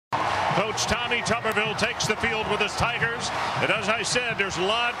Coach Tommy Tuberville takes the field with his Tigers. And as I said, there's a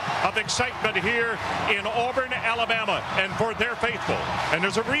lot of excitement here in Auburn, Alabama, and for their faithful. And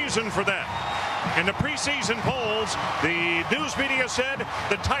there's a reason for that. In the preseason polls, the news media said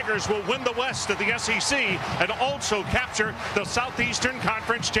the Tigers will win the West of the SEC and also capture the Southeastern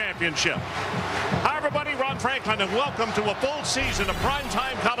Conference Championship. Hi, everybody. Ron Franklin, and welcome to a full season of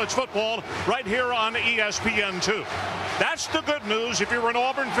primetime college football right here on ESPN2. That's the good news if you're an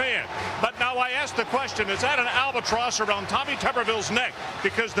Auburn fan. But now I ask the question, is that an albatross around Tommy Tuberville's neck?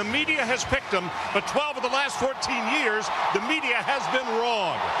 Because the media has picked him, but 12 of the last 14 years, the media has been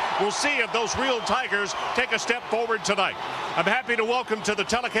wrong. We'll see if those real Tigers take a step forward tonight. I'm happy to welcome to the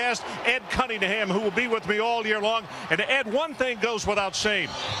telecast Ed Cunningham, who will be with me all year long. And Ed, one thing goes without saying.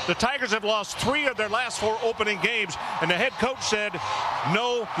 The Tigers have lost 3 of their last 4 opening games, and the head coach said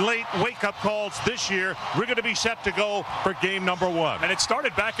no late wake-up calls this year. We're going to be set to go for game number 1. And it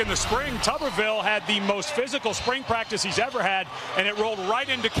started back in the spring. Tuberville had the most physical spring practice he's ever had, and it rolled right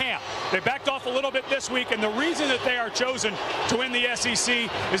into camp. They backed off a little bit this week, and the reason that they are chosen to win the SEC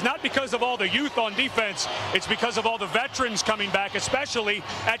is not because of all the youth on defense. It's because of all the veterans coming back, especially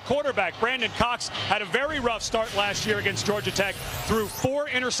at quarterback. Brandon Cox had a very rough start last year against Georgia Tech, threw 4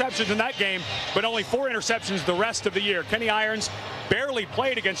 interceptions in that game, but only 4 interceptions the rest of the year. Kenny Irons barely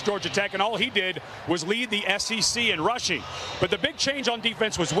played against Georgia Tech, and all he did was lead the SEC in rushing. But the big change on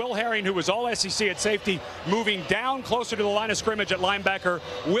defense was Will Herring, who was all SEC at safety, moving down closer to the line of scrimmage at linebacker.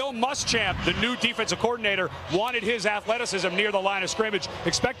 Will Muschamp, the new defensive coordinator, wanted his athleticism near the line of scrimmage.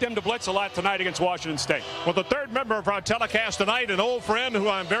 Expect them to blitz a lot tonight against Washington State. Well, the third member of our telecast tonight, an old friend who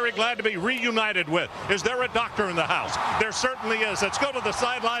I'm very glad to be reunited with. Is there a doctor in the house? There certainly is. Let's go to the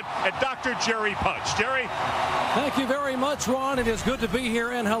sideline at Dr. Jerry Punch. Jerry? Thank you very much, Ron. It is good to be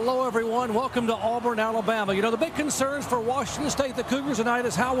here, and hello, everyone. Welcome to Auburn, Alabama. You know, the big concerns for Washington State, the Cougars tonight,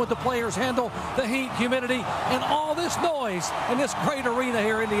 is how would the players handle the heat, humidity, and all this noise in this great arena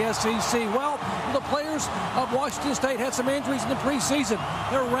here in the SEC. Well, the players of Washington State had some injuries in the preseason.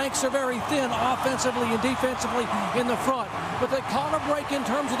 Their ranks are very thin offensively and defensively in the front. But they caught a break in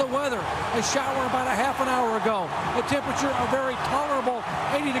terms of the weather. A shower about a half an hour ago. The temperature a very tolerable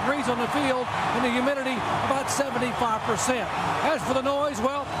 80 degrees on the field, and the humidity about 75%. As for the noise,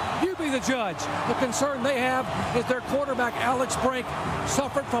 well, you be the judge. The concern they have is their quarterback, Alex Brink,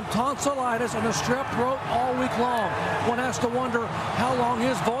 suffered from tonsillitis and a strep throat all week long. One has to wonder how long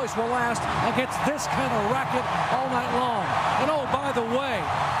his voice will last against this kind of racket all night long. And oh, by the way,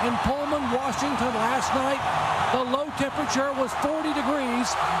 in Pullman, Washington last night, the low temperature was 40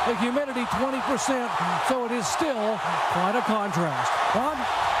 degrees, the humidity 20%, so it is still quite a contrast. Ron?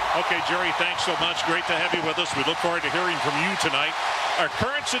 Okay, Jerry, thanks so much. Great to have you with us. We look forward to hearing from you tonight. Our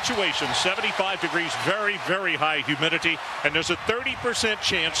current situation, 75 degrees, very, very high humidity, and there's a 30%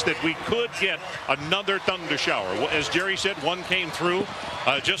 chance that we could get another thunder shower. As Jerry said, one came through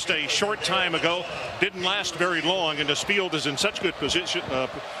just a short time ago, didn't last very long, and this field is in such good position,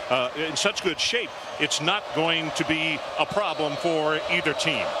 in such good shape, it's not going to be a problem for either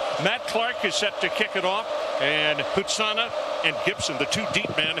team. Matt Clark is set to kick it off, and Hutsana and Gibson, the 2 deep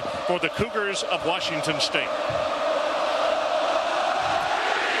men for the Cougars of Washington State.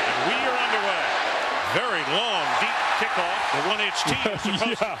 We are underway. Very long, deep kickoff. The 1H team is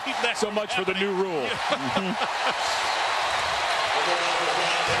supposed to keep that so much happening. For the new rule.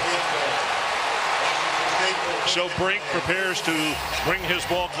 So Brink prepares to bring his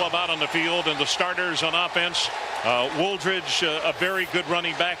ball club out on the field, and the starters on offense, Wooldridge, a very good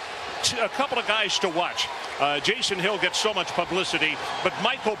running back. A couple of guys to watch. Jason Hill gets so much publicity, but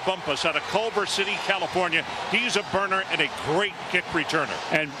Michael Bumpus out of Culver City, California, he's a burner and a great kick returner.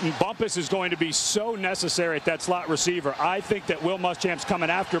 And Bumpus is going to be so necessary at that slot receiver. I think that Will Muschamp's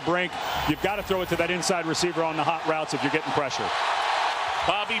coming after Brink. You've got to throw it to that inside receiver on the hot routes if you're getting pressure.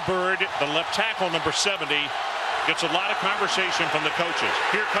 Bobby Bird, the left tackle, number 70, gets a lot of conversation from the coaches.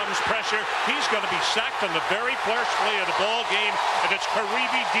 Here comes pressure. He's going to be sacked on the very first play of the ball game, and it's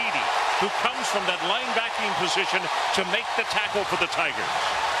Karibi Dede, who comes from that linebacking position to make the tackle for the Tigers.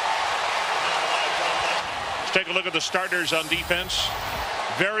 Let's take a look at the starters on defense.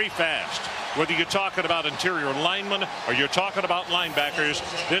 Very fast. Whether you're talking about interior linemen or you're talking about linebackers,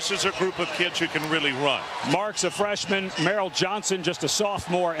 this is a group of kids who can really run. Mark's a freshman, Merrill Johnson just a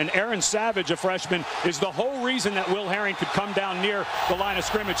sophomore, and Aaron Savage, a freshman, is the whole reason that Will Herring could come down near the line of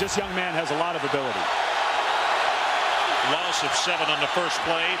scrimmage. This young man has a lot of ability. Loss of 7 on the first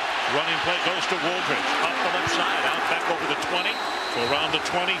play. Running play goes to Wooldridge. Up the left side, out back over the 20. So around the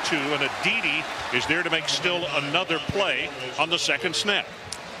 22, and Aditi is there to make still another play on the second snap.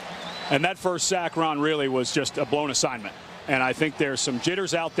 And that first sack, Ron, really was just a blown assignment. And I think there's some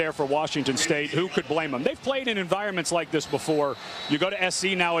jitters out there for Washington State. Who could blame them? They've played in environments like this before. You go to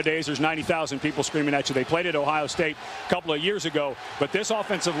SC nowadays, there's 90,000 people screaming at you. They played at Ohio State a couple of years ago. But this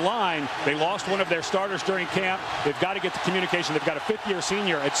offensive line, they lost one of their starters during camp. They've got to get the communication. They've got a fifth-year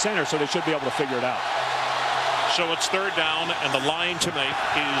senior at center, so they should be able to figure it out. So it's third down, and the line to make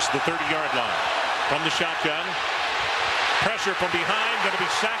is the 30-yard line. From the shotgun. Pressure from behind, going to be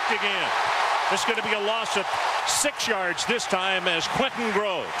sacked again. It's going to be a loss of 6 yards this time as Quentin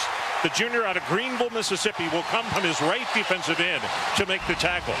Groves, the junior out of Greenville, Mississippi, will come from his right defensive end to make the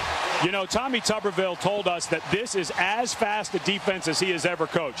tackle. You know, Tommy Tuberville told us that this is as fast a defense as he has ever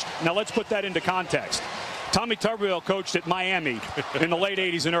coached. Now let's put that into context. Tommy Tuberville coached at Miami in the late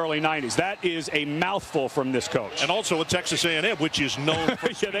 80s and early 90s. That is a mouthful from this coach. And also at Texas A&M, which is known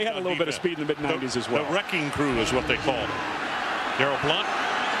for yeah, they had a little bit of speed in the mid-90s as well. The wrecking crew is what they call it. Darrell Blunt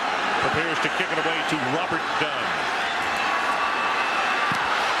prepares to kick it away to Robert Dunn.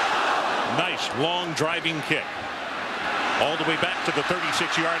 Nice long driving kick. All the way back to the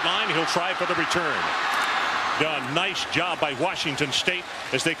 36-yard line. He'll try for the return. Dunn, nice job by Washington State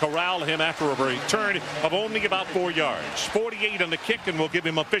as they corral him after a return of only about 4 yards. 48 on the kick, and we'll give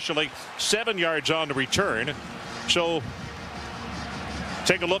him officially 7 yards on the return. So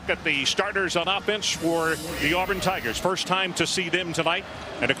take a look at the starters on offense for the Auburn Tigers. First time to see them tonight.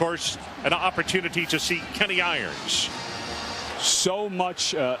 And, of course, an opportunity to see Kenny Irons. So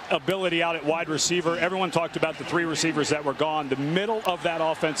much ability out at wide receiver. Everyone talked about the 3 receivers that were gone. The middle of that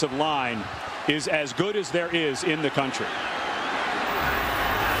offensive line is as good as there is in the country.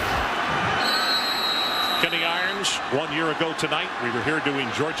 Kenny Irons, 1 year ago tonight, we were here doing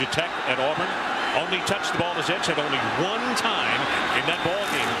Georgia Tech at Auburn. Only touched the ball as Edge had only 1 time in that ball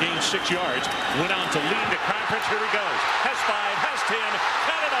game. Gained 6 yards. Went on to lead the conference. Here he goes. Has 5, has 10.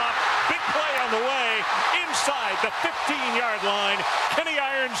 Cut it off. Big play on the way. Inside the 15-yard line. Kenny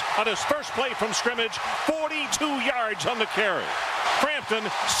Irons on his first play from scrimmage. 42 yards on the carry. Frampton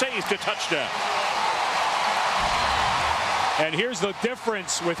saves the touchdown. And here's the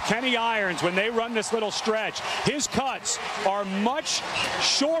difference with Kenny Irons when they run this little stretch. His cuts are much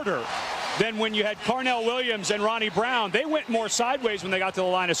shorter than when you had Carnell Williams and Ronnie Brown. They went more sideways when they got to the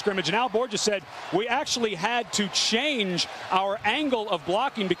line of scrimmage. And Al Borges said, we actually had to change our angle of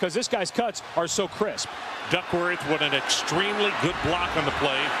blocking because this guy's cuts are so crisp. Duckworth with an extremely good block on the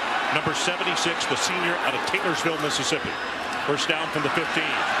play. Number 76, the senior out of Taylorsville, Mississippi. First down from the 15.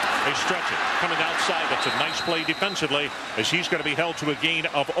 They stretch it. Coming outside. That's a nice play defensively as he's going to be held to a gain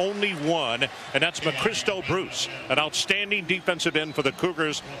of only 1. And that's McChristo Bruce, an outstanding defensive end for the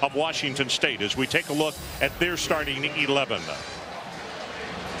Cougars of Washington State as we take a look at their starting 11.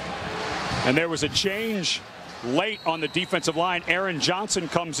 And there was a change late on the defensive line. Aaron Johnson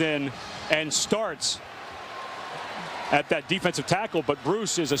comes in and starts at that defensive tackle, but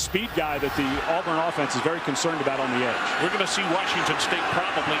Bruce is a speed guy that the Auburn offense is very concerned about on the edge. We're going to see Washington State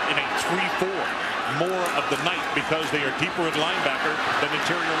probably in a 3-4 more of the night because they are deeper at linebacker than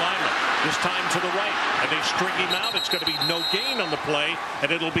interior lineman. This time to the right, and they string him out. It's going to be no gain on the play,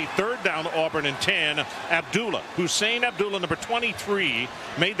 and it'll be third down Auburn and 10. Abdullah, Hussein Abdullah, number 23,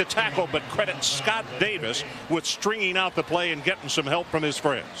 made the tackle, but credit Scott Davis with stringing out the play and getting some help from his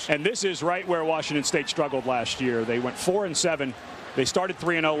friends. And this is right where Washington State struggled last year. They went 4-7. They started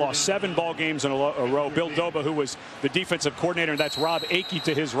 3-0, lost 7 ball games in a row. Bill Doba, who was the defensive coordinator, and that's Rob Akey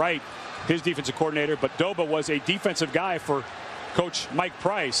to his right, his defensive coordinator. But Doba was a defensive guy for Coach Mike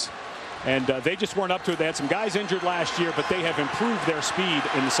Price. And they just weren't up to it. They had some guys injured last year, but they have improved their speed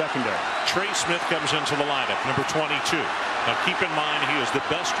in the secondary. Trey Smith comes into the lineup, number 22. Now keep in mind he is the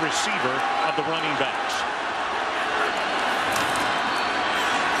best receiver of the running backs.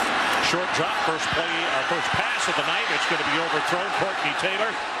 Short drop, first pass of the night. It's going to be overthrown. Courtney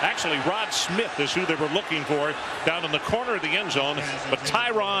Taylor. Actually, Rod Smith is who they were looking for down in the corner of the end zone. But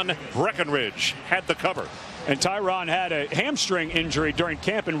Tyron Breckenridge had the cover. And Tyron had a hamstring injury during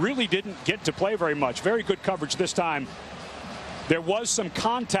camp and really didn't get to play very much. Very good coverage this time. There was some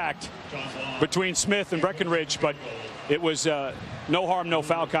contact between Smith and Breckenridge, but it was no harm, no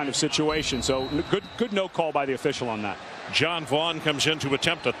foul kind of situation. So good no call by the official on that. John Vaughn comes in to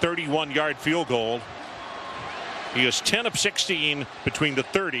attempt a 31-yard field goal. He is 10 of 16 between the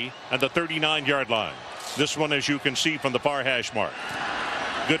 30 and the 39-yard line. This one, as you can see from the far hash mark.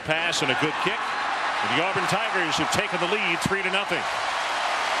 Good pass and a good kick. And the Auburn Tigers have taken the lead 3-0.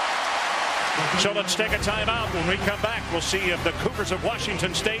 So let's take a timeout. When we come back, we'll see if the Cougars of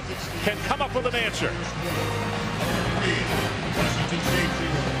Washington State can come up with an answer.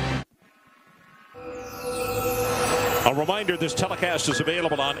 A reminder, this telecast is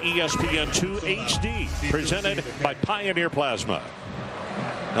available on ESPN2 HD, presented by Pioneer Plasma.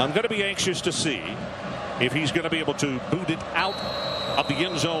 Now, I'm going to be anxious to see if he's going to be able to boot it out of the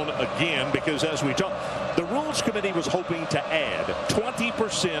end zone again, because as we talk, the Rules Committee was hoping to add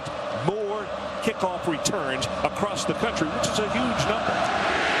 20% more kickoff returns across the country, which is a huge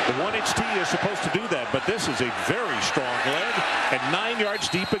number. The 1-inch tee is supposed to do that, but this is a very strong leg, and 9 yards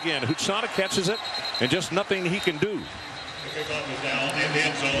deep again. Hutsana catches it, and just nothing he can do. The kickoff is down in the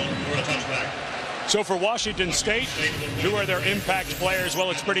end zone for a touchback. So for Washington State, who are their impact players?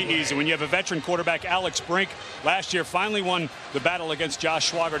 Well, it's pretty easy. When you have a veteran quarterback, Alex Brink, last year finally won the battle against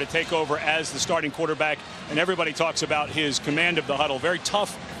Josh Schwager to take over as the starting quarterback, and everybody talks about his command of the huddle. Very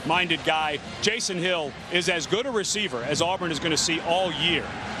tough-minded guy. Jason Hill is as good a receiver as Auburn is going to see all year.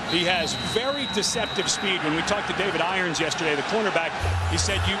 He has very deceptive speed. When we talked to David Irons yesterday, the cornerback, he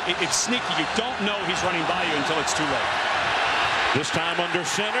said it's sneaky. You don't know he's running by you until it's too late. This time under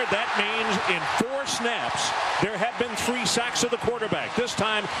center, that means in 4 snaps, there have been 3 sacks of the quarterback. This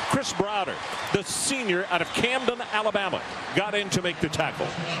time, Chris Browder, the senior out of Camden, Alabama, got in to make the tackle.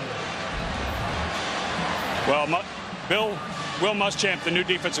 Well, Will Muschamp, the new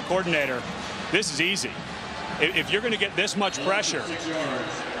defensive coordinator, this is easy. If you're going to get this much pressure,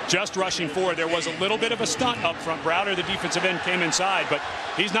 just rushing forward, there was a little bit of a stunt up front. Browder, the defensive end, came inside, but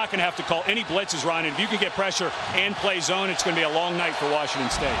he's not going to have to call any blitzes, Ryan. And if you can get pressure and play zone, it's going to be a long night for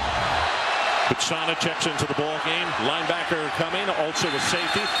Washington State. Hutsana checks into the ball game. Linebacker coming, also a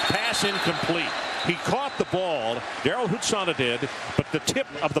safety. Pass incomplete. He caught the ball, Daryl Hutsana did, but the tip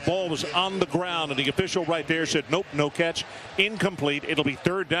of the ball was on the ground, and the official right there said, nope, no catch, incomplete. It'll be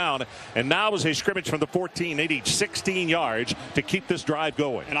 3rd down, and now is a scrimmage from the 14. They need 16 yards to keep this drive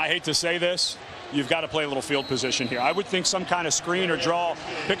going. And I hate to say this, you've got to play a little field position here. I would think some kind of screen or draw,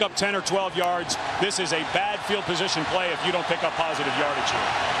 pick up 10 or 12 yards. This is a bad field position play if you don't pick up positive yardage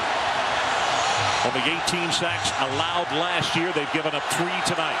here. Only 18 sacks allowed last year. They've given up 3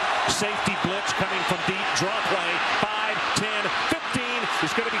 tonight. Safety blitz coming from deep. Draw play. 5, 10, 15.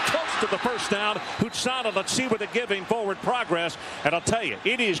 Is going to be close to the first down. Hutsana, let's see where they're giving forward progress. And I'll tell you,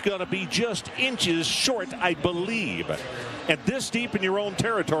 it is going to be just inches short, I believe. And this deep in your own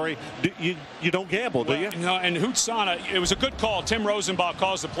territory, you don't gamble, do you? No, and Hutsana, it was a good call. Tim Rosenbach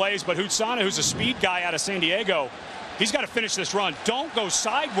calls the plays, but Hutsana, who's a speed guy out of San Diego, he's got to finish this run. Don't go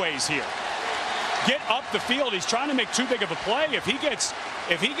sideways here. Get up the field. He's trying to make too big of a play. If he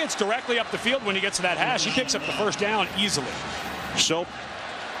gets directly up the field when he gets to that hash, he picks up the first down easily. So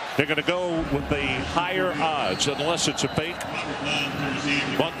they're going to go with the higher odds unless it's a fake.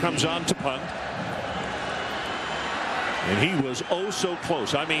 Bunt comes on to punt. And he was oh so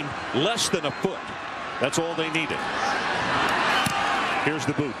close. I mean, less than a foot. That's all they needed. Here's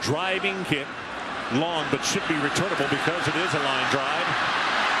the boot. Driving kick. Long, but should be returnable because it is a line drive.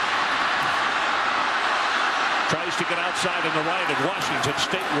 Tries to get outside on the right, and Washington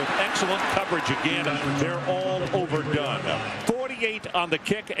State with excellent coverage again. They're all overdone. 48 on the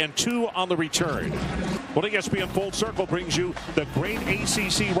kick and 2 on the return. Well, ESPN Full Circle brings you the great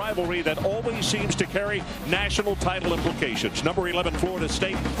ACC rivalry that always seems to carry national title implications. Number 11 Florida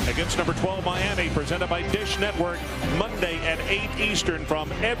State against number 12 Miami, presented by Dish Network, Monday at 8 Eastern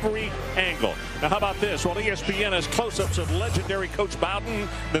from every angle. Now, how about this? Well, ESPN has close-ups of legendary Coach Bowden,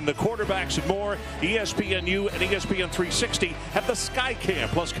 then the quarterbacks and more. ESPNU and ESPN 360 have the Sky Cam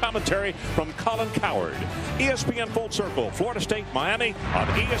plus commentary from Colin Coward. ESPN Full Circle, Florida State, Miami on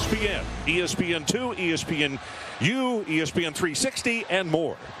ESPN, ESPN2, ESPNU, ESPN 360, and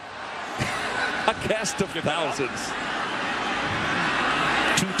more. A cast of thousands.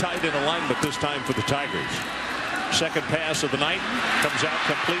 Too tight in alignment this time for the Tigers. Second pass of the night comes out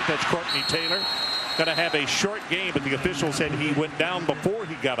complete. That's Courtney Taylor. Going to have a short game, but the official said he went down before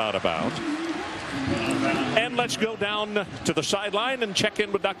he got out of bounds. And let's go down to the sideline and check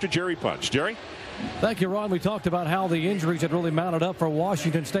in with Dr. Jerry Punch. Jerry? Thank you, Ron. We talked about how the injuries had really mounted up for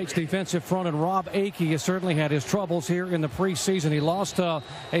Washington State's defensive front, and Rob Akey has certainly had his troubles here in the preseason. He lost a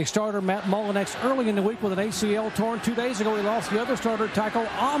starter, Matt Mullinex, early in the week with an ACL torn. 2 days ago, he lost the other starter, tackle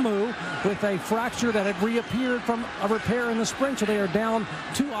Amu, with a fracture that had reappeared from a repair in the spring. So they are down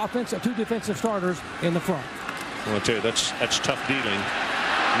 2 defensive starters in the front. Well, I'll tell you, that's tough dealing.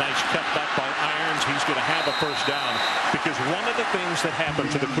 Nice cut back by Irons. He's going to have a first down, because one of the things that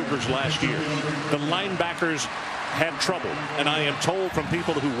happened to the Cougars last year, the linebackers had trouble. And I am told from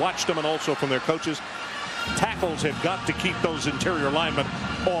people who watched them and also from their coaches, tackles have got to keep those interior linemen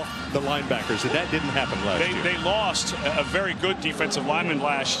off the linebackers, and that didn't happen last year. They lost a very good defensive lineman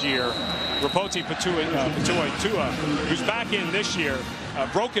last year, Rapoti Patua, who's back in this year.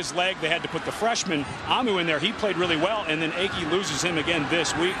 broke his leg. They had to put the freshman Amu in there. He played really well, and then Akey loses him again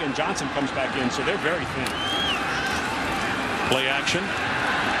this week, and Johnson comes back in, so they're very thin. Play action.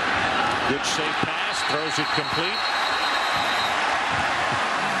 Good safe pass, throws it complete.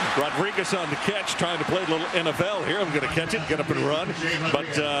 Rodriguez on the catch, trying to play a little NFL here. I'm going to catch it, get up and run.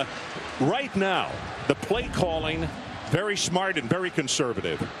 But right now, the play calling, very smart and very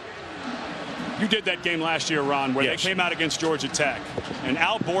conservative. You did that game last year, Ron, where yes. They came out against Georgia Tech. And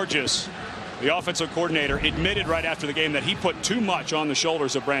Al Borges, the offensive coordinator, admitted right after the game that he put too much on the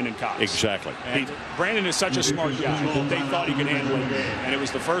shoulders of Brandon Cox. Exactly. And Brandon is such a smart guy that they thought he could handle it. And it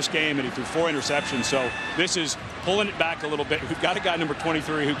was the first game, and he threw 4 interceptions. So this is pulling it back a little bit. We've got a guy number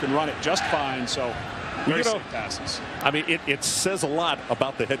 23 who can run it just fine. So very safe passes. I mean, it says a lot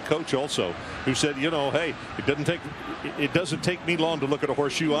about the head coach also, who said, you know, hey, it doesn't take me long to look at a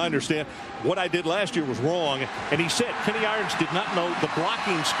horseshoe. I understand what I did last year was wrong. And he said Kenny Irons did not know the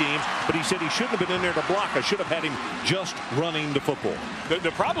blocking schemes, but he said he shouldn't have been in there to block. I should have had him just running the football.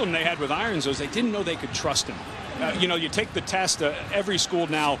 The problem they had with Irons was they didn't know they could trust him. You know, you take the test. Every school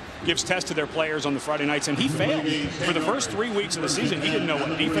now gives tests to their players on the Friday nights, and he failed. For the first 3 weeks of the season, he didn't know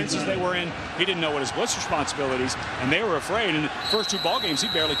what defenses they were in. He didn't know what his blitz responsibilities, and they were afraid. In the first 2 ball games, he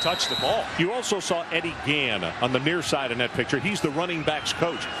barely touched the ball. You also saw Eddie Gann on the near side in that picture. He's the running backs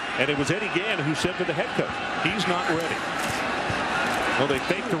coach, and it was Eddie Gann who said to the head coach, he's not ready. Well, they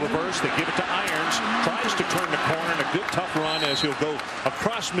fake the reverse. They give it to Irons. Tries to turn the corner, and a good tough run as he'll go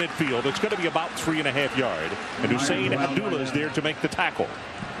across midfield. It's going to be about 3.5 yards. And Hussein Abdullah is there to make the tackle.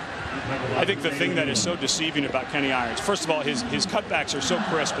 I think the thing that is so deceiving about Kenny Irons, first of all, his cutbacks are so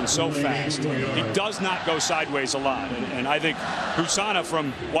crisp and so fast. He does not go sideways a lot. And I think Husana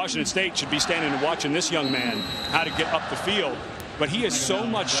from Washington State should be standing and watching this young man how to get up the field. But he is so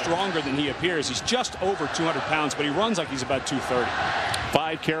much stronger than he appears. He's just over 200 pounds, but he runs like he's about 230.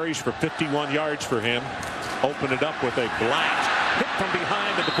 5 carries for 51 yards for him. Open it up with a blast. Hit from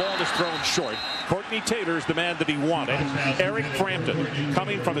behind, and the ball is thrown short. Courtney Taylor's the man that he wanted. Eric Frampton,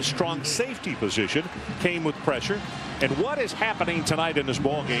 coming from a strong safety position, came with pressure. And what is happening tonight in this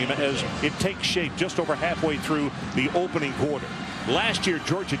ball game as it takes shape just over halfway through the opening quarter? Last year,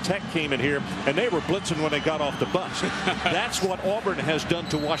 Georgia Tech came in here, and they were blitzing when they got off the bus. That's what Auburn has done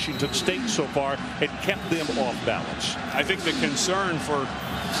to Washington State so far. It kept them off balance. I think the concern for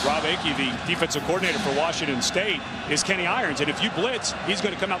Rob Akey, the defensive coordinator for Washington State, is Kenny Irons. And if you blitz, he's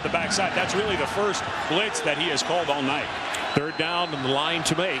going to come out the backside. That's really the first blitz that he has called all night. 3rd down, and the line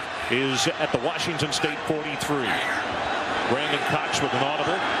to make is at the Washington State 43. Brandon Cox with an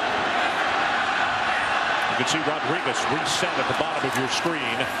audible. You can see Rodriguez reset at the bottom of your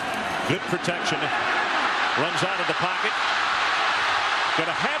screen. Good protection. Runs out of the pocket.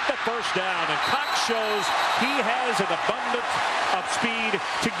 Going to have the first down, and Cox shows he has an abundance of speed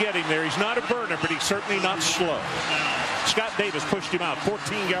to get him there. He's not a burner, but he's certainly not slow. Scott Davis pushed him out,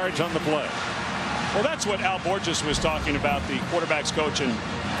 14 yards on the play. Well, that's what Al Borges was talking about, the quarterback's coach and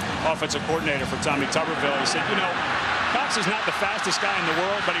offensive coordinator for Tommy Tuberville. He said, you know, Cox is not the fastest guy in the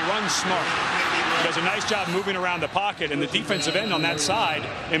world, but he runs smart. He does a nice job moving around the pocket, and the defensive end on that side,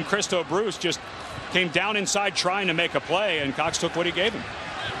 Christo Bruce, just came down inside trying to make a play, and Cox took what he gave him.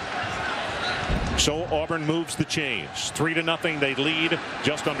 So Auburn moves the chains. 3-0. They lead.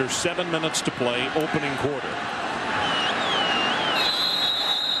 Just under 7 minutes to play. Opening quarter.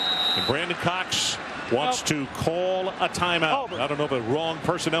 And Brandon Cox wants to call a timeout. I don't know if the wrong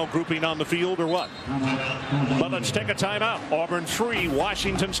personnel grouping on the field or what. But let's take a timeout. Auburn 3,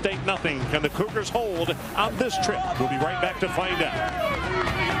 Washington State 0. Can the Cougars hold on this trip? We'll be right back to find out.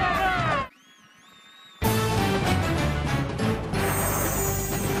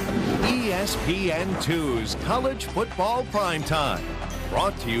 ESPN2's College Football Primetime.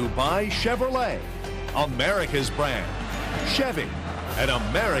 Brought to you by Chevrolet, America's brand. Chevy, an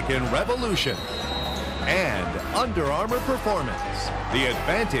American revolution. And Under Armour Performance. The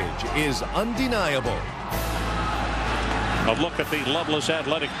advantage is undeniable. A look at the Loveless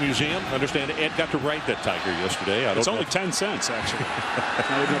Athletic Museum. I understand Ed got to ride that Tiger yesterday. It's only 10 cents, actually.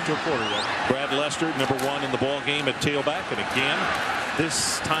 Not even up to a quarter yet. Brad Lester, number 1 in the ball game at tailback. And again,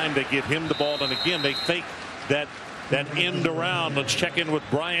 this time they give him the ball. And again, they fake that end around. Let's check in with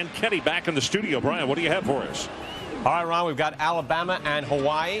Brian Kenny back in the studio. Brian, what do you have for us? All right, Ron, we've got Alabama and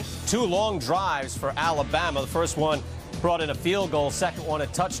Hawaii. 2 long drives for Alabama. The first one brought in a field goal, second one a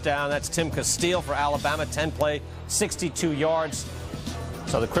touchdown. That's Tim Castile for Alabama, 10-play, 62 yards.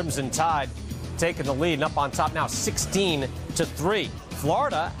 So the Crimson Tide taking the lead and up on top now 16-3.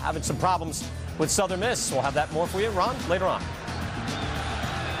 Florida having some problems with Southern Miss. We'll have that more for you, Ron, later on.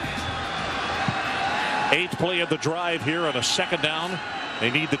 8th play of the drive here on a 2nd down. They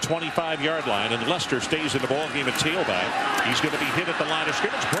need the 25-yard line, and Lester stays in the ballgame at tailback. He's going to be hit at the line of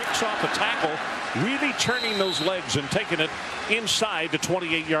scrimmage, breaks off a tackle, really turning those legs and taking it inside the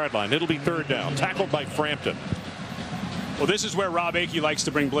 28-yard line. It'll be third down, tackled by Frampton. Well, this is where Rob Akey likes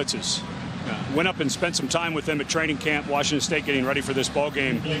to bring blitzes. Went up and spent some time with them at training camp, Washington State, getting ready for this ball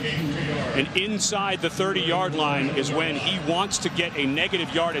game. And inside the 30-yard line is when he wants to get a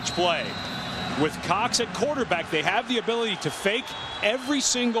negative yardage play. With Cox at quarterback, they have the ability to fake. Every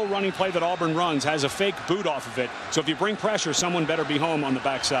single running play that Auburn runs has a fake boot off of it. So if you bring pressure, someone better be home on the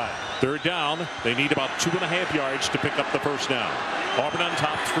backside. Third down. They need about 2.5 yards to pick up the first down. Auburn on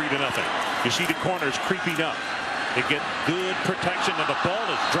top, 3-0. You see the corners creeping up. They get good protection, and the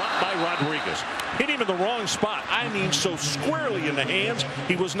ball is dropped by Rodriguez. Hit him in the wrong spot. I mean, so squarely in the hands,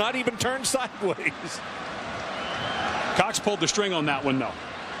 he was not even turned sideways. Cox pulled the string on that one, though.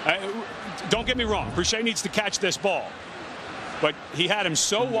 Don't get me wrong. Boucher needs to catch this ball. But he had him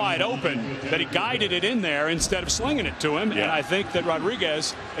so wide open that he guided it in there instead of slinging it to him. Yeah. And I think that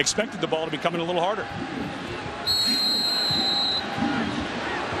Rodriguez expected the ball to be coming a little harder.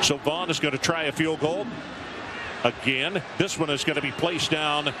 So Vaughn is going to try a field goal. Again, this one is going to be placed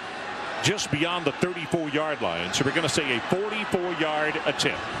down just beyond the 34-yard line. So we're going to say a 44-yard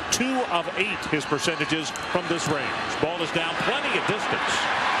attempt. 2 of 8 his percentages from this range. Ball is down plenty of distance.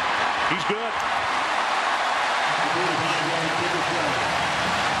 He's good.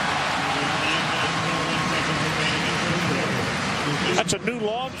 That's a new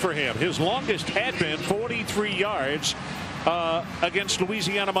log for him. His longest had been 43 yards against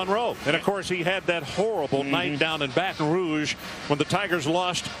Louisiana Monroe. And of course he had that horrible night down in Baton Rouge when the Tigers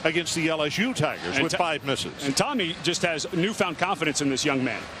lost against the LSU Tigers with 5 misses. And Tommy just has newfound confidence in this young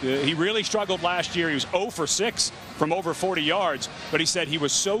man. He really struggled last year. He was 0 for 6 from over 40 yards, but he said he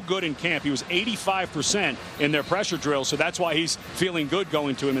was so good in camp. He was 85% in their pressure drills, so that's why he's feeling good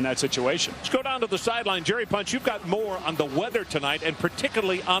going to him in that situation. Let's go down to the sideline. Jerry Punch, you've got more on the weather tonight and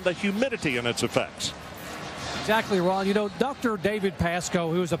particularly on the humidity and its effects. Exactly, Ron. You know, Dr. David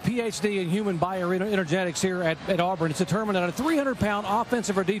Pasco, who is a PhD in human bioenergetics here at Auburn, has determined that a 300-pound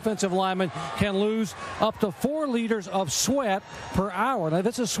offensive or defensive lineman can lose up to 4 liters of sweat per hour. Now,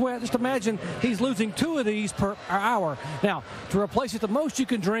 this is sweat. Just imagine he's losing 2 of these per hour. Now, to replace it, the most you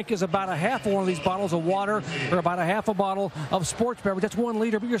can drink is about a half of one of these bottles of water or about a half a bottle of sports beverage. That's 1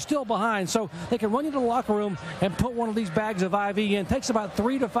 liter, but you're still behind. So they can run you to the locker room and put one of these bags of IV in. It takes about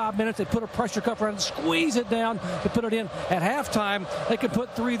 3 to 5 minutes. They put a pressure cup around it, squeeze it down to put it in. At halftime, they can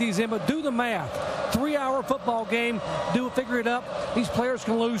put 3 of these in, but do the math. 3-hour football game, figure it up. These players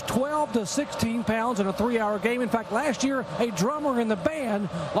can lose 12 to 16 pounds in a 3-hour game. In fact, last year, a drummer in the band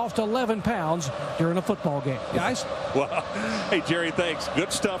lost 11 pounds during a football game. Guys? Wow. Hey, Jerry, thanks.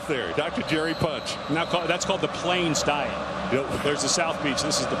 Good stuff there. Dr. Jerry Punch. Now that's called the Plains diet. Yep. There's the South Beach.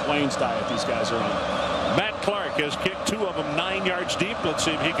 This is the Plains diet these guys are on. Matt Clark has kicked 2 of them 9 yards deep. Let's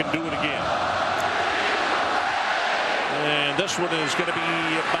see if he can do it again. And this one is going to be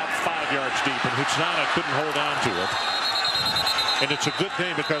about 5 yards deep, and Hutzana couldn't hold on to it. And it's a good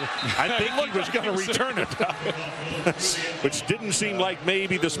thing because I think he was going to return it, which didn't seem like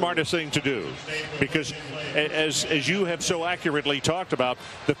maybe the smartest thing to do. Because as you have so accurately talked about,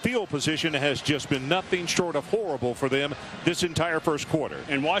 the field position has just been nothing short of horrible for them this entire first quarter.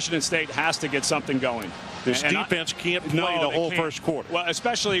 And Washington State has to get something going. This defense can't play the whole first quarter. Well,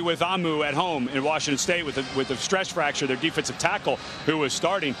 especially with Amu at home in Washington State with the stress fracture, their defensive tackle who was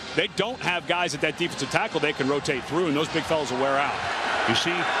starting. They don't have guys at that defensive tackle they can rotate through, and those big fellas will wear out. You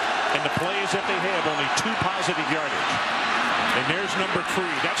see, and the plays that they have, only 2 positive yardage. And there's number 3.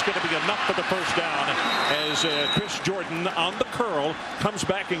 That's going to be enough for the first down as Chris Jordan on the curl comes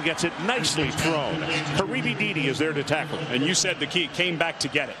back and gets it nicely thrown. Haribi Didi is there to tackle it. And you said the key, came back to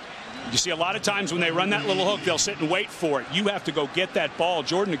get it. You see a lot of times when they run that little hook, they'll sit and wait for it. You have to go get that ball.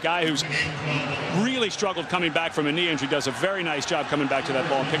 Jordan, a guy who's really struggled coming back from a knee injury, does a very nice job coming back to that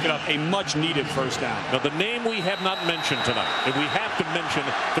ball and picking up a much-needed first down. Now, the name we have not mentioned tonight, and we have to mention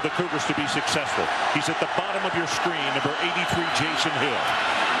for the Cougars to be successful. He's at the bottom of your screen, number 83, Jason Hill.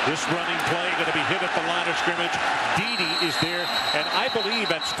 This running play going to be hit at the line of scrimmage. Didi is there, and I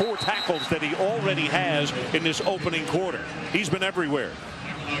believe that's 4 tackles that he already has in this opening quarter. He's been everywhere.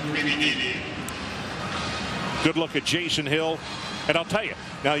 Good look at Jason Hill. And I'll tell you,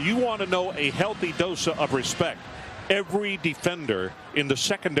 now you want to know a healthy dose of respect. Every defender in the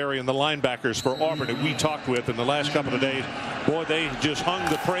secondary and the linebackers for Auburn that we talked with in the last couple of days, boy, they just hung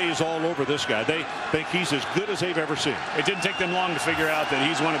the praise all over this guy. They think he's as good as they've ever seen. It didn't take them long to figure out that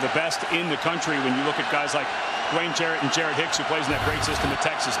he's one of the best in the country when you look at guys like Dwayne Jarrett and Jared Hicks, who plays in that great system at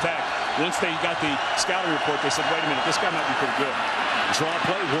Texas Tech. Once they got the scouting report, they said, wait a minute, this guy might be pretty good. Draw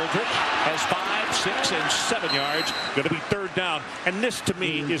play, Woodridge has 5, 6, and 7 yards. Going to be third down. And this, to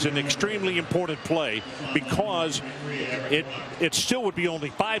me, is an extremely important play because it still would be only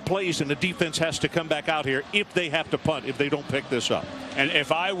 5 plays, and the defense has to come back out here if they have to punt, if they don't pick this up. And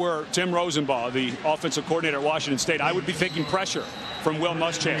if I were Tim Rosenbaugh, the offensive coordinator at Washington State, I would be thinking pressure from Will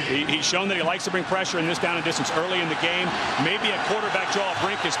Muschamp. He's shown that he likes to bring pressure in this down and distance early in the game. Maybe a quarterback draw.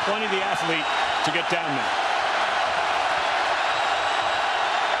 Brink is plenty of the athlete to get down there.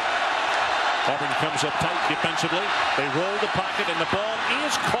 Auburn comes up tight defensively. They roll the pocket, and the ball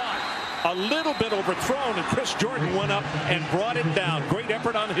is caught. A little bit overthrown, and Chris Jordan went up and brought it down. Great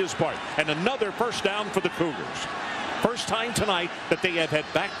effort on his part. And another first down for the Cougars. First time tonight that they have had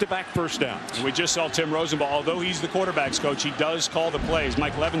back-to-back first downs. We just saw Tim Rosenbaugh. Although he's the quarterback's coach, he does call the plays.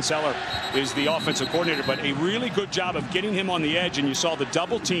 Mike Levenseller is the offensive coordinator, but a really good job of getting him on the edge, and you saw the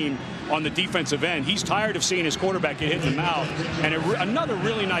double team on the defensive end. He's tired of seeing his quarterback get hit in the mouth, and another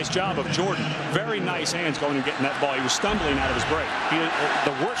really nice job of Jordan. Very nice hands going and getting that ball. He was stumbling out of his break.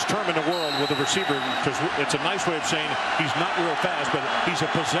 The worst term in the world with a receiver, because it's a nice way of saying he's not real fast, but he's a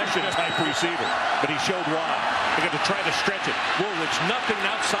possession-type receiver. But he showed why. They're going to try to stretch it. Woolwich nothing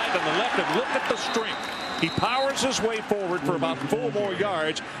outside on the left, and look at the strength. He powers his way forward for about 4 more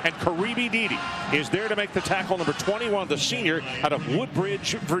yards, and Karibi Dede is there to make the tackle, number 21, the senior out of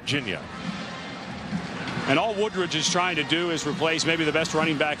Woodbridge, Virginia. And all Woodridge is trying to do is replace maybe the best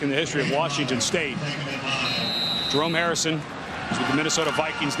running back in the history of Washington State. Jerome Harrison, who's with the Minnesota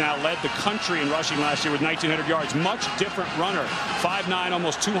Vikings now, led the country in rushing last year with 1,900 yards. Much different runner, 5'9",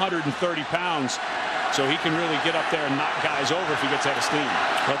 almost 230 pounds. So he can really get up there and knock guys over if he gets out of steam.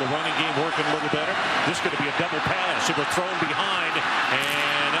 Well, the running game working a little better. This is going to be a double pass. It was thrown behind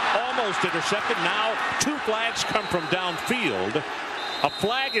and almost intercepted. Now 2 flags come from downfield. A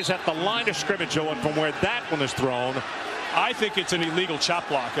flag is at the line of scrimmage, Owen, from where that one is thrown. I think it's an illegal chop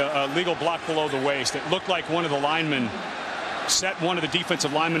block, a legal block below the waist. It looked like one of the linemen set one of the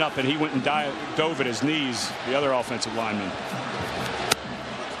defensive linemen up, and he went and dove at his knees, the other offensive lineman.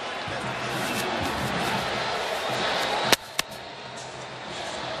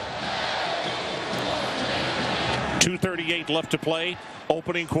 .238 left to play.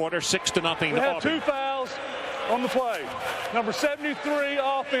 Opening quarter, 6-0. We have 2 fouls on the play. Number 73,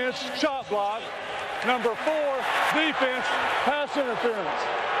 offense, chop block. Number 4, defense, pass interference.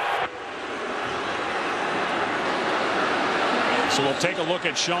 So we'll take a look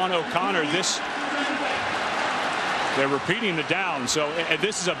at Sean O'Connor. They're repeating the down. So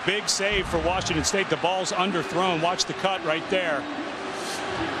this is a big save for Washington State. The ball's underthrown. Watch the cut right there.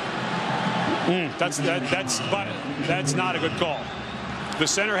 That's not a good call. The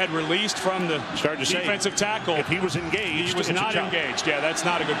center had released from the defensive tackle. If he was engaged, he was not engaged. Yeah, that's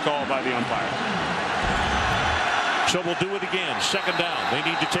not a good call by the umpire. So we'll do it again. Second down. They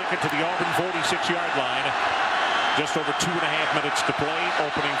need to take it to the Auburn 46-yard line. Just over 2.5 minutes to play.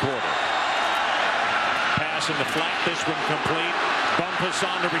 Opening quarter. Pass in the flat. This one complete. Bumpus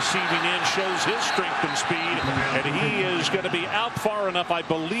on the receiving end, shows his strength and speed, and he is going to be out far enough, I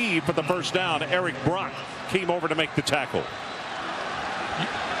believe, for the first down. Eric Brock came over to make the tackle.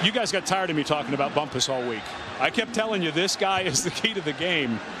 You guys got tired of me talking about Bumpus all week. I kept telling you this guy is the key to the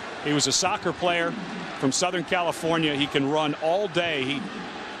game. He was a soccer player from Southern California. He can run all day. He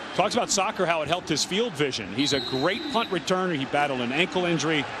talks about soccer, how it helped his field vision. He's a great punt returner. He battled an ankle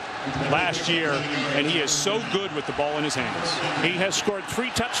injury last year, and he is so good with the ball in his hands. He has scored 3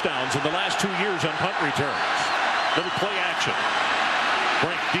 touchdowns in the last 2 years on punt returns. Little play action.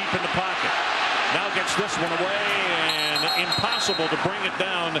 Brink deep in the pocket. Now gets this one away, and impossible to bring it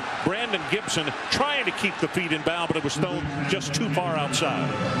down. Brandon Gibson trying to keep the feet in bound, but it was thrown just too far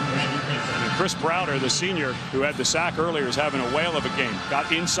outside. Chris Browder, the senior who had the sack earlier, is having a whale of a game.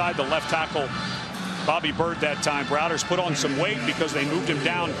 Got inside the left tackle Bobby Bird that time. Browder's put on some weight because they moved him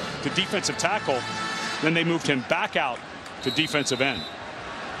down to defensive tackle. Then they moved him back out to defensive end.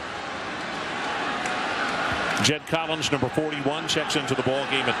 Jed Collins, number 41, checks into the ball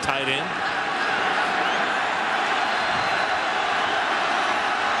game at tight end.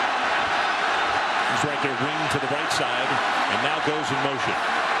 He's right there, wing to the right side, and now goes in motion.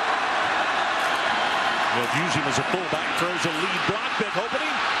 They'll use him as a fullback, throws a lead block, big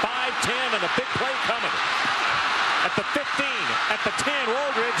opening, 5-10, and a big play coming. At the 15, at the 10,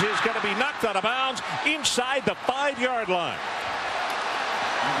 Woolridge is going to be knocked out of bounds inside the 5-yard line.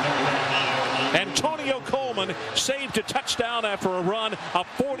 Antonio Coleman saved a touchdown after a run of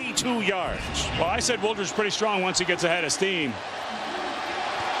 42 yards. Well, I said Wooldridge's pretty strong once he gets ahead of steam.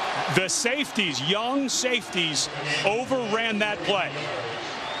 The safeties, young safeties, overran that play.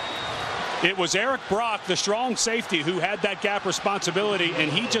 It was Eric Brock, the strong safety, who had that gap responsibility,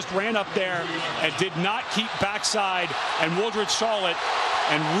 and he just ran up there and did not keep backside, and Wooldridge saw it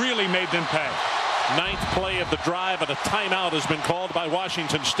and really made them pay. Ninth play of the drive, and a timeout has been called by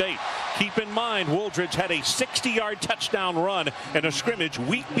Washington State. Keep in mind, Wooldridge had a 60-yard touchdown run in a scrimmage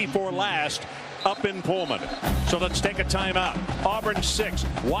week before last up in Pullman. So let's take a timeout. Auburn 6,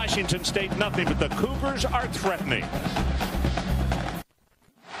 Washington State nothing, but the Cougars are threatening.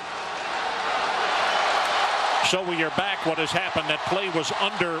 So we are back. What has happened? That play was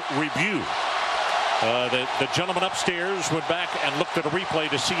under review. The gentleman upstairs went back and looked at a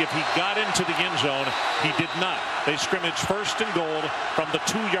replay to see if he got into the end zone. He did not. They scrimmaged first and goal from the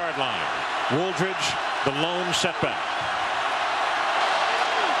 2-yard line. Wooldridge, the lone setback.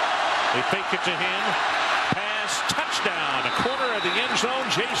 They fake it to him. Pass, touchdown. A corner of the end zone,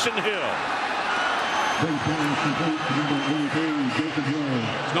 Jason Hill.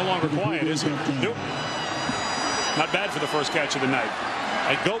 It's no longer quiet, is it? Nope. Not bad for the first catch of the night.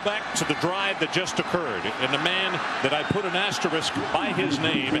 I go back to the drive that just occurred, and the man that I put an asterisk by his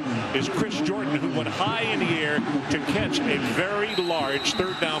name is Chris Jordan, who went high in the air to catch a very large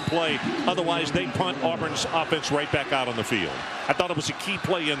third down play. Otherwise, they punt Auburn's offense right back out on the field. I thought it was a key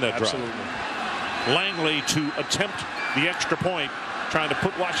play in that drive. Langley to attempt the extra point, trying to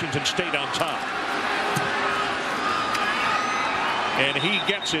put Washington State on top. And he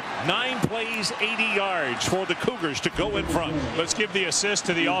gets it. 9 plays, 80 yards for the Cougars to go in front. Let's give the assist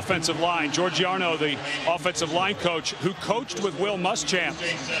to the offensive line. George Yarno, the offensive line coach, who coached with Will Muschamp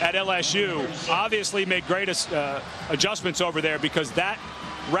at LSU, obviously made great adjustments over there, because that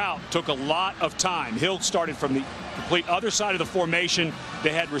route took a lot of time. Hill started from the complete other side of the formation.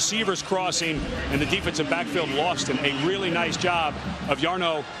 They had receivers crossing, and the defensive backfield lost him. A really nice job of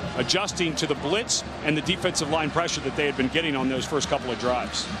Yarno adjusting to the blitz and the defensive line pressure that they had been getting on those first couple of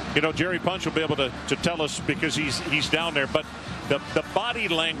drives. You know, Jerry Punch will be able to tell us, because he's down there, but the body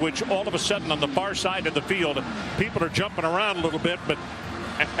language all of a sudden on the far side of the field, people are jumping around a little bit, but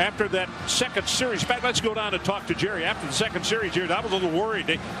after that second series, in fact, let's go down and talk to Jerry. After the second series, Jerry, I was a little worried.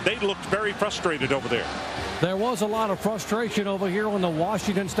 They looked very frustrated over there. There was a lot of frustration over here on the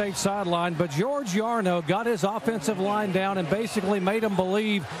Washington State sideline, but George Yarno got his offensive line down and basically made them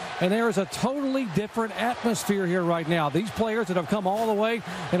believe, and there is a totally different atmosphere here right now. These players that have come all the way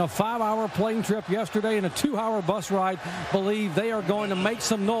in a 5-hour plane trip yesterday and a 2-hour bus ride believe they are going to make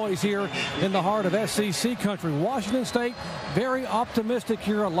some noise here in the heart of SEC country. Washington State, very optimistic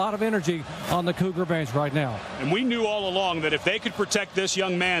here, a lot of energy on the Cougar bench right now. And we knew all along that if they could protect this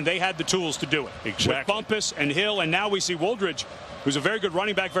young man, they had the tools to do it. Exactly. With Bumpus and Hill, and now we see Wooldridge, who's a very good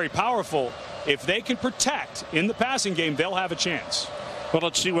running back, very powerful. If they can protect in the passing game, they'll have a chance. Well,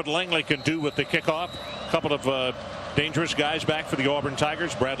 let's see what Langley can do with the kickoff. A couple of dangerous guys back for the Auburn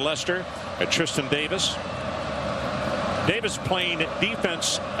Tigers. Brad Lester and Tristan Davis. Davis playing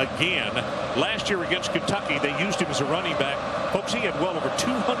defense again. Last year against Kentucky, they used him as a running back. Folks, he had well over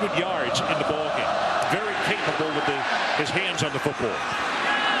 200 yards in the ballgame. Very capable with his hands on the football.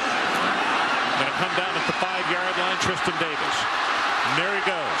 Going to come down at the 5-yard line, Tristan Davis. And there he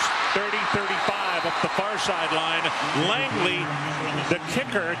goes, 30-35 up the far sideline. Langley, the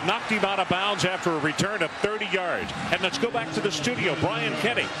kicker, knocked him out of bounds after a return of 30 yards. And let's go back to the studio. Brian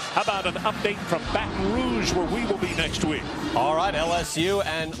Kenny, how about an update from Baton Rouge, where we will be next week? All right, LSU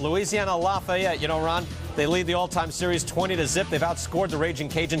and Louisiana Lafayette. You know, Ron, they lead the all-time series 20-0. They've outscored the Raging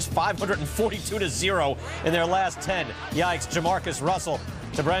Cajuns 542-0 in their last 10. Yikes, Jamarcus Russell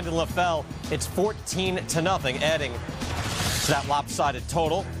to Brandon LaFell. It's 14-0, adding to that lopsided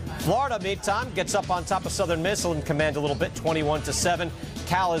total. Florida, meantime, gets up on top of Southern Miss in command a little bit, 21-7.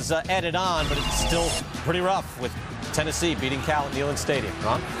 Cal is added on, but it's still pretty rough with Tennessee beating Cal at Neyland Stadium.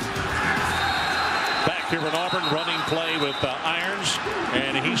 Ron? Back here in Auburn, running play with Irons,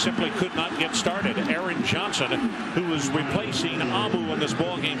 and he simply could not get started. Aaron Johnson, who was replacing Amu in this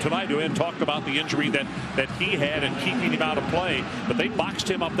ballgame tonight, who had talked about the injury that he had and keeping him out of play, but they boxed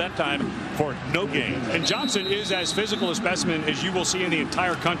him up that time for no gain. And Johnson is as physical a specimen as you will see in the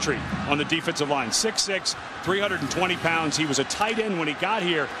entire country on the defensive line. 6'6", 320 pounds. He was a tight end when he got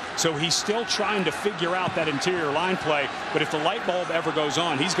here, so he's still trying to figure out that interior line play. But if the light bulb ever goes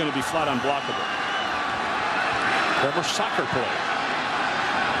on, he's going to be flat unblockable. Former soccer player.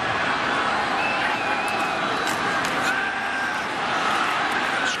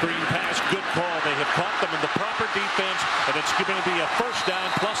 Screen pass, good call They have caught them in the proper defense, and it's going to be a first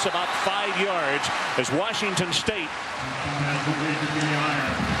down plus about 5 yards as Washington State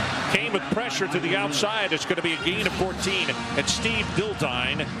came with pressure to the outside. It's going to be a gain of 14, and Steve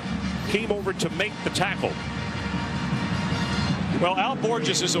Dildine came over to make the tackle. Well, Al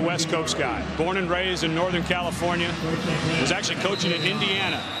Borges is a West Coast guy, born and raised in Northern California. Was actually coaching in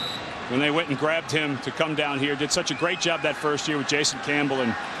Indiana when they went and grabbed him to come down here. Did such a great job that first year with Jason Campbell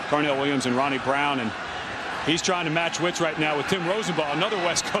and Carnell Williams and Ronnie Brown. And he's trying to match wits right now with Tim Rosenbaugh, another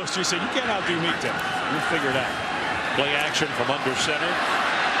West Coaster. He said, you can't outdo me, Tim. We'll figure it out. Play action from under center.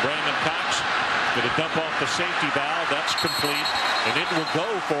 Brandon Cox going to dump off the safety valve. That's complete. And it will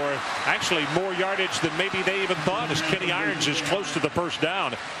go for actually more yardage than maybe they even thought, as Kenny Irons is close to the first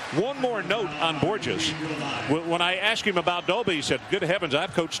down. One more note on Borges. When I asked him about Dolby, he said, good heavens,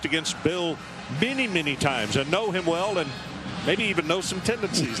 I've coached against Bill many, many times and know him well and maybe even know some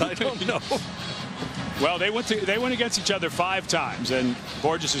tendencies. I don't know. Well, they went against each other 5 times, and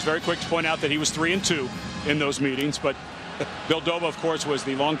Borges is very quick to point out that he was 3-2 in those meetings. But Bill Doba, of course, was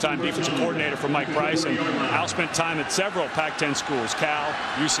the longtime defensive coordinator for Mike Price, and Al spent time at several Pac-10 schools, Cal,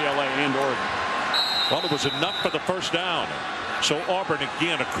 UCLA, and Oregon. Well, it was enough for the first down. So Auburn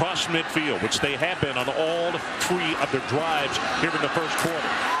again across midfield, which they have been on all 3 of their drives here in the first quarter.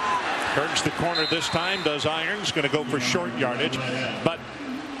 Turns the corner this time, does Irons, going to go for short yardage. But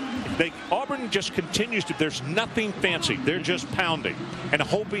Auburn just continues to, there's nothing fancy. They're just pounding and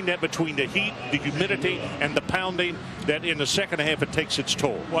hoping that between the heat, the humidity, and the pounding, that in the second half it takes its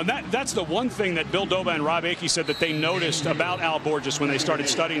toll. Well, that's the one thing that Bill Doba and Rob Akey said that they noticed about Al Borges when they started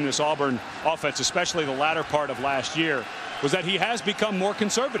studying this Auburn offense, especially the latter part of last year, was that he has become more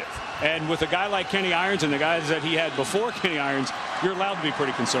conservative. And with a guy like Kenny Irons and the guys that he had before Kenny Irons, you're allowed to be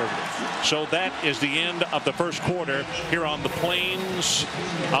pretty conservative. So that is the end of the first quarter here on the plains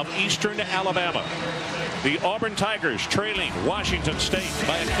of eastern Alabama. The Auburn Tigers trailing Washington State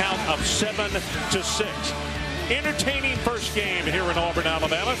by a count of 7-6. Entertaining first game here in Auburn,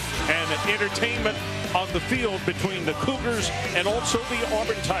 Alabama, and entertainment on the field between the Cougars and also the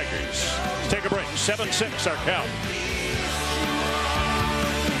Auburn Tigers. Let's take a break. 7-6 our count.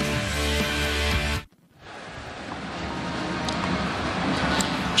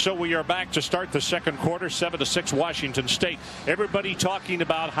 So we are back to start the second quarter, 7-6 Washington State. Everybody talking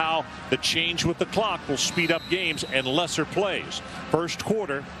about how the change with the clock will speed up games and lesser plays. First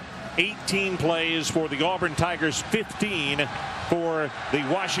quarter, 18 plays for the Auburn Tigers, 15 for the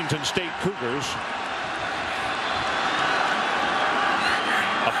Washington State Cougars.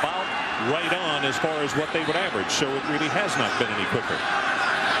 About right on as far as what they would average, so it really has not been any quicker.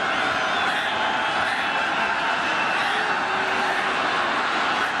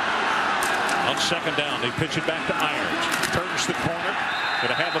 On second down, they pitch it back to Irons. Turns the corner. Going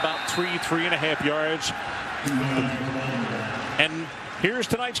to have about 3.5 yards. And here's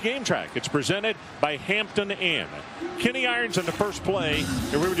tonight's game track. It's presented by Hampton Inn. Kenny Irons in the first play,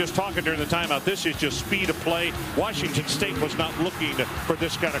 and we were just talking during the timeout, this is just speed of play. Washington State was not looking for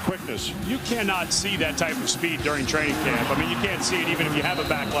this kind of quickness. You cannot see that type of speed during training camp. I mean, you can't see it even if you have a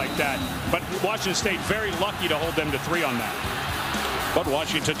back like that. But Washington State very lucky to hold them to 3 on that. But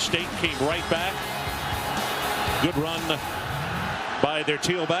Washington State came right back. Good run by their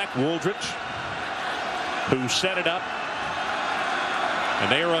tailback, Wooldridge, who set it up.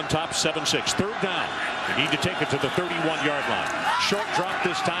 And they are on top, 7-6. Third down. They need to take it to the 31-yard line. Short drop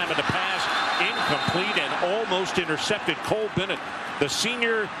this time, and the pass incomplete and almost intercepted. Cole Bennett, the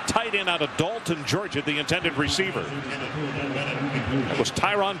senior tight end out of Dalton, Georgia, the intended receiver. That was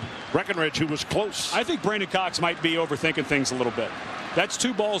Tyron Breckenridge who was close. I think Brandon Cox might be overthinking things a little bit. That's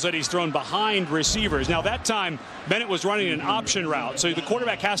 2 balls that he's thrown behind receivers. Now that time Bennett was running an option route, so the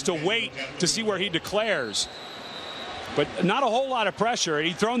quarterback has to wait to see where he declares. But not a whole lot of pressure.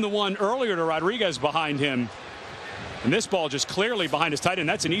 He'd thrown the one earlier to Rodriguez behind him. And this ball just clearly behind his tight end.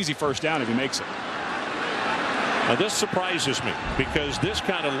 That's an easy first down if he makes it. Now this surprises me because this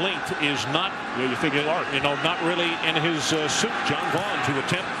kind of length is not, not really in his suit. John Vaughn to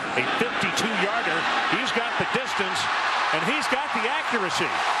attempt a 52-yarder. He's got the distance and he's got the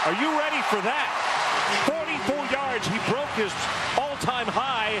accuracy. Are you ready for that? 44 yards. He broke his all-time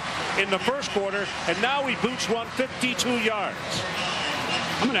high in the first quarter, and now he boots one 52 yards.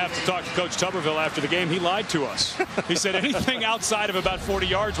 I'm going to have to talk to Coach Tuberville after the game. He lied to us. He said anything outside of about 40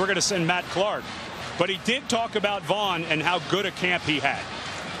 yards, we're going to send Matt Clark. But he did talk about Vaughn and how good a camp he had.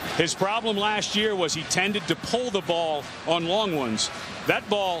 His problem last year was he tended to pull the ball on long ones. That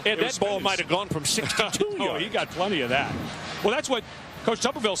ball, might have gone from 62 yards. Oh, he got plenty of that. Well, that's what Coach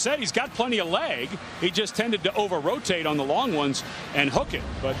Tuberville said he's got plenty of leg. He just tended to over-rotate on the long ones and hook it.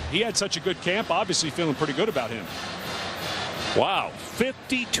 But he had such a good camp, obviously feeling pretty good about him. Wow,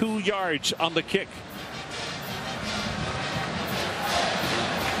 52 yards on the kick.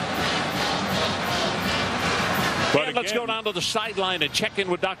 But again, let's go down to the sideline and check in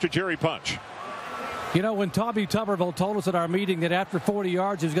with Dr. Jerry Punch. You know, when Tommy Tuberville told us at our meeting that after 40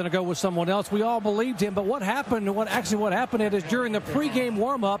 yards he was going to go with someone else, we all believed him. But what happened is during the pregame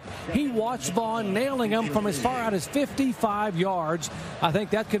warm-up, he watched Vaughn nailing him from as far out as 55 yards. I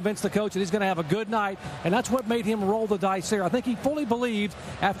think that convinced the coach that he's going to have a good night, and that's what made him roll the dice there. I think he fully believed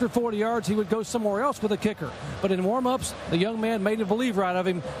after 40 yards he would go somewhere else with a kicker. But in warm-ups, the young man made a believer out of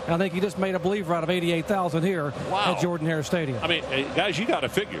him, and I think he just made a believer out of 88,000 here at Jordan-Hare Stadium. I mean, guys, you got to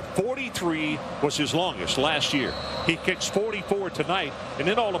figure. 43 was his longest last year. He kicks 44 tonight, and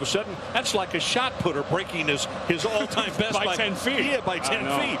then all of a sudden, that's like a shot putter breaking his all-time best by 10 feet. Yeah, by 10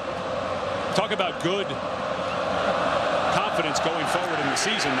 feet. Talk about good confidence going forward in the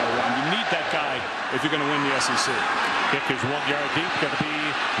season, though, Ron. You need that guy if you're going to win the SEC. Kick is 1 yard deep, going to be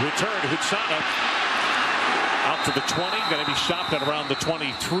returned. Hutsana out to the 20, going to be stopped at around the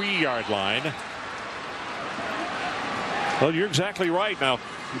 23-yard line. Well, you're exactly right. Now,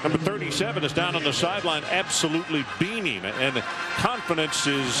 number 37 is down on the sideline, absolutely beaming, and confidence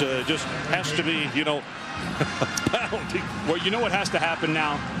is just has to be, you know, pounding. Well, you know what has to happen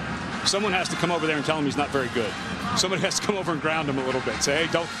now? Someone has to come over there and tell him he's not very good. Somebody has to come over and ground him a little bit. Say,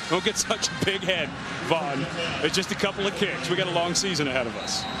 hey, don't get such a big head, Vaughn. It's just a couple of kicks. We got a long season ahead of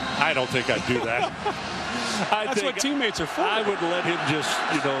us. I don't think I'd do that. That's what teammates are for. I would let him just,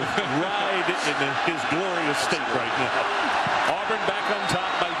 you know, ride in his glorious state right now. Auburn back on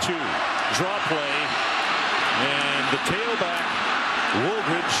top by 2. Draw play. And the tailback,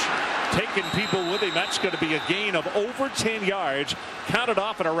 Wooldridge, taking people with him. That's going to be a gain of over 10 yards. Counted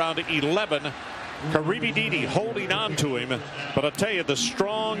off at around 11. Karibi Dede holding on to him. But I'll tell you, the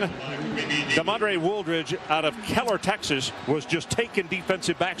strong Demondre Wooldridge out of Keller, Texas, was just taking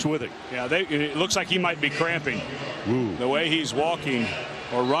defensive backs with him. Yeah, it looks like he might be cramping. Ooh. The way he's walking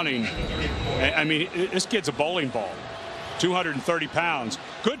or running. I mean, this kid's a bowling ball. 230 pounds.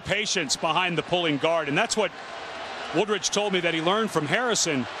 Good patience behind the pulling guard, and that's what Wooldridge told me that he learned from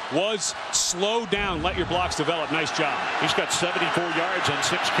Harrison was slow down, let your blocks develop. Nice job. He's got 74 yards on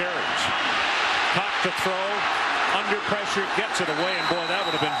 6 carries. Cock to throw, under pressure, gets it away, and boy, that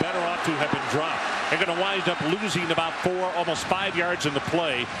would have been better off to have been dropped. They're going to wind up losing about 4, almost 5 yards in the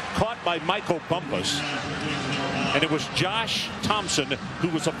play, caught by Michael Bumpus. And it was Josh Thompson who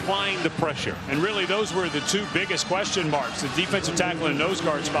was applying the pressure. And really, those were the 2 biggest question marks. The defensive tackle and nose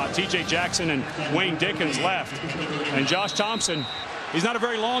guard spot. T.J. Jackson and Wayne Dickens left. And Josh Thompson, he's not a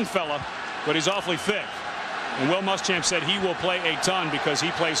very long fella, but he's awfully thick. And Will Muschamp said he will play a ton because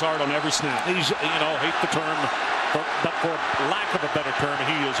he plays hard on every snap. He's, you know, hate the term, but for lack of a better term,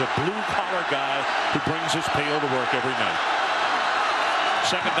 he is a blue-collar guy who brings his pail to work every night.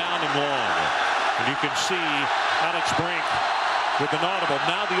 2nd down and long. And you can see Alex Brink with an audible.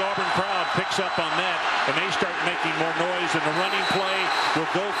 Now the Auburn crowd picks up on that, and they start making more noise, and the running play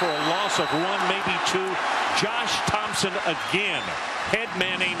will go for a loss of 1, maybe 2. Josh Thompson again head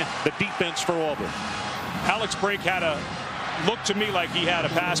manning the defense for Auburn. Alex Brink looked to me like he had a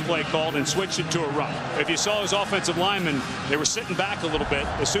pass play called and switched it to a run. If you saw his offensive linemen, they were sitting back a little bit.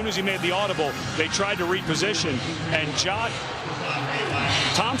 As soon as he made the audible, they tried to reposition, and Josh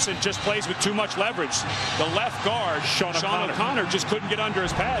Thompson just plays with too much leverage. The left guard, Sean O'Connor, just couldn't get under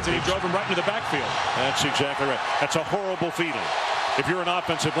his pads, and he drove him right into the backfield. That's exactly right. That's a horrible feeling if you're an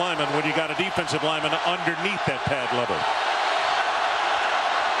offensive lineman when you got a defensive lineman underneath that pad level.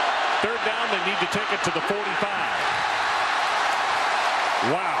 3rd down, they need to take it to the 45.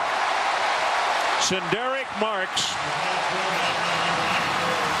 Wow. Sinderic Marks.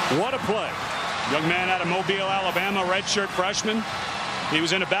 What a play. Young man out of Mobile, Alabama, redshirt freshman. He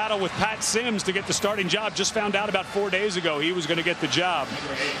was in a battle with Pat Sims to get the starting job. Just found out about 4 days ago he was going to get the job.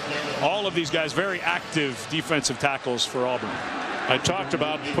 All of these guys very active defensive tackles for Auburn. I talked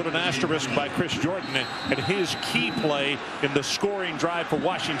about put an asterisk by Chris Jordan and his key play in the scoring drive for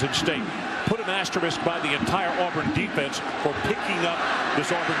Washington State. Put an asterisk by the entire Auburn defense for picking up this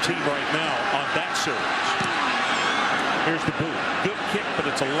Auburn team right now on that series. Here's the boot. Good kick, but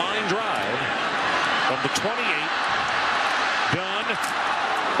it's a line drive from the 28. Dunn.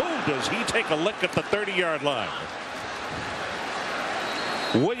 Oh, does he take a lick at the 30-yard line?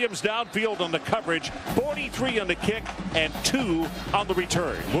 Williams downfield on the coverage, 43 on the kick, and 2 on the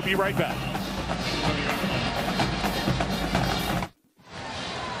return. We'll be right back.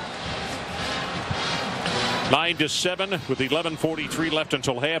 9-7 with 11:43 left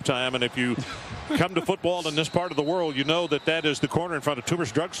until halftime. And if you come to football in this part of the world, you know that that is the corner in front of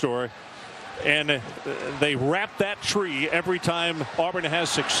Toomer's Drugstore. And they wrap that tree every time Auburn has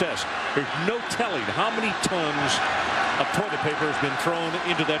success. There's no telling how many tons of toilet paper has been thrown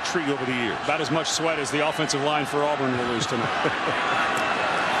into that tree over the years. About as much sweat as the offensive line for Auburn will lose tonight.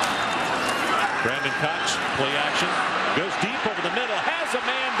 Brandon Cox, play action, goes deep over the middle, has a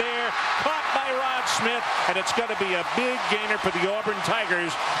man there, caught by Rod Smith, and it's going to be a big gainer for the Auburn Tigers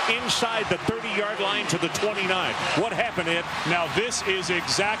inside the 30-yard line to the 29. What happened, Ed? Now this is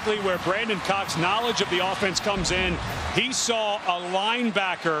exactly where Brandon Cox's knowledge of the offense comes in. He saw a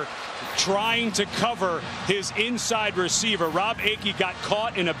linebacker trying to cover his inside receiver. Rob Akey got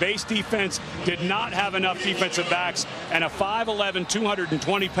caught in a base defense, did not have enough defensive backs, and a 5'11",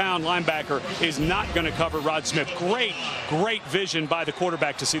 220-pound linebacker is not going to cover Rod Smith. Great vision by the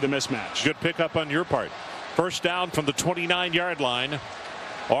quarterback to see the mismatch. Good pickup on your part. First down from the 29-yard line.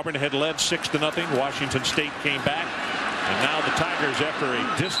 Auburn had led 6-0. Washington State came back. And now the Tigers, after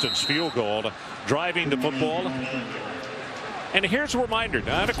a distance field goal, driving the football. And here's a reminder,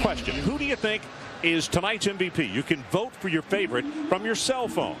 not a question. Who do you think is tonight's MVP? You can vote for your favorite from your cell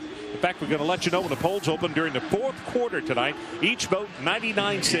phone. In fact, we're going to let you know when the polls open during the fourth quarter tonight. Each vote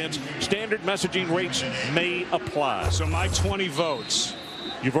 99 cents. Standard messaging rates may apply. So my 20 votes.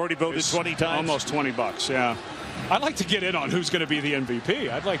 You've already voted 20 times? Almost $20, yeah. I'd like to get in on who's going to be the MVP.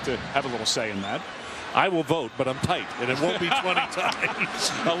 I'd like to have a little say in that. I will vote, but I'm tight, and it won't be 20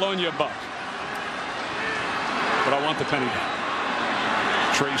 times. I'll loan you $1. But I want the penny back.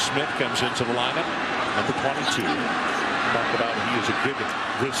 Trey Smith comes into the lineup, number 22. Talked about he is a good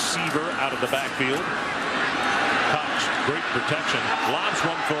receiver out of the backfield. Cox, great protection. Lobs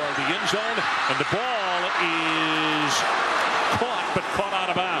one for the end zone, and the ball is caught, but caught out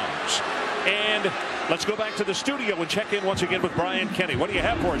of bounds. And let's go back to the studio and check in once again with Brian Kenny. What do you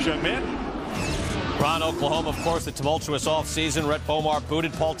have for us, young man? Ron, Oklahoma, of course, the tumultuous offseason. Rhett Bomar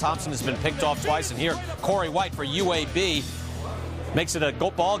booted. Paul Thompson has been picked off twice. And here, Corey White for UAB. Makes it a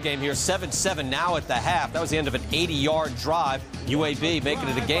ball game here, 7-7 now at the half. That was the end of an 80-yard drive. UAB making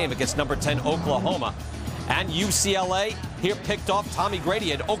it a game against number 10 Oklahoma. And UCLA here picked off Tommy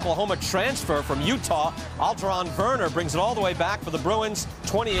Grady, an Oklahoma transfer from Utah. Altaron Werner brings it all the way back for the Bruins.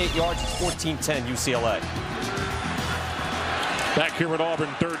 28 yards, 14-10 UCLA. Back here at Auburn,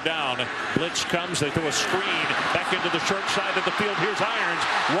 third down. Blitz comes, they throw a screen back into the short side of the field. Here's Irons.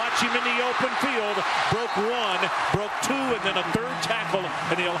 Watch him in the open field. Broke one, broke two, and then a third tackle,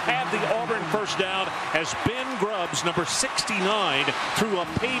 and he'll have the Auburn first down as Ben Grubbs, number 69, threw a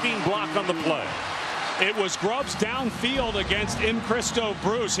paving block on the play. It was Grubbs downfield against M. Christo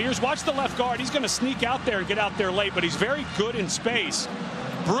Bruce. Watch the left guard. He's going to sneak out there and get out there late, but he's very good in space.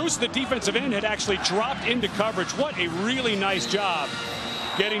 Bruce, the defensive end, had actually dropped into coverage. What a really nice job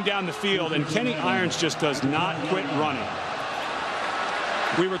getting down the field, and Kenny Irons just does not quit running.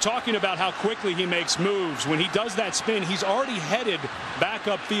 We were talking about how quickly he makes moves. When he does that spin, he's already headed back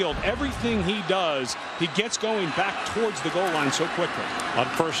upfield. Everything he does, he gets going back towards the goal line so quickly. On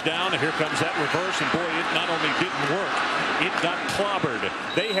first down, here comes that reverse, and boy, it not only didn't work, it got clobbered.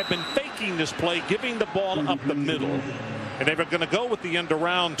 They have been faking this play, giving the ball up the middle. And they were going to go with the end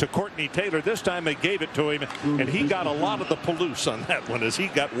around to Courtney Taylor. This time they gave it to him, and he got a lot of the palouse on that one as he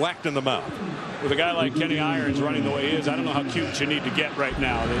got whacked in the mouth. With a guy like Kenny Irons running the way he is, I don't know how cute you need to get right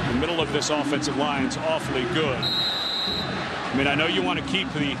now. The middle of this offensive line is awfully good. I mean, I know you want to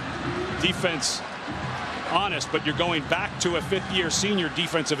keep the defense honest, but you're going back to a fifth-year senior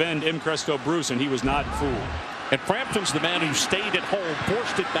defensive end, M. Christo Bruce, and he was not fooled. And Frampton's the man who stayed at home,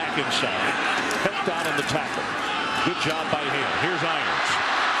 forced it back inside, helped out on the tackle. Good job by him. Here's Irons.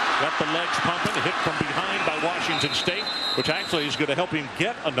 Got the legs pumping, hit from behind by Washington State, which actually is going to help him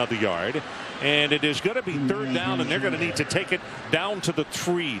get another yard. And it is going to be third down, and they're going to need to take it down to the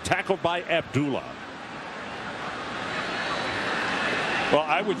 3. Tackled by Abdullah. Well,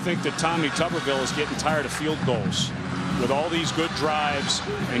 I would think that Tommy Tuberville is getting tired of field goals. With all these good drives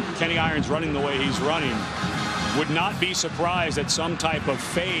and Kenny Irons running the way he's running, would not be surprised at some type of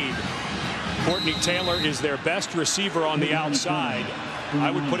fade. Courtney Taylor is their best receiver on the outside. I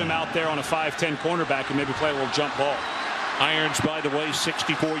would put him out there on a 5'10" cornerback and maybe play a little jump ball. Irons, by the way,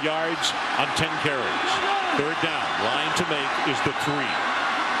 64 yards on 10 carries. Third down, line to make is the 3.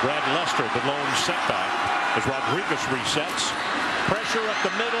 Brad Lester, the lone setback, as Rodriguez resets. Pressure up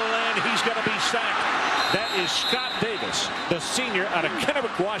the middle, and he's going to be sacked. That is Scott Davis, the senior out of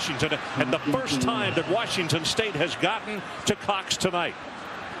Kennewick, Washington, and the first time that Washington State has gotten to Cox tonight.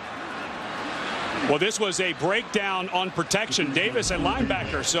 Well, this was a breakdown on protection. Davis, a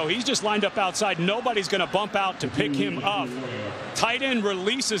linebacker, so he's just lined up outside. Nobody's going to bump out to pick him up. Tight end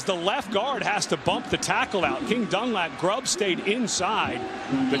releases. The left guard has to bump the tackle out. King Dunlap, Grubb stayed inside.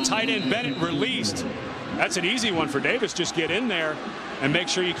 The tight end Bennett released. That's an easy one for Davis. Just get in there and make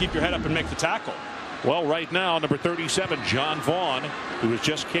sure you keep your head up and make the tackle. Well, right now, number 37, John Vaughn, who has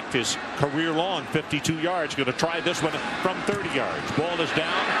just kicked his career-long 52 yards, going to try this one from 30 yards. Ball is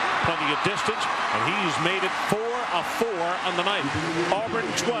down, plenty of distance, and he's made it 4 of 4 on the night. Auburn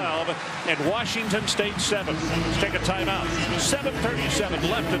 12 and Washington State 7. Let's take a timeout. 7:37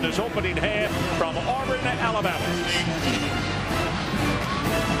 left in this opening half from Auburn, Alabama.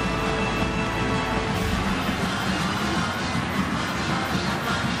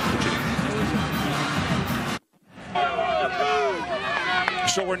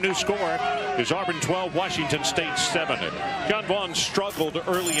 So our new score is Auburn 12, Washington State 7. John Vaughn struggled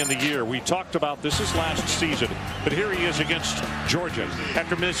early in the year. We talked about this is last season, but here he is against Georgia.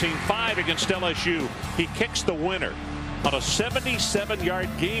 After missing 5 against LSU, he kicks the winner on a 77-yard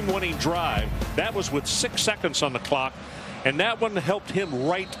game-winning drive. That was with 6 seconds on the clock, and that one helped him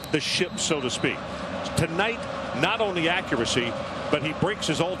right the ship, so to speak. Tonight, not only accuracy, but he breaks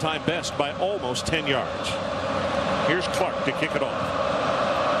his all-time best by almost 10 yards. Here's Clark to kick it off.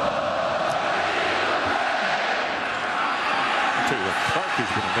 Clark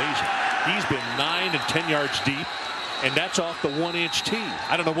has been amazing. He's been 9 and 10 yards deep, and that's off the 1-inch tee.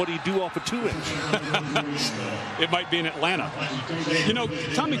 I don't know what he'd do off a 2-inch. It might be in Atlanta. You know,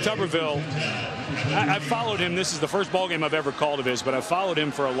 Tommy Tuberville, I've followed him. This is the first ball game I've ever called of his, but I've followed him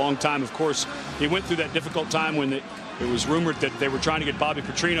for a long time. Of course, he went through that difficult time when it was rumored that they were trying to get Bobby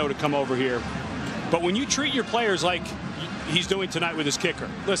Petrino to come over here. But when you treat your players like he's doing tonight with his kicker,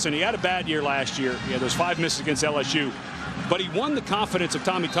 listen, he had a bad year last year. He had those 5 misses against LSU. But he won the confidence of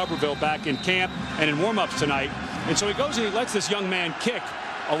Tommy Tuberville back in camp and in warm-ups tonight. And so he goes and he lets this young man kick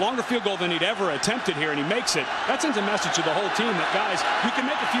a longer field goal than he'd ever attempted here, and he makes it. That sends a message to the whole team that, guys, you can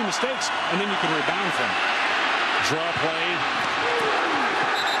make a few mistakes, and then you can rebound from it. Draw play.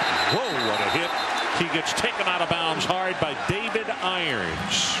 Whoa, what a hit. He gets taken out of bounds hard by David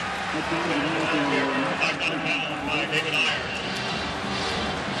Irons.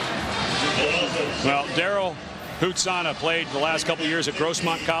 Well, Daryl Hutsana played the last couple years at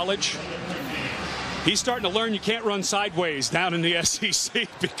Grossmont College. He's starting to learn you can't run sideways down in the SEC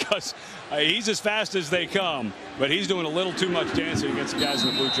because he's as fast as they come, but he's doing a little too much dancing against the guys in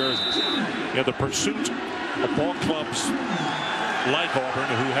the blue jerseys. Yeah, the pursuit of ball clubs like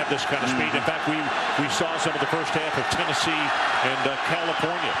Auburn who have this kind of speed. In fact, we saw some of the first half of Tennessee and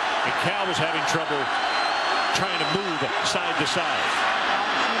California, and Cal was having trouble trying to move side to side.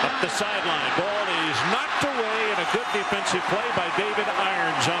 Up the sideline, ball is knocked away, and a good defensive play by David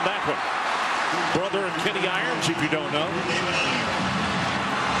Irons on that one. Brother of Kenny Irons, if you don't know.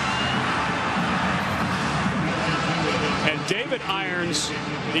 And David Irons,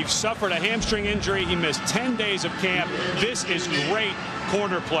 he suffered a hamstring injury. He missed 10 days of camp. This is great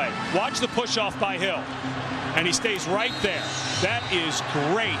corner play. Watch the push off by Hill, and he stays right there. That is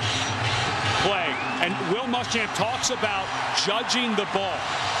great play. And Will Muschamp talks about judging the ball.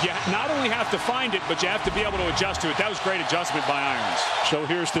 You not only have to find it, but you have to be able to adjust to it. That was great adjustment by Irons. So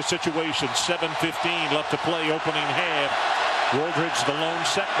here's the situation. 7:15 left to play, opening half. Woldridge, the lone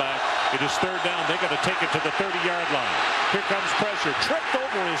setback. It is third down. They got to take it to the 30-yard line. Here comes pressure. Tripped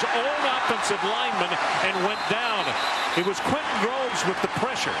over his own offensive lineman and went down. It was Quentin Groves with the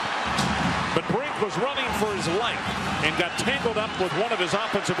pressure. But Brink was running for his life and got tangled up with one of his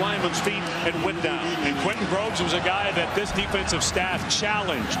offensive lineman's feet and went down. And Quentin Groves was a guy that this defensive staff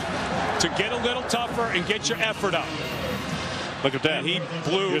challenged to get a little tougher and get your effort up. Look at that. And he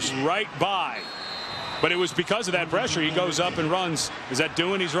blew right by. But it was because of that pressure. He goes up and runs. Is that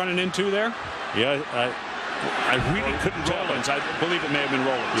Doohan he's running into there? Yeah, I really couldn't tell. I believe it may have been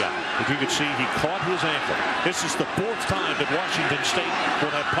Rollins. Yeah, if you could see, he caught his ankle. This is the 4th time that Washington State will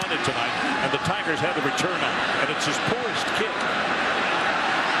have punted tonight, and the Tigers had to return on it. And it's his poorest kick.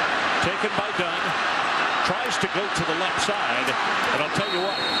 Taken by Dunn. Tries to go to the left side. And I'll tell you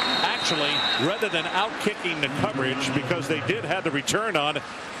what, actually, rather than out-kicking the coverage, because they did have the return on,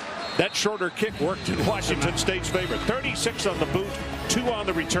 that shorter kick worked in Washington State's favor. 36 on the boot, 2 on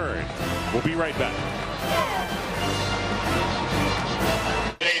the return. We'll be right back.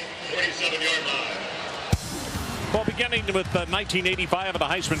 47-yard line. Well, beginning with 1985 and the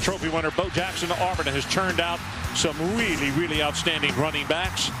Heisman Trophy winner Bo Jackson, Auburn has churned out some really outstanding running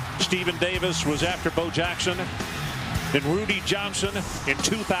backs. Stephen Davis was after Bo Jackson. Then Rudy Johnson in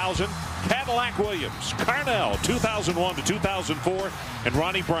 2000. Cadillac Williams, Carnell, 2001 to 2004, and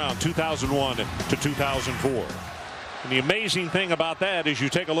Ronnie Brown, 2001 to 2004. And the amazing thing about that is you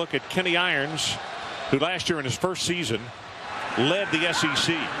take a look at Kenny Irons, who last year in his first season led the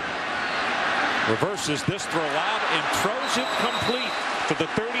SEC. Reverses this throw out and throws it complete to the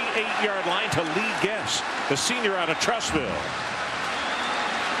 38-yard line to Lee Guess, the senior out of Trussville.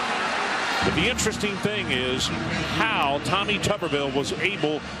 But the interesting thing is how Tommy Tuberville was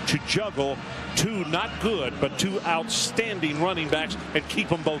able to juggle two not good but two outstanding running backs and keep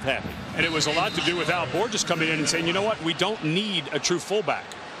them both happy. And it was a lot to do with Al Borges coming in and saying, you know what, we don't need a true fullback.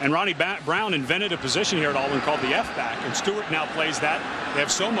 And Ronnie Brown invented a position here at Auburn called the F-back, and Stewart now plays that. They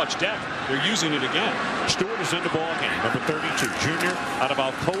have so much depth, they're using it again. Stewart is in the ball game, number 32, junior out of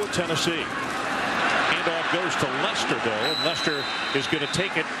Alcoa, Tennessee. Handoff goes to Lester, though, and Lester is going to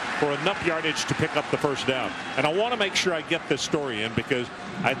take it for enough yardage to pick up the first down. And I want to make sure I get this story in, because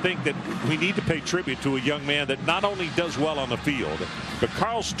I think that we need to pay tribute to a young man that not only does well on the field, but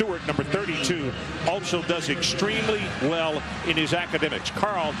Carl Stewart, number 32, also does extremely well in his academics.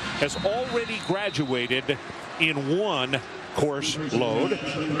 Carl has already graduated in one course load,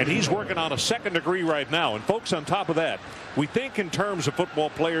 and he's working on a second degree right now. And folks, on top of that, we think in terms of football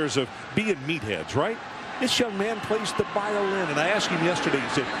players of being meatheads, right? This young man plays the violin, and I asked him yesterday, he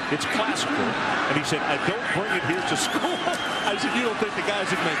said, it's classical. And he said, I don't bring it here to school. I said, you don't think the guys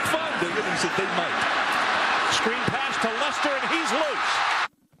would make fun, do you? And he said, they might. Screen pass to Lester, and he's loose.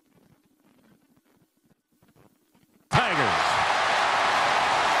 Tigers.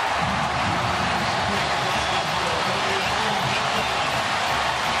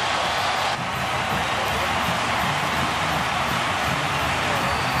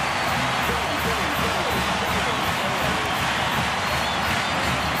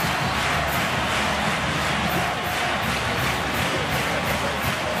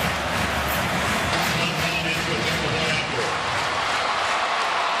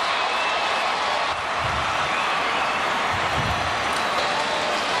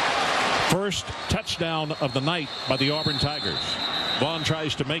 First touchdown of the night by the Auburn Tigers. Vaughn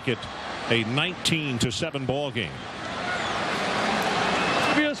tries to make it a 19-7 ball game.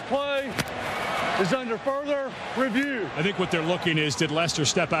 Previous play is under further review. I think what they're looking is, did Lester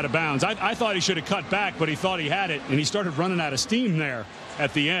step out of bounds? I thought he should have cut back, but he thought he had it, and he started running out of steam there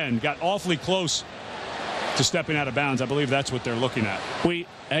at the end. Got awfully close to stepping out of bounds. I believe that's what they're looking at.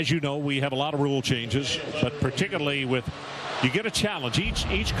 As you know, we have a lot of rule changes, but particularly with you get a challenge.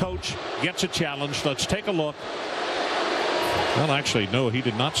 Each coach gets a challenge. Let's take a look. Well, actually, no, he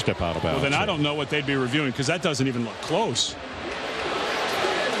did not step out of bounds. Well, then I don't know what they'd be reviewing, because that doesn't even look close.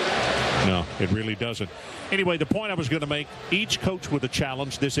 No, it really doesn't. Anyway, the point I was going to make, each coach with a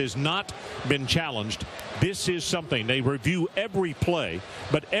challenge. This has not been challenged. This is something. They review every play,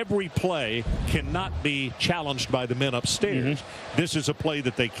 but every play cannot be challenged by the men upstairs. This is a play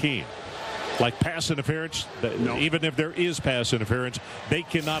that they can. Like pass interference, no. Even if there is pass interference, they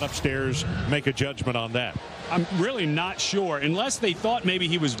cannot upstairs make a judgment on that. I'm really not sure, unless they thought maybe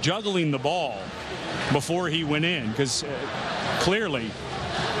he was juggling the ball before he went in, because clearly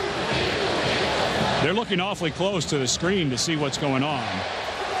they're looking awfully close to the screen to see what's going on.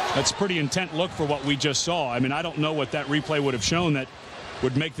 That's a pretty intent look for what we just saw. I mean, I don't know what that replay would have shown that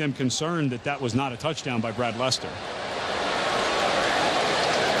would make them concerned that that was not a touchdown by Brad Lester.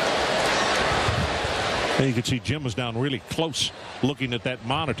 And you can see Jim was down really close looking at that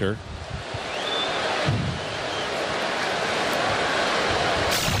monitor.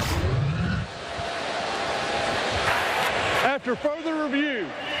 After further review,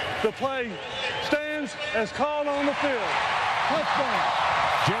 the play stands as called on the field. Touchdown.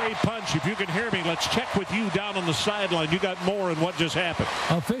 Jerry Punch, if you can hear me, let's check with you down on the sideline. You got more on what just happened.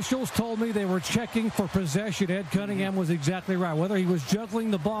 Officials told me they were checking for possession. Ed Cunningham was exactly right. Whether he was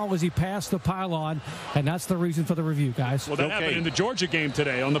juggling the ball as he passed the pylon, and that's the reason for the review, guys. Well, that happened in the Georgia game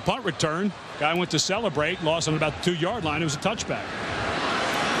today. On the punt return, guy went to celebrate, lost on about the 2-yard line. It was a touchback.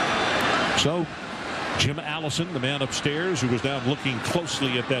 So, Jim Allison, the man upstairs who was down looking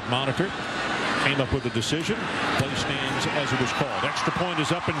closely at that monitor, came up with a decision. Play stands as it was called. Extra point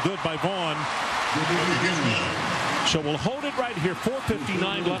is up and good by Vaughn. So we'll hold it right here.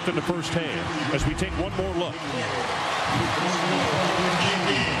 4:59 left in the first half as we take one more look.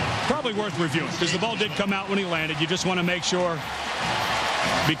 Probably worth reviewing, because the ball did come out when he landed. You just want to make sure,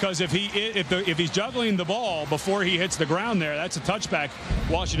 because if he's juggling the ball before he hits the ground there, that's a touchback.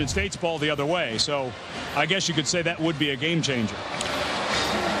 Washington State's ball the other way. So I guess you could say that would be a game changer.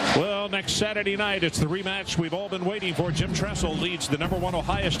 Well, next Saturday night, it's the rematch we've all been waiting for. Jim Tressel leads the #1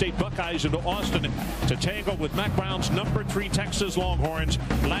 Ohio State Buckeyes into Austin to tangle with Mack Brown's #3 Texas Longhorns,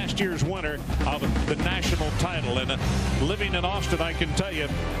 last year's winner of the national title. And living in Austin, I can tell you,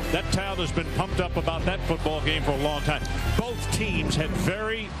 that town has been pumped up about that football game for a long time. Both teams had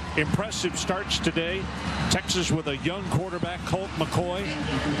very impressive starts today. Texas with a young quarterback, Colt McCoy,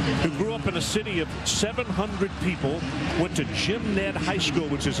 who grew up in a city of 700 people, went to Jim Ned High School,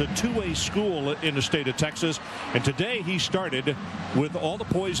 which is a two-way school in the state of Texas. And today he started with all the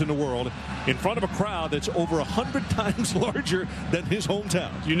poise in the world in front of a crowd that's over 100 times larger than his hometown.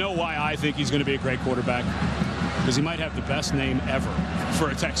 You know why I think he's going to be a great quarterback? Because he might have the best name ever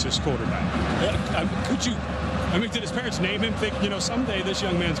for a Texas quarterback. Did his parents name him thinking, you know, someday this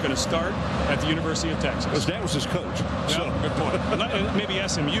young man's going to start at the University of Texas? His dad was his coach. Yeah, So good point. Maybe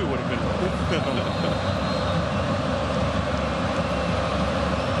SMU would have been.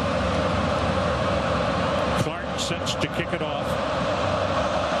 Sets to kick it off.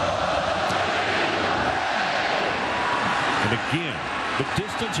 And again, the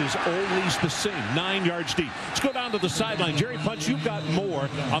distance is always the same, 9 yards deep. Let's go down to the sideline. Jerry Punch, you've got more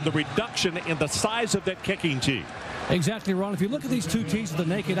on the reduction in the size of that kicking tee. Exactly, Ron. If you look at these two tees with the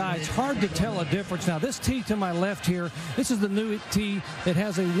naked eye, it's hard to tell a difference. Now, this tee to my left here, this is the new tee that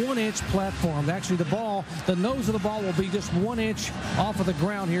has a 1-inch platform. Actually, the nose of the ball will be just 1 inch off of the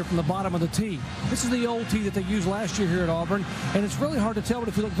ground here from the bottom of the tee. This is the old tee that they used last year here at Auburn, and it's really hard to tell, but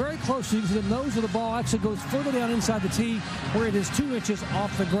if you look very closely, you can see the nose of the ball actually goes further down inside the tee where it is 2 inches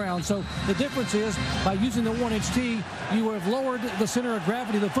off the ground. So the difference is, by using the 1-inch tee, you have lowered the center of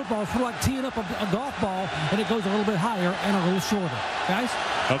gravity of the football. It's like teeing up a golf ball, and it goes a little bit higher and a little shorter. Guys?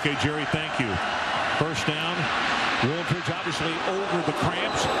 Okay, Jerry, thank you. First down. Woolbridge obviously over the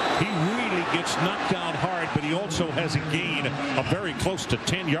cramps. He really gets knocked down hard, but he also has a gain of very close to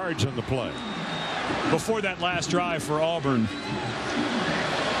 10 yards on the play. Before that last drive for Auburn,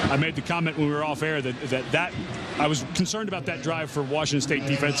 I made the comment when we were off air that I was concerned about that drive for Washington State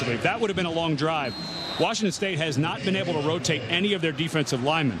defensively. If that would have been a long drive, Washington State has not been able to rotate any of their defensive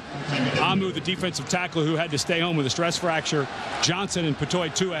linemen. Amu, the defensive tackle, who had to stay home with a stress fracture, Johnson and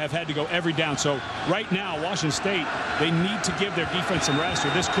Patoy Tua have had to go every down. So right now, Washington State, they need to give their defense some rest, or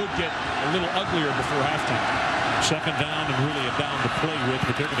this could get a little uglier before halftime. Second down and really a down to play with,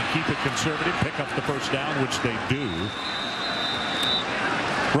 but they're going to keep it conservative, pick up the first down, which they do.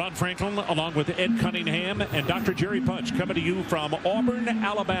 Ron Franklin, along with Ed Cunningham and Dr. Jerry Punch, coming to you from Auburn,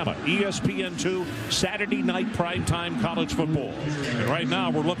 Alabama. ESPN2, Saturday night primetime college football. And right now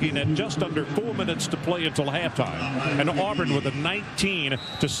we're looking at just under 4 minutes to play until halftime. And Auburn with a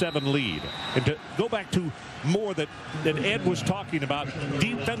 19-7 lead. And to go back to more that Ed was talking about,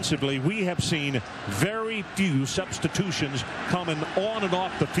 defensively, we have seen very few substitutions coming on and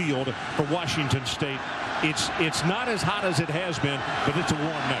off the field for Washington State. It's not as hot as it has been, but it's a warm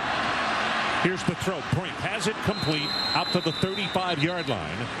night. Here's the throw. Brink has it complete out to the 35-yard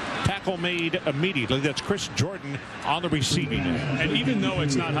line. Tackle made immediately. That's Chris Jordan on the receiving end. And even though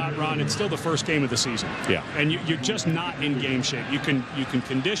it's not hot, Ron, it's still the first game of the season. Yeah. And you're just not in game shape. You can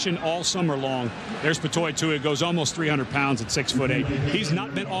condition all summer long. There's Patoy Tua, goes almost 300 pounds at 6'8". He's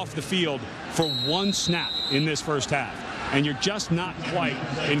not been off the field for one snap in this first half. And you're just not quite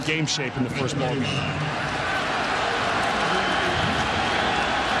in game shape in the first ball game.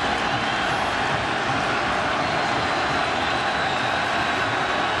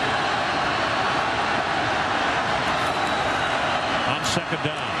 Second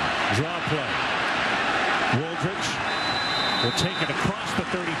down, draw play. Woolbridge will take it across the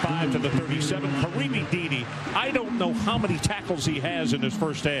 35 to the 37. Karimi Dede, I don't know how many tackles he has in his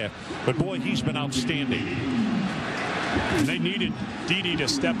first half, but boy, he's been outstanding. And they needed Dede to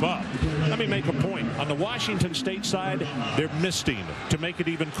step up. Let me make a point. On the Washington State side, they're misting to make it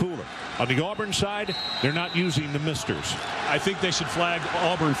even cooler. On the Auburn side, they're not using the misters. I think they should flag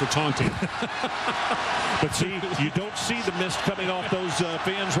Auburn for taunting. But see, you don't see the mist coming off those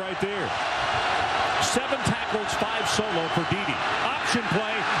fans right there. 7 tackles, 5 solo for Dede. Option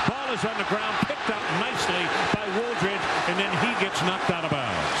play. Ball is on the ground, picked up nicely by Woolbridge, and then he gets knocked out of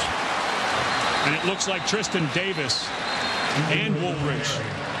bounds. And it looks like Tristan Davis and Woolbridge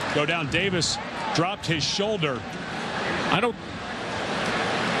go down. Davis dropped his shoulder.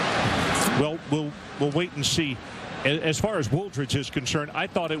 Well, we'll wait and see. As far as Woolbridge is concerned, I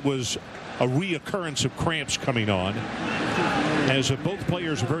thought it was a reoccurrence of cramps coming on, as both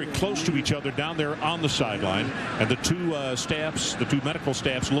players are very close to each other down there on the sideline, and the two medical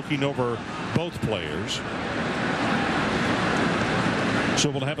staffs looking over both players. So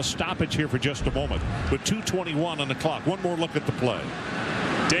we'll have a stoppage here for just a moment with 2:21 on the clock. One more look at the play.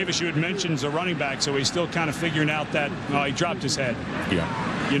 Davis, you had mentioned the running back, so he's still kind of figuring out that he dropped his head. Yeah.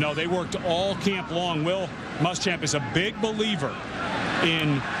 You know, they worked all camp long. Will Muschamp is a big believer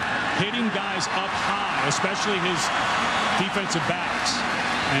in hitting guys up high, especially his defensive backs.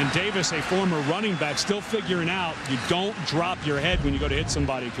 And Davis, a former running back, still figuring out you don't drop your head when you go to hit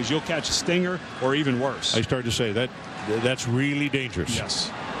somebody because you'll catch a stinger or even worse. I started to say that's really dangerous.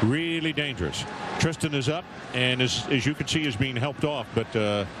 Yes. Really dangerous. Tristan is up, and as you can see, is being helped off. But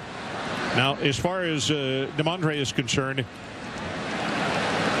now, as far as DeMondre is concerned,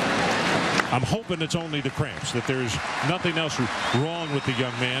 I'm hoping it's only the cramps, that there's nothing else wrong with the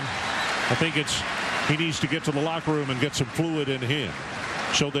young man. I think he needs to get to the locker room and get some fluid in him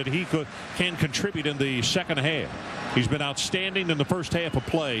so that he can contribute in the second half. He's been outstanding in the first half of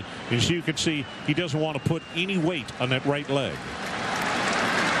play. As you can see, he doesn't want to put any weight on that right leg.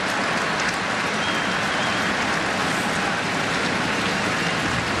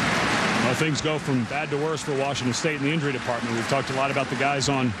 Well, things go from bad to worse for Washington State in the injury department. We've talked a lot about the guys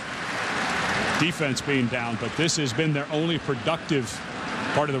on defense being down, but this has been their only productive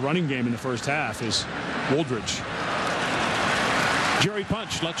part of the running game in the first half is Wooldridge. Jerry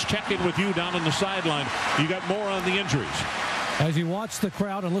Punch, let's check in with you down on the sideline. You got more on the injuries. As you watch the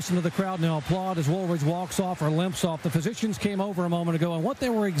crowd and listen to the crowd now applaud as Woolridge walks off or limps off, the physicians came over a moment ago, and what they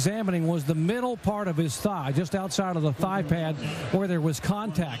were examining was the middle part of his thigh, just outside of the thigh pad where there was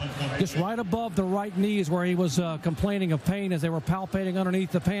contact. Just right above the right knee is where he was complaining of pain as they were palpating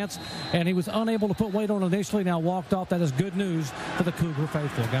underneath the pants, and he was unable to put weight on initially, now walked off. That is good news for the Cougar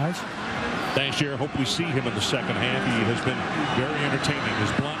faithful, guys. Thanks, Jerry. Hope we see him in the second half. He has been very entertaining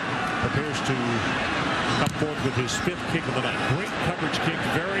as Blunt prepares to come forward with his 5th kick of the night. Great coverage kick,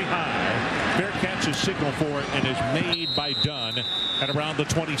 very high. Bearcats is signal for it and is made by Dunn at around the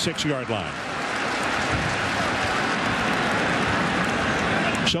 26-yard line.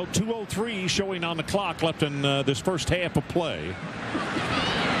 So 2:03 showing on the clock left in this first half of play.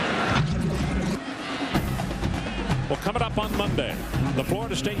 Well, coming up on Monday, the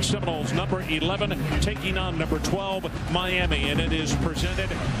Florida State Seminoles, number 11, taking on number 12, Miami, and it is presented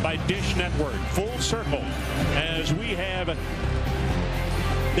by Dish Network. Full circle as we have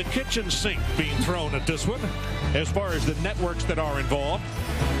the kitchen sink being thrown at this one as far as the networks that are involved.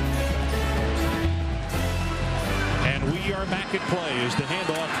 And we are back at play as the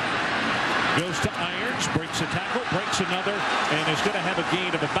handoff goes to Irons, breaks a tackle, breaks another, and is going to have a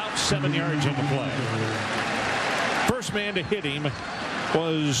gain of about 7 yards on the play. First man to hit him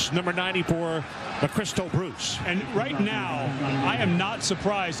was number 94, McChrystal Bruce. And right now, I am not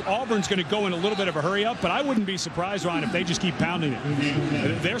surprised. Auburn's going to go in a little bit of a hurry up, but I wouldn't be surprised, Ron, if they just keep pounding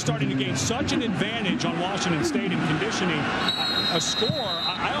it. They're starting to gain such an advantage on Washington State in conditioning. A score,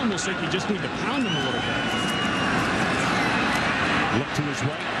 I almost think you just need to pound them a little bit. Look to his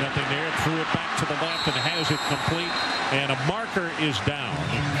right, nothing there. Threw it back to the left and has it complete. And a marker is down.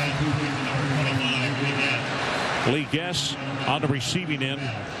 Lee Guess on the receiving end.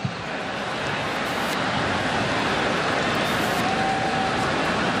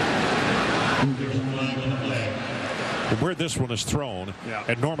 Where this one is thrown,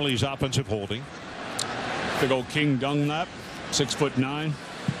 and normally he's offensive holding. Big old King Dunlap, 6'9".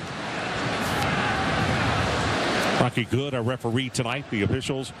 Rocky Good, our referee tonight, the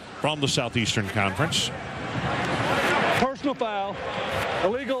officials from the Southeastern Conference. Personal foul,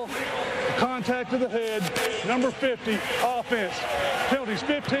 illegal contact to the head, number 50, offense. Penalties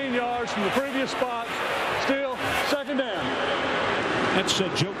 15 yards from the previous spot. Still second down. That's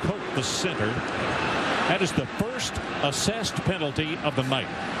Joe Cope, the center. That is the first assessed penalty of the night.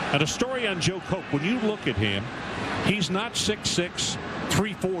 And a story on Joe Cope, when you look at him, he's not 6'6",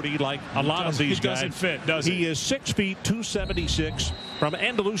 340 like a lot of these guys. He doesn't fit, does he? He is 6 feet, 276 from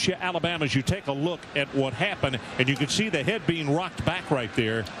Andalusia, Alabama. As you take a look at what happened, and you can see the head being rocked back right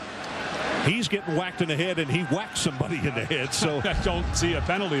there. He's getting whacked in the head, and he whacked somebody in the head. So I don't see a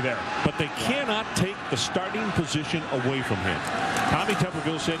penalty there. But they cannot take the starting position away from him. Tommy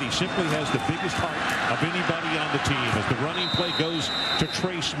Tuberville said he simply has the biggest heart of anybody on the team as the running play goes to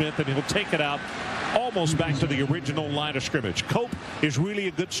Trey Smith, and he'll take it out almost back to the original line of scrimmage. Cope is really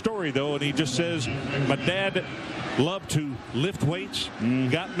a good story, though, and he just says, my dad loved to lift weights,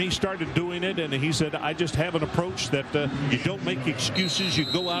 got me started doing it, and he said, I just have an approach that you don't make excuses, you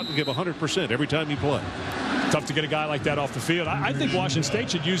go out and give 100% every time you play. Tough to get a guy like that off the field. I think Washington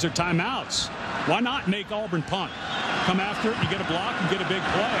State should use their timeouts. Why not make Auburn punt? Come after it, you get a block, you get a big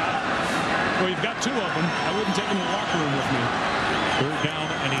play. Well, you've got 2 of them. I wouldn't take them in the locker room with me. 3rd down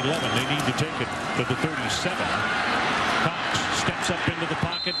and 11. They need to take it to the 37. Cox steps up into the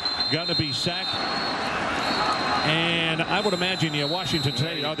pocket. Gonna be sacked. And I would imagine, Washington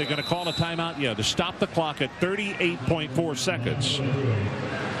State, are they going to call a timeout? Yeah, to stop the clock at 38.4 seconds.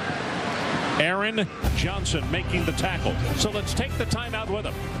 Aaron Johnson making the tackle. So let's take the timeout with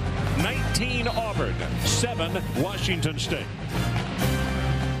him. 19 Auburn, 7 Washington State.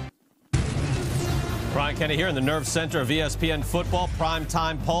 Brian Kenny here in the nerve center of ESPN Football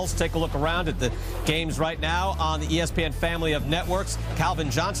Primetime Pulse. Take a look around at the games right now on the ESPN family of networks.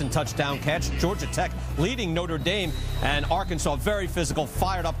 Calvin Johnson touchdown catch. Georgia Tech leading Notre Dame, and Arkansas very physical,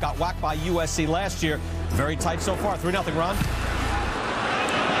 fired up, got whacked by USC last year. Very tight so far. 3-0, Ron.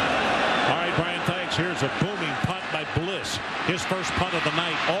 All right, Brian, thanks. Here's a booming punt by Bliss. His first punt of the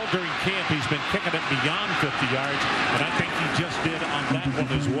night. All during camp, he's been kicking it beyond 50 yards, and I think he just did on that one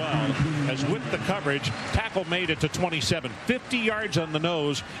as well. As with the coverage, tackle made it to 27. 50 yards on the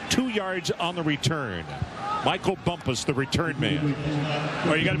nose, 2 yards on the return. Michael Bumpus, the return man.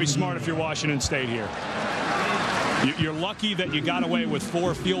 Well, you got to be smart if you're Washington State here. You're lucky that you got away with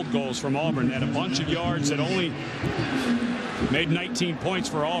 4 field goals from Auburn. They had a bunch of yards that only made 19 points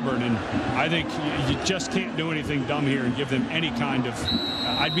for Auburn, and I think you just can't do anything dumb here and give them any kind of.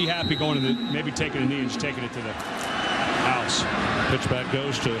 I'd be happy going to maybe taking a knee and just taking it to the house. Pitch back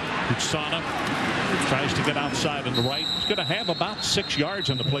goes to Utsana. Tries to get outside on the right. He's going to have about 6 yards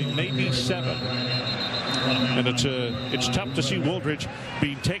on the play, maybe 7. And it's tough to see Wooldridge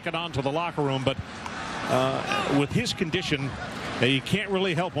being taken on to the locker room, but with his condition, you can't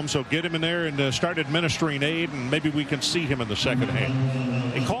really help him, so get him in there and start administering aid, and maybe we can see him in the second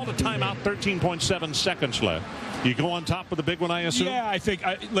half. They called a timeout, 13.7 seconds left. You go on top of the big one, I assume? Yeah, I think,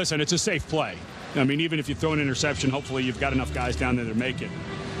 listen, it's a safe play. I mean, even if you throw an interception, hopefully you've got enough guys down there to make it.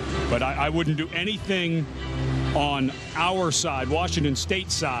 But I wouldn't do anything on our side, Washington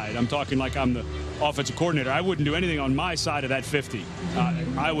State side. I'm talking like I'm the offensive coordinator. I wouldn't do anything on my side of that 50.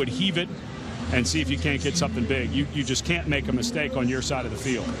 I would heave it and see if you can't get something big. You just can't make a mistake on your side of the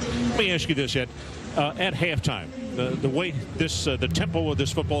field. Let me ask you this, Ed. At halftime, the way the tempo of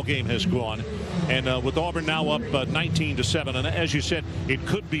this football game has gone, and with Auburn now up 19-7, and as you said, it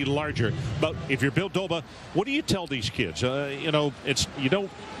could be larger. But if you're Bill Doba, what do you tell these kids?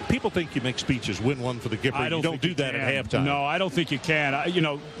 People think you make speeches, win one for the Gipper. You don't do that at halftime. No, I don't think you can.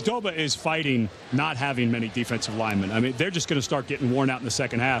 Doba is fighting not having many defensive linemen. I mean, they're just going to start getting worn out in the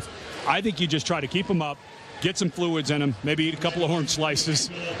second half. I think you just try to keep them up, get some fluids in them, maybe eat a couple of orange slices,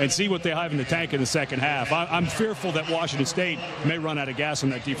 and see what they have in the tank in the second half. I'm fearful that Washington State may run out of gas on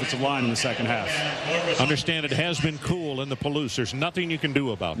that defensive line in the second half. Understand it has been cool in the Palouse. There's nothing you can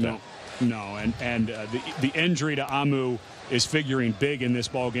do about that. No, and the injury to Amu is figuring big in this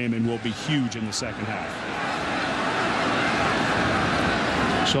ball game and will be huge in the second half.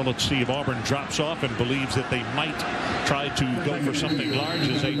 So let's see if Auburn drops off and believes that they might try to go for something large,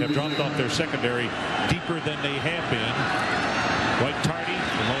 as they have dropped off their secondary deeper than they have been. White Tardy,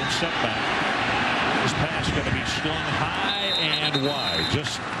 the lone setback. This pass going to be slung high and wide,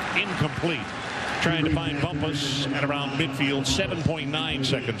 just incomplete. Trying to find Bumpus at around midfield, 7.9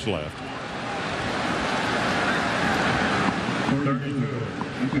 seconds left.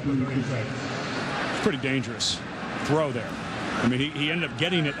 It's pretty dangerous throw there. I mean, he ended up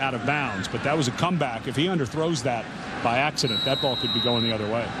getting it out of bounds, but that was a comeback. If he underthrows that by accident, that ball could be going the other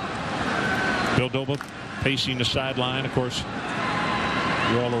way. Bill Doba pacing the sideline. Of course,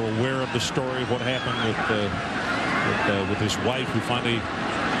 you all are aware of the story of what happened with his wife, who finally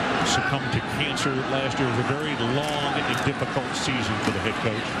succumbed to cancer last year. It was a very long and difficult season for the head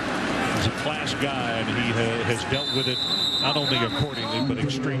coach. He's a class guy, and he has dealt with it not only accordingly, but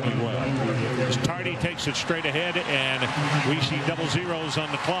extremely well. As Tardy takes it straight ahead, and we see double zeros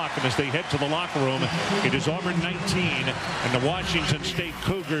on the clock. And as they head to the locker room, it is Auburn 19 and the Washington State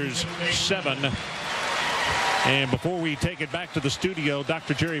Cougars 7. And before we take it back to the studio,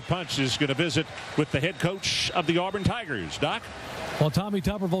 Dr. Jerry Punch is going to visit with the head coach of the Auburn Tigers. Doc? Well, Tommy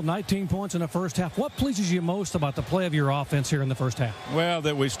Tuberville, 19 points in the first half. What pleases you most about the play of your offense here in the first half? Well,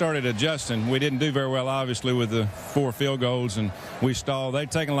 that we started adjusting. We didn't do very well, obviously, with the 4 field goals, and we stalled. They'd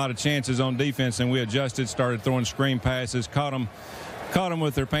taken a lot of chances on defense, and we adjusted, started throwing screen passes, caught them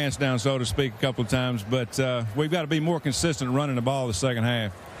with their pants down, so to speak, a couple of times. But we've got to be more consistent running the ball the second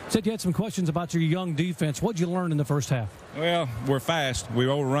half. Said you had some questions about your young defense. What did you learn in the first half? Well, we're fast. We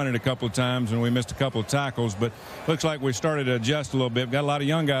overrun it a couple of times, and we missed a couple of tackles. But looks like we started to adjust a little bit. We've got a lot of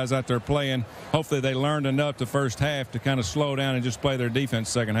young guys out there playing. Hopefully they learned enough the first half to kind of slow down and just play their defense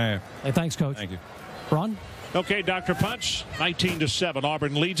second half. Hey, thanks, Coach. Thank you. Ron? Okay, Dr. Punch, 19-7.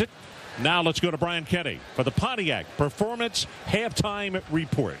 Auburn leads it. Now let's go to Brian Kenny for the Pontiac Performance Halftime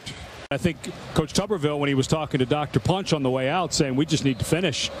Report. I think Coach Tuberville, when he was talking to Dr. Punch on the way out, saying we just need to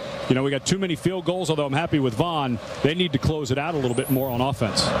finish. You know, we got too many field goals, although I'm happy with Vaughn. They need to close it out a little bit more on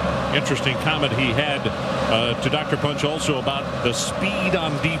offense. Interesting comment he had to Dr. Punch also about the speed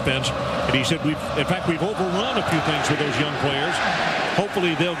on defense. And he said, in fact, we've overrun a few things with those young players.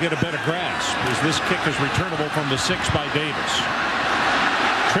 Hopefully they'll get a better grasp as this kick is returnable from the 6 by Davis.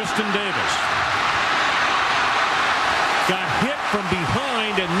 Tristan Davis got hit from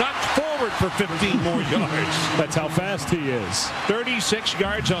behind and knocked forward for 15 more yards. That's how fast he is. 36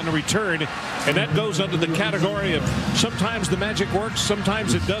 yards on the return, and that goes under the category of sometimes the magic works,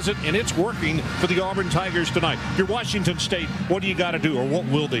 sometimes it doesn't, and it's working for the Auburn Tigers tonight. You're Washington State. What do you got to do, or what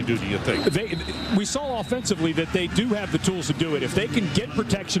will they do, do you think? We saw offensively that they do have the tools to do it. If they can get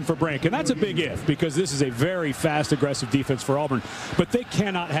protection for Brink, and that's a big if, because this is a very fast, aggressive defense for Auburn, but they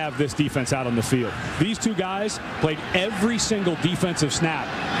cannot have this defense out on the field. These two guys played every single defensive snap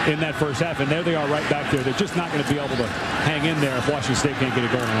in that first half, and there they are right back there. They're just not going to be able to hang in there if Washington State can't get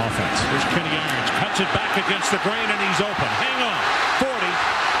it going on offense. Here's Kenny Irons, cuts it back against the grain, and he's open. Hang on. 40,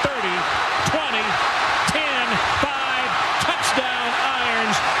 30, 20, 10, 5, touchdown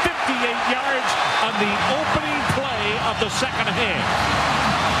Irons, 58 yards on the opening play of the second half.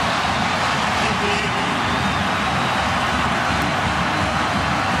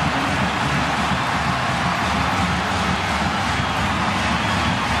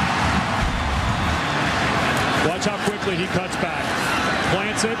 Watch how quickly he cuts back,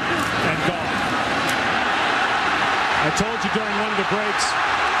 plants it, and gone. I told you during one of the breaks,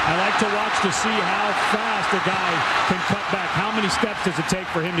 I like to watch to see how fast a guy can cut back. How many steps does it take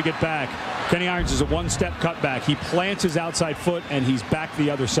for him to get back? Kenny Irons is a one-step cutback. He plants his outside foot, and he's back the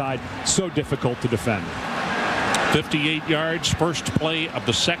other side. So difficult to defend. 58 yards, first play of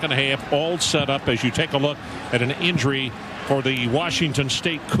the second half, all set up as you take a look at an injury for the Washington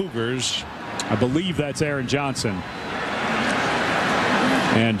State Cougars. I believe that's Aaron Johnson.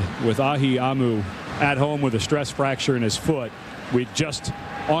 And with Ahi Amu at home with a stress fracture in his foot, we just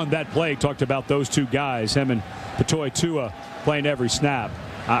on that play talked about those two guys, him and Patoy Tua playing every snap.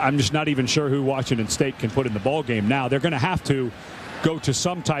 I'm just not even sure who Washington State can put in the ball game now. They're going to have to go to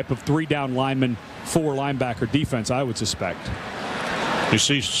some type of 3-down lineman, 4 linebacker defense, I would suspect. You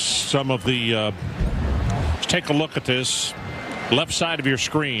see some of the let's take a look at this left side of your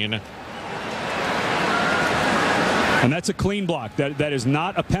screen. And that's a clean block. That is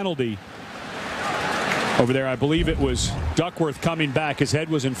not a penalty. Over there, I believe it was Duckworth coming back. His head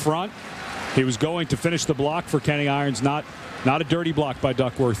was in front. He was going to finish the block for Kenny Irons. Not a dirty block by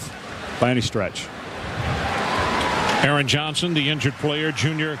Duckworth by any stretch. Aaron Johnson, the injured player,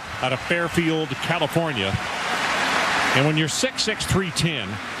 junior out of Fairfield, California. And when you're 6'6", 310,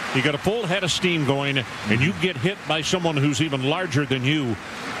 you got a full head of steam going, and you get hit by someone who's even larger than you.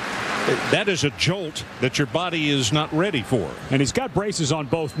 That is a jolt that your body is not ready for. And he's got braces on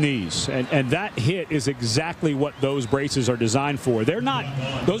both knees, and that hit is exactly what those braces are designed for. They're not,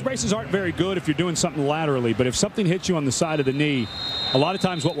 those braces aren't very good if you're doing something laterally, but if something hits you on the side of the knee, a lot of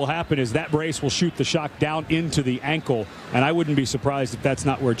times what will happen is that brace will shoot the shock down into the ankle, and I wouldn't be surprised if that's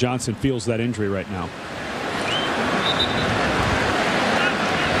not where Johnson feels that injury right now.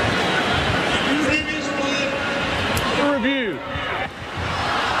 Review.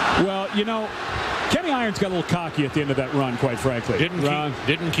 Well, you know, Kenny Irons got a little cocky at the end of that run, quite frankly.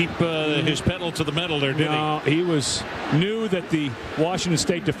 Didn't keep his pedal to the metal there, did he? No, he knew that the Washington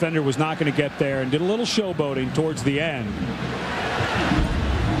State defender was not going to get there and did a little showboating towards the end.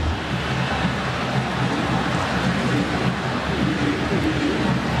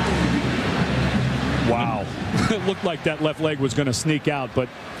 Wow. It looked like that left leg was going to sneak out, but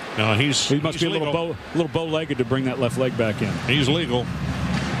no, he must be a little bow-legged to bring that left leg back in. He's legal.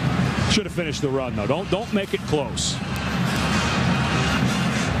 Should have finished the run, though. Don't make it close.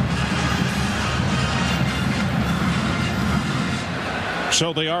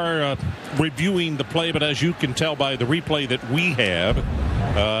 So they are reviewing the play, but as you can tell by the replay that we have,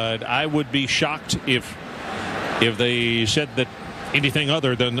 I would be shocked if they said that anything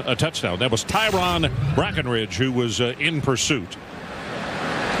other than a touchdown. That was Tyron Brackenridge who was in pursuit.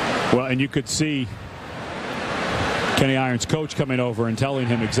 Well, and you could see Kenny Irons' coach coming over and telling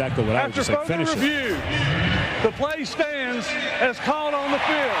him exactly what I was just saying. Finish it. Review, the play stands as called on the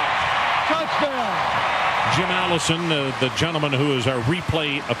field. Touchdown. Jim Allison, the gentleman who is our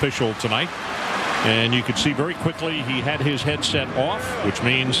replay official tonight. And you could see very quickly he had his headset off, which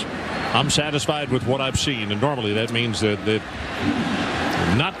means I'm satisfied with what I've seen. And normally that means that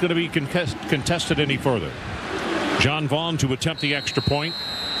not going to be contested any further. John Vaughn to attempt the extra point.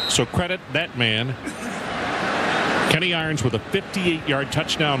 So credit that man Kenny Irons with a 58-yard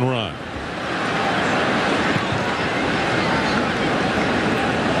touchdown run.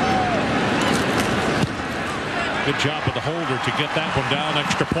 Good job with the holder to get that one down.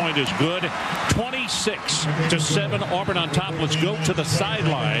 Extra point is good. 26-7. Auburn on top. Let's go to the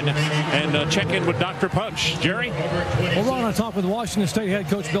sideline and check in with Dr. Punch. Jerry? Well, Ron, I talked with Washington State head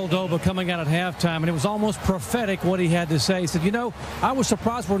coach Bill Doba coming out at halftime, and it was almost prophetic what he had to say. He said, you know, I was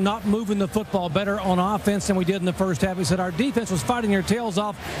surprised we're not moving the football better on offense than we did in the first half. He said our defense was fighting their tails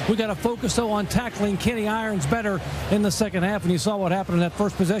off. We got to focus, though, on tackling Kenny Irons better in the second half. And you saw what happened in that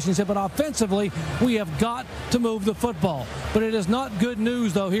first possession. He said, but offensively, we have got to move the football. But it is not good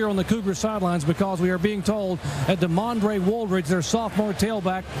news, though, here on the Cougars sidelines, because we are being told that DeMondre Woolridge, their sophomore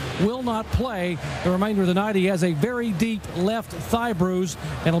tailback, will not play the remainder of the night. He has a very deep left thigh bruise,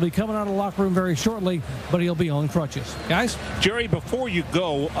 and he'll be coming out of the locker room very shortly, but he'll be on crutches. Guys? Jerry, before you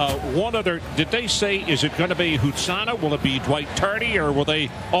go, one other, did they say, is it going to be Hutsana? Will it be Dwight Tardy, or will they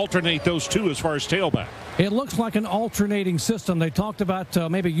alternate those two as far as tailback? It looks like an alternating system. They talked about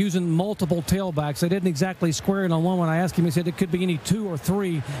maybe using multiple tailbacks. They didn't exactly square it on one. When I asked him, he said it could be any 2 or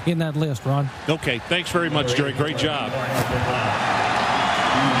 3 in that list, Ron. Okay, thanks very much, Jerry. Great job.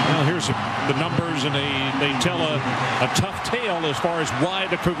 Well, here's the numbers, and they tell a tough tale as far as why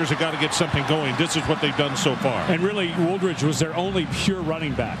the Cougars have got to get something going. This is what they've done so far. And really, Woolridge was their only pure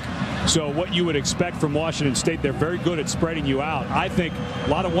running back. So what you would expect from Washington State, they're very good at spreading you out. I think a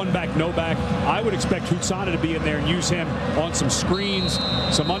lot of one-back, no-back. I would expect Hutsana to be in there and use him on some screens,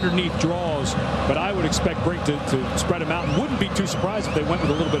 some underneath draws. But I would expect Brink to spread him out, and wouldn't be too surprised if they went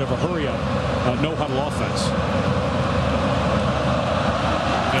with a little bit of a hurry-up, no-huddle offense.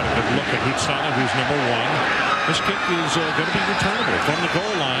 Got a good look at Hutsana, who's number 1. This kick is going to be returnable from the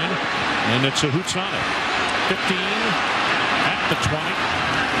goal line, and it's a Hutsana. 15 at the 20.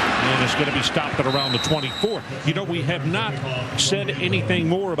 And it's going to be stopped at around the 24. You know, we have not said anything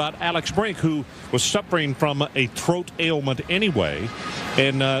more about Alex Brink, who was suffering from a throat ailment anyway.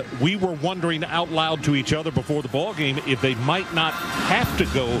 And we were wondering out loud to each other before the ball game if they might not have to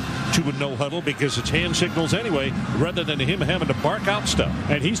go to a no huddle because it's hand signals anyway, rather than him having to bark out stuff.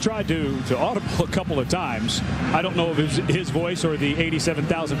 And he's tried to audible a couple of times. I don't know if it's his voice or the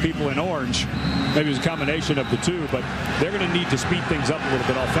 87,000 people in orange. Maybe it was a combination of the two, but they're going to need to speed things up a little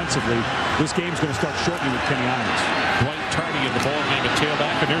bit offensively. This game's going to start shortly with Kenny Irons. Dwight Tardy in the ball game at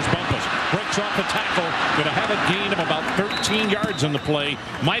tailback, and there's Bumpus. Breaks off the tackle. Going to have a gain of about 13 yards on the play.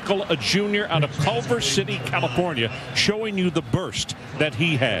 Michael, a junior out of Culver City, California, showing you the burst that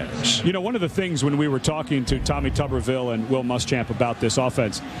he has. You know, one of the things when we were talking to Tommy Tuberville and Will Muschamp about this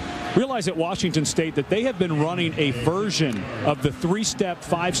offense, realize at Washington State that they have been running a version of the 3-step,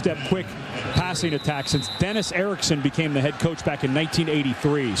 5-step quick passing attack since Dennis Erickson became the head coach back in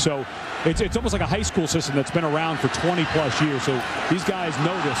 1983. So it's almost like a high school system that's been around for 20-plus years. So these guys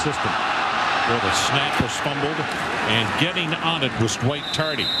know this system. Well, the snap was fumbled, and getting on it was Dwight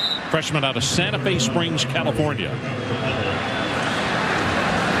Tardy, freshman out of Santa Fe Springs, California.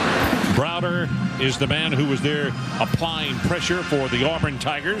 Browder is the man who was there applying pressure for the Auburn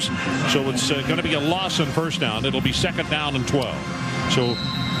Tigers. So it's going to be a loss on first down. It'll be 2nd down and 12. So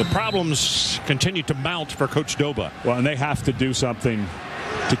the problems continue to mount for Coach Doba. Well, and they have to do something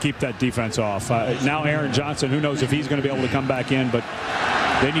to keep that defense off. Now Aaron Johnson, who knows if he's going to be able to come back in, but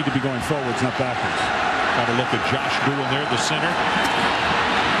they need to be going forwards, not backwards. Got to look at Josh Doolin there, the center.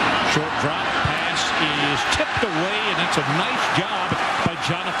 Short drop pass is tipped away, and that's a nice job by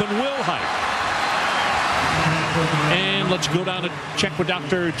Jonathan Wilhite. And let's go down and check with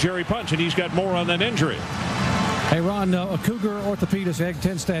Dr. Jerry Punch, and he's got more on that injury. Hey, Ron, a Cougar orthopedist, Ed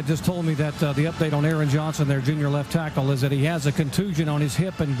Tenstad, just told me that the update on Aaron Johnson, their junior left tackle, is that he has a contusion on his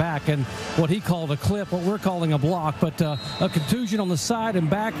hip and back, and what he called a clip, what we're calling a block, but a contusion on the side and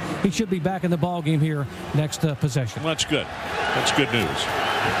back. He should be back in the ball game here next possession. Well, that's good. That's good news.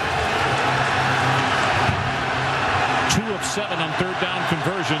 2 of 7 on 3rd down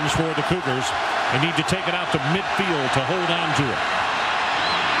conversions for the Cougars. They need to take it out to midfield to hold on to it.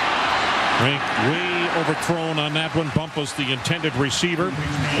 Brink way overthrown on that one. Bumpus, the intended receiver.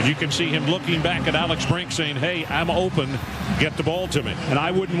 And you can see him looking back at Alex Brink saying, hey, I'm open. Get the ball to me. And I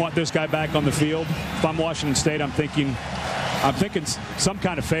wouldn't want this guy back on the field. If I'm Washington State, I'm thinking some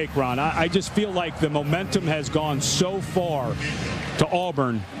kind of fake, Ron. I just feel like the momentum has gone so far to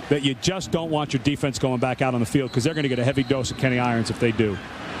Auburn that you just don't want your defense going back out on the field, because they're going to get a heavy dose of Kenny Irons if they do.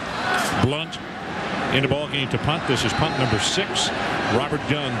 Blunt in the ball game to punt. This is punt number 6. Robert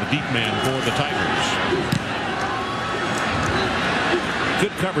Gunn, the deep man for the Tigers.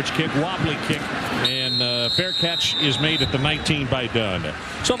 Good coverage kick, wobbly kick, and fair catch is made at the 19 by Dunn.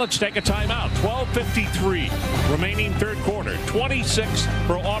 So let's take a timeout. 12:53 remaining third quarter. 26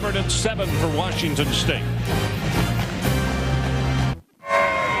 for Auburn and 7 for Washington State.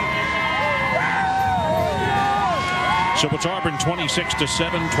 So it's Auburn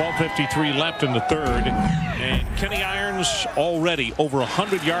 26-7, 12:53 left in the third. And Kenny Irons already over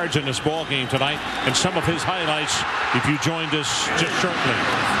 100 yards in this ball game tonight. And some of his highlights, if you joined us just shortly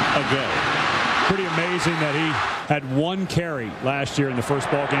ago. Pretty amazing that he had 1 carry last year in the first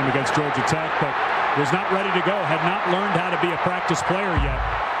ball game against Georgia Tech, but was not ready to go, had not learned how to be a practice player yet.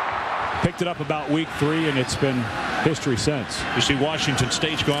 Picked it up about week 3, and it's been history since. You see, Washington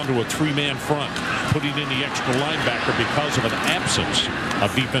State's gone to a 3-man front, putting in the extra linebacker because of an absence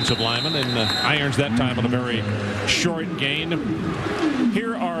of defensive linemen, and Irons that time on a very short gain.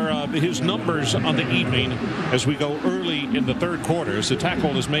 Here are his numbers on the evening as we go early in the third quarter. The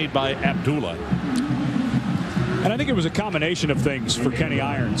tackle is made by Abdullah. And I think it was a combination of things for Kenny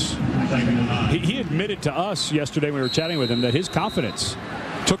Irons. He admitted to us yesterday when we were chatting with him that his confidence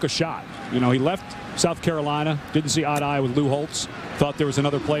took a shot. You know, he left South Carolina, didn't see eye to eye with Lou Holtz, thought there was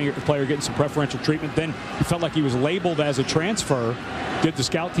another player getting some preferential treatment. Then he felt like he was labeled as a transfer, did the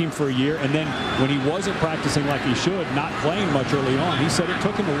scout team for a year, and then when he wasn't practicing like he should, not playing much early on, he said it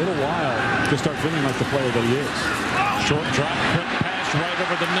took him a little while to start feeling like the player that he is. Short drop, quick pass right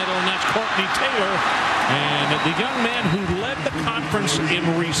over the middle, and that's Courtney Taylor. And the young man who led the conference in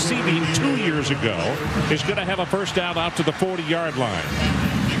receiving 2 years ago is going to have a first down out to the 40-yard line.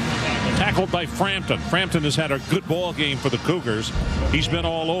 Tackled by Frampton. Frampton has had a good ball game for the Cougars. He's been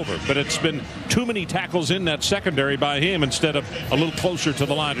all over, but it's been too many tackles in that secondary by him instead of a little closer to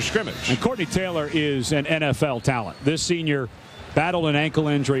the line of scrimmage. And Courtney Taylor is an NFL talent. This senior battled an ankle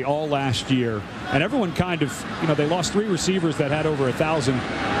injury all last year, and everyone kind of, you know, they lost 3 receivers that had over 1,000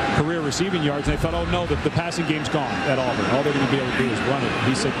 career receiving yards, and they thought, oh no, the passing game's gone at Auburn. All they're going to be able to do is run it.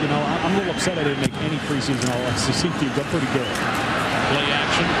 He said, you know, I'm a little upset I didn't make any preseason All-SEC teams. I'm pretty good. Play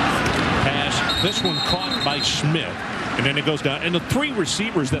action. Pass. This one caught by Smith. And then it goes down. And the 3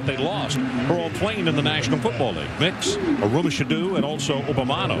 receivers that they lost are all playing in the National Football League. Mix, Aruma Shadu, and also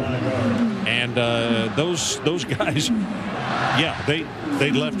Obamano. And those guys, yeah,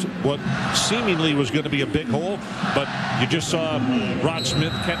 they left what seemingly was going to be a big hole. But you just saw Rod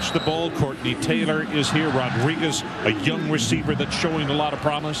Smith catch the ball. Courtney Taylor is here. Rodriguez, a young receiver that's showing a lot of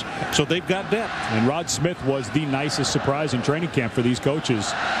promise. So they've got depth. And Rod Smith was the nicest surprise in training camp for these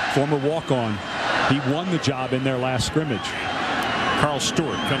coaches. Former walk-on. He won the job in their last scrimmage. Carl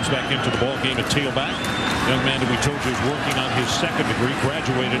Stewart comes back into the ball game at tailback. Young man that we told you is working on his 2nd degree,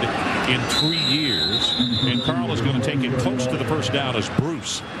 graduated in 3 years. And Carl is going to take it close to the first down as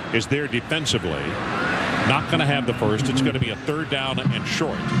Bruce is there defensively. Not going to have the first. It's going to be a 3rd down and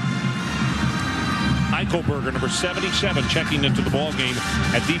short. Eichelberger, number 77, checking into the ball game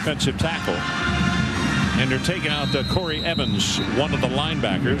at defensive tackle. And they're taking out Corey Evans, one of the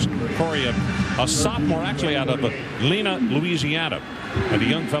linebackers. Corey, a sophomore, actually out of Lena, Louisiana. And a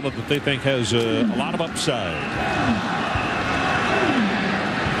young fellow that they think has a lot of upside.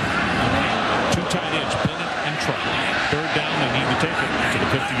 2 tight ends, Bennett and Trump. 3rd down, they need to take it to the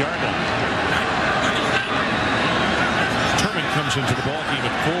 50-yard line. Turman comes into the ball game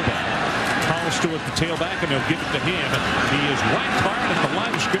at fullback. Carl Stewart, the tailback, and they'll give it to him. He is whacked hard at the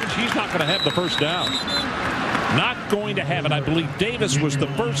line of scrimmage. He's not going to have the first down. Not going to have it. I believe Davis was the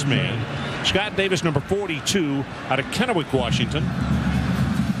first man. Scott Davis, number 42, out of Kennewick, Washington.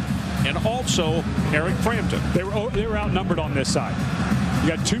 And also Eric Frampton. They were outnumbered on this side. You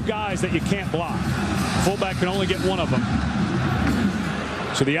got 2 guys that you can't block. Fullback can only get one of them.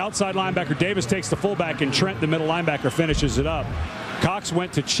 So the outside linebacker, Davis, takes the fullback, and Trent, the middle linebacker, finishes it up. Cox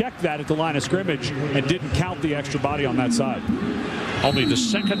went to check that at the line of scrimmage and didn't count the extra body on that side. Only the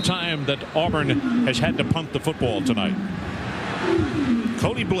 2nd time that Auburn has had to punt the football tonight.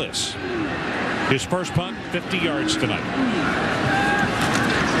 Cody Bliss, his first punt, 50 yards tonight.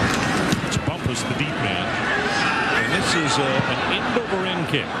 It's Bumpus, the deep man. And this is an end-over-end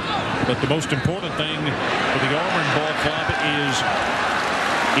kick. But the most important thing for the Auburn ball club is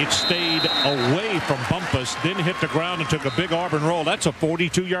it stayed away from Bumpus, then hit the ground and took a big Auburn roll. That's a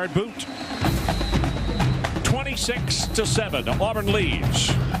 42-yard boot. 26-7. Auburn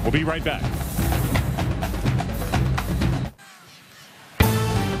leads. We'll be right back.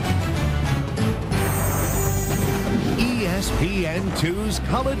 ESPN2's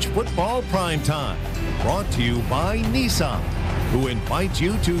College Football Primetime. Brought to you by Nissan, who invites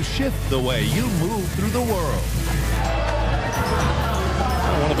you to shift the way you move through the world.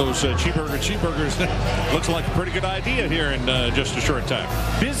 One of those cheeseburgers looks like a pretty good idea here in just a short time.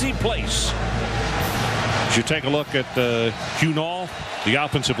 Busy place. As you take a look at Hugh Nall, the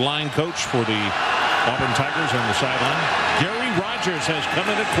offensive line coach for the Auburn Tigers on the sideline. Gary Rogers has come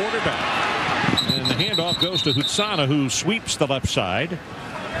in at quarterback. And the handoff goes to Hutsana, who sweeps the left side.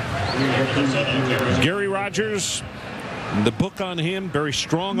 Gary Rogers, the book on him, very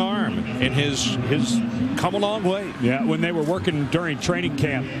strong arm, and his come a long way. Yeah, when they were working during training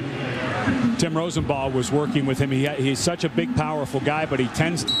camp, Tim Rosenbaugh was working with him. He's such a big, powerful guy, but he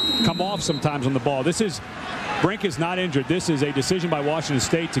tends to come off sometimes on the ball. Brink is not injured. This is a decision by Washington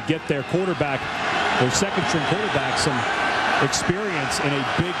State to get their quarterback, their second-string quarterback, some experience in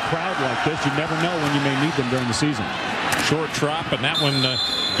a big crowd like this. You never know when you may need them during the season. Short drop, and that one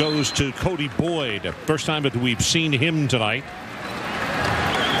goes to Cody Boyd. First time that we've seen him tonight.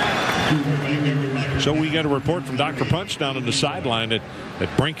 So we got a report from Dr. Punch down on the sideline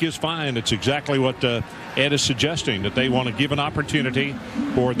that Brink is fine. It's exactly what Ed is suggesting, that they want to give an opportunity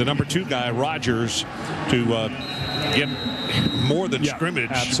for the number 2 guy, Rogers, to get more than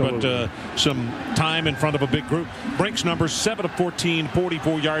scrimmage, but some time in front of a big group. Brink's numbers 7 of 14,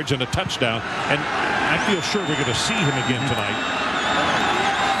 44 yards and a touchdown, and I feel sure we're going to see him again tonight.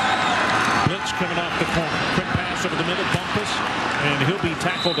 Blitz coming off the corner, quick pass over the middle, Bumpus, and he'll be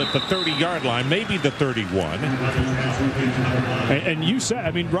tackled at the 30-yard line, maybe the 31. And you said,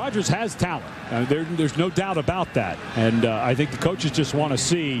 I mean, Rogers has talent. There's no doubt about that, and I think the coaches just want to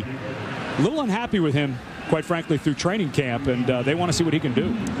see. A little unhappy with him, quite frankly, through training camp, and they want to see what he can do.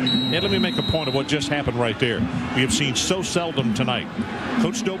 And let me make a point of what just happened right there. We have seen so seldom tonight.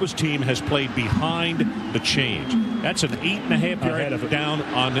 Coach Doba's team has played behind the change. That's an 8.5 yard down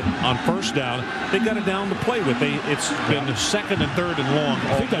on first down. They got it down to play with. It's been second and third and long.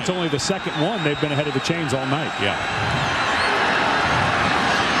 I think that's only the second one they've been ahead of the chains all night. Yeah.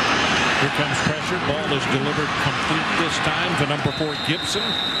 Here comes pressure. Ball is delivered complete this time to number 4 Gibson,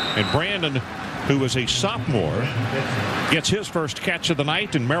 and Brandon, who is a sophomore, gets his first catch of the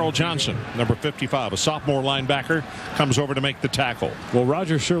night, and Merrill Johnson, number 55, a sophomore linebacker, comes over to make the tackle. Well,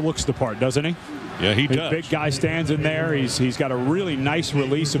 Rogers sure looks the part, doesn't he? Yeah, he does. Big guy stands in there. He's got a really nice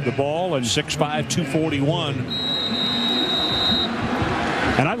release of the ball, and 6'5", 241.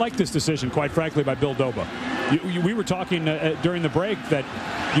 And I like this decision, quite frankly, by Bill Doba. We were talking during the break that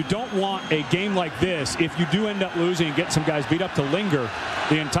you don't want a game like this, if you do end up losing and get some guys beat up, to linger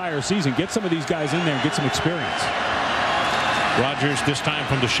the entire season. Get some of these guys in there and get some experience. Rogers this time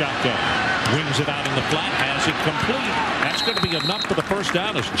from the shotgun. Wings it out in the flat, has it complete. That's going to be enough for the first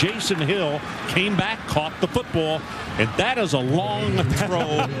down as Jason Hill came back, caught the football, and that is a long throw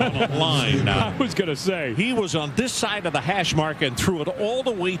on a line now. I was going to say. He was on this side of the hash mark and threw it all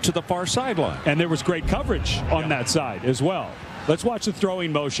the way to the far sideline. And there was great coverage on that side as well. Let's watch the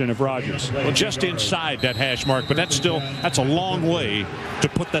throwing motion of Rogers. Well, just inside that hash mark, but that's a long way to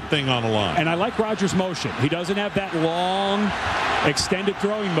put that thing on a line. And I like Rogers' motion. He doesn't have that long, extended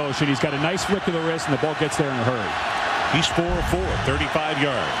throwing motion. He's got a nice flick of the wrist, and the ball gets there in a hurry. He's 4 of 4, 35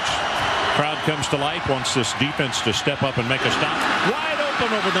 yards. Crowd comes to life, wants this defense to step up and make a stop. Wide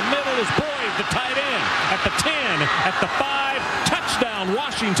open over the middle is Boyd, the tight end, at the 10, at the 5, touchdown,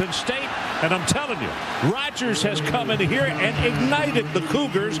 Washington State. And I'm telling you, Rogers has come in here and ignited the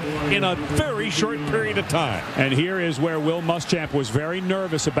Cougars in a very short period of time. And here is where Will Muschamp was very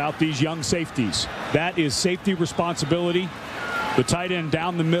nervous about these young safeties. That is safety responsibility. The tight end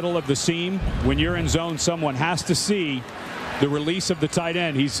down the middle of the seam. When you're in zone, someone has to see the release of the tight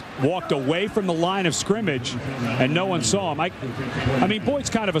end. He's walked away from the line of scrimmage, and no one saw him. I mean, Boyd's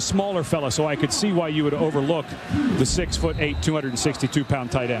kind of a smaller fella, so I could see why you would overlook the 6'8",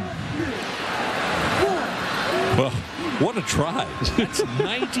 262-pound tight end. Well, what a try. That's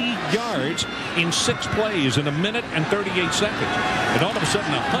 90 yards in 6 plays in a minute and 38 seconds. And all of a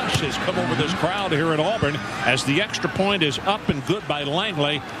sudden, a hush has come over this crowd here at Auburn as the extra point is up and good by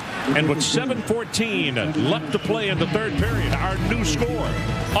Langley. And with 7:14 left to play in the third period, our new score,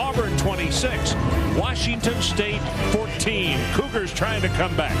 Auburn 26, Washington State 14. Cougars trying to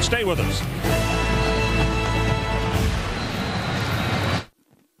come back. Stay with us.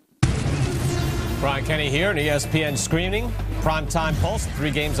 Brian Kenny here, an ESPN screening. Primetime Pulse, 3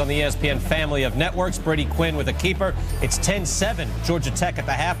 games on the ESPN family of networks. Brady Quinn with a keeper. It's 10-7, Georgia Tech at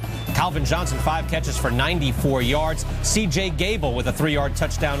the half. Calvin Johnson, 5 catches for 94 yards. C.J. Gable with a 3-yard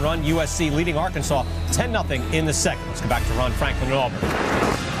touchdown run. USC leading Arkansas 10-0 in the second. Let's go back to Ron Franklin and Auburn.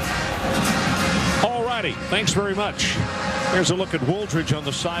 All righty, thanks very much. Here's a look at Wooldridge on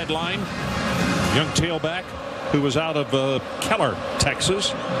the sideline. Young tailback who was out of Keller,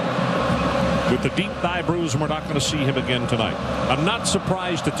 Texas. with the deep thigh bruise, and we're not going to see him again tonight. I'm not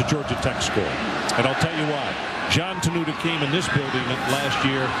surprised at the Georgia Tech score, and I'll tell you why. John Tenuta came in this building last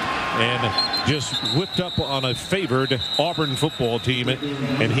year and just whipped up on a favored Auburn football team,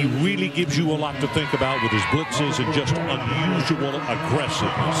 and he really gives you a lot to think about with his blitzes and just unusual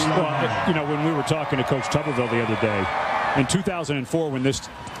aggressiveness. Well, you know, when we were talking to Coach Tuberville the other day, in 2004, when this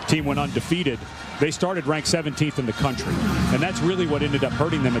team went undefeated, they started ranked 17th in the country, and that's really what ended up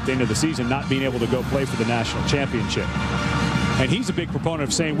hurting them at the end of the season, not being able to go play for the national championship. And he's a big proponent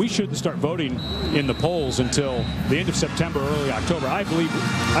of saying we shouldn't start voting in the polls until the end of September, early October. I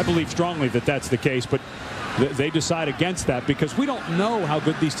believe strongly that that's the case, but they decide against that because we don't know how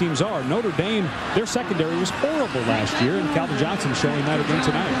good these teams are. Notre Dame, their secondary was horrible last year, and Calvin Johnson showing that again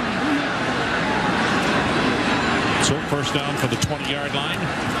tonight. So first down for the 20-yard line.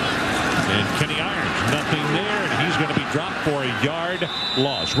 And Kenny Irons, nothing there, and he's going to be dropped for a yard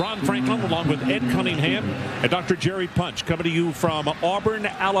loss. Ron Franklin, along with Ed Cunningham and Dr. Jerry Punch, coming to you from Auburn,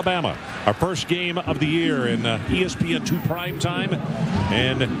 Alabama. Our first game of the year in ESPN2 primetime.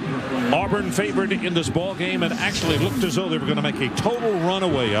 And Auburn favored in this ball game, and actually looked as though they were going to make a total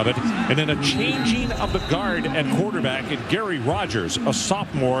runaway of it. And then a changing of the guard at quarterback, and Gary Rogers, a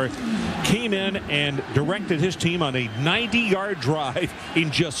sophomore, came in and directed his team on a 90-yard drive in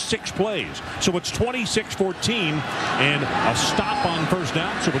just 6 plays. So it's 26-14 and a stop on first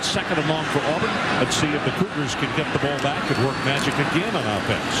down. So it's 2nd and long for Auburn. Let's see if the Cougars can get the ball back and work magic again on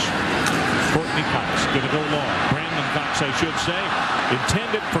offense. Courtney Cox going to go long. Brandon Cox, I should say.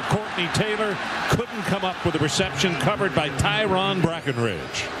 Intended for Courtney Taylor. Couldn't come up with a reception, covered by Tyron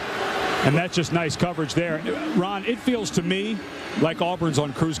Brackenridge. And that's just nice coverage there. Ron, it feels to me like Auburn's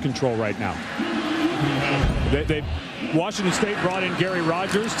on cruise control right now. Washington State brought in Gary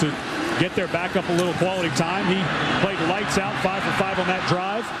Rogers to get their backup a little quality time. He played lights out, 5 for 5 on that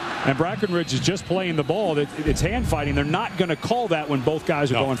drive. And Brackenridge is just playing the ball. It's hand fighting. They're not going to call that when both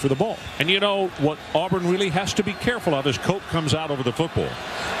guys are going for the ball. And you know what Auburn really has to be careful of is Cope comes out over the football.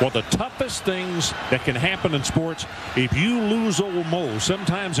 Well, the toughest things that can happen in sports, if you lose Old Mo,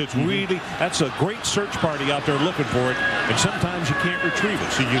 sometimes it's really, that's a great search party out there looking for it, and sometimes you can't retrieve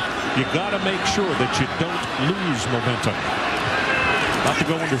it. So you got to make sure that you don't lose momentum. About to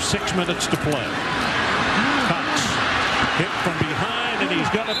go under 6 minutes to play. Cox hit from behind, and he's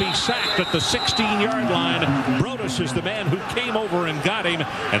going to be sacked at the 16-yard line. Brodus is the man who came over and got him.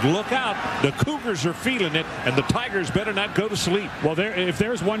 And look out, the Cougars are feeling it, and the Tigers better not go to sleep. Well, if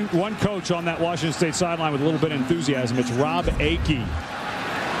there's one coach on that Washington State sideline with a little bit of enthusiasm, it's Rob Akey,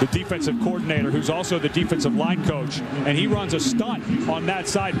 the defensive coordinator, who's also the defensive line coach, and he runs a stunt on that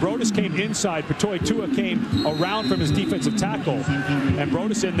side. Brodus came inside. Patoy Tua came around from his defensive tackle, and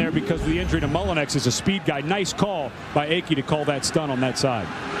Brodus in there because of the injury to Mullinex is a speed guy. Nice call by Akey to call that stunt on that side.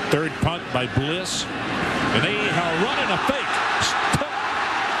 Third punt by Bliss, and they are running a fake.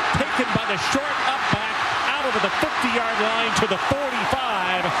 Taken by the short up back out over the 50-yard line to the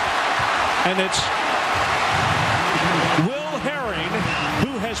 45, and it's Will Herring,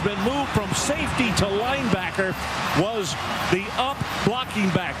 who has been moved from safety to linebacker, was the up blocking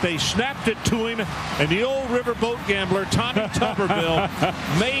back. They snapped it to him, and the old riverboat gambler, Tommy Tuberville,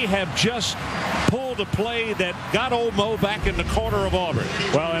 may have just pulled a play that got Old Mo back in the corner of Auburn.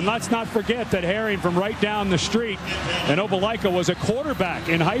 Well, and let's not forget that Herring from right down the street in Opelika was a quarterback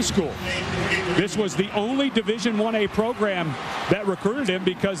in high school. This was the only Division I-A program that recruited him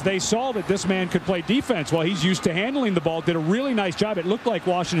because they saw that this man could play defense. Well, he's used to handling the ball, did a really nice job. It looked like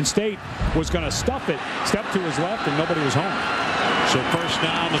Washington State was going to stuff it, step to his left, and nobody was home. So first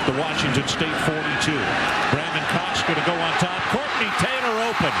down at the Washington State 42. Brandon Cox going to go on top. Courtney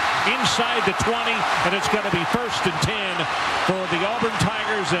Taylor open inside the 20, and it's going to be 1st and 10 for the Auburn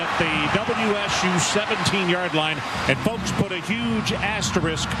Tigers at the WSU 17-yard line. And folks, put a huge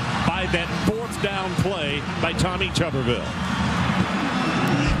asterisk by that 4th down play by Tommy Tuberville.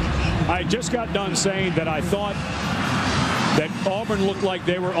 I just got done saying that I thought that Auburn looked like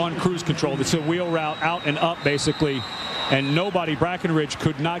they were on cruise control. It's a wheel route out and up, basically, and nobody, Brackenridge,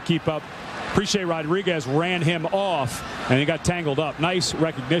 could not keep up. Appreciate Rodriguez ran him off, and he got tangled up. Nice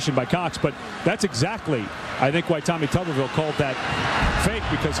recognition by Cox, but that's exactly, I think, why Tommy Tuberville called that fake,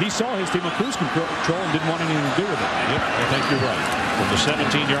 because he saw his team on cruise control and didn't want anything to do with it. Yep, I think you're right. From the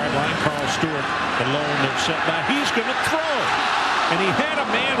 17-yard line, Carl Stewart, the lone setback. He's going to throw. And he had a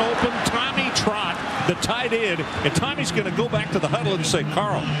man open, Tommy Trott, the tight end, and Tommy's going to go back to the huddle and say,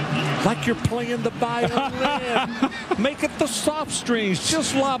 Carl, like you're playing the violin. Make it the soft strings.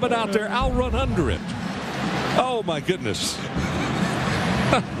 Just lob it out there. I'll run under it. Oh, my goodness.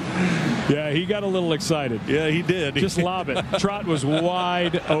 Yeah, he got a little excited. Yeah, he did. Just lob it. Trot was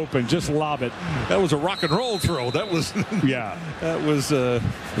wide open. Just lob it. That was a rock and roll throw. That was yeah. That was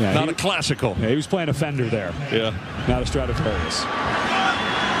not a classical. Yeah, he was playing a Fender there. Yeah. Not a Stradivarius.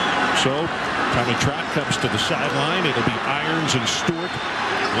 So Tommy Trot comes to the sideline. It'll be Irons and Stewart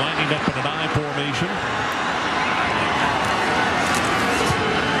lining up in an I formation.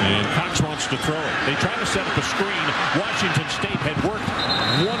 And Cox wants to throw it. They try to set up a screen. Washington State had worked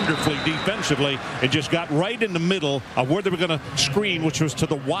wonderfully defensively and just got right in the middle of where they were going to screen, which was to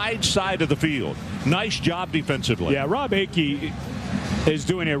the wide side of the field. Nice job defensively. Yeah, Rob Akey is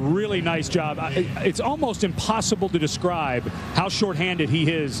doing a really nice job. It's almost impossible to describe how shorthanded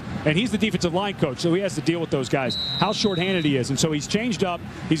he is, and he's the defensive line coach, so he has to deal with those guys, how shorthanded he is. And so he's changed up.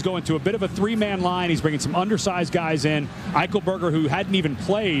 He's going to a bit of a three-man line. He's bringing some undersized guys in. Eichelberger, who hadn't even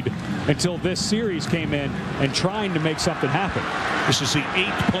played until this series came in, and trying to make something happen. This is the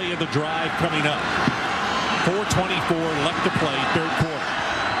 8th play of the drive coming up. 4:24 left to play, third quarter.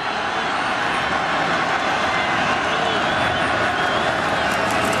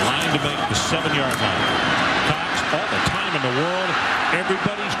 To make the 7-yard line. Cox, all the time in the world.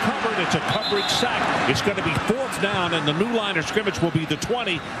 Everybody's covered. It's a coverage sack. It's going to be 4th down, and the new line of scrimmage will be the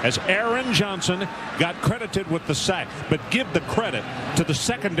 20 as Aaron Johnson got credited with the sack. But give the credit to the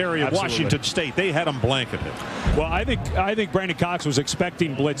secondary of Washington State. They had him blanketed. Well, I think Brandon Cox was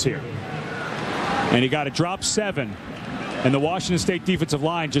expecting blitz here, and he got a drop 7. And the Washington State defensive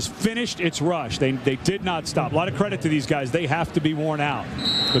line just finished its rush. They did not stop. A lot of credit to these guys. They have to be worn out,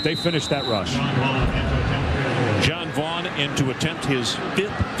 but they finished that rush. John Vaughn in to attempt his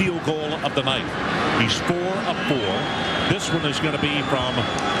 5th field goal of the night. He's 4 of 4. This one is going to be from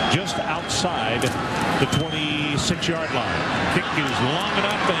just outside the 26-yard line. Kick is long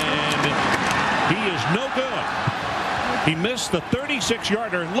enough, and he is no good. He missed the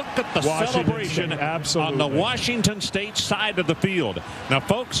 36-yarder. Look at the celebration on the Washington State side of the field. Now,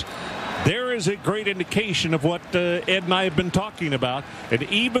 folks, there is a great indication of what Ed and I have been talking about. And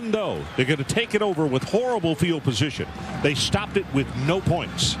even though they're going to take it over with horrible field position, they stopped it with no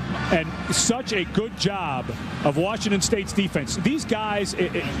points. And such a good job of Washington State's defense. These guys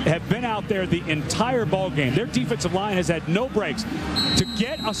have been out there the entire ball game. Their defensive line has had no breaks. To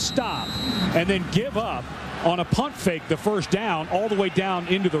get a stop and then give up on a punt fake the first down all the way down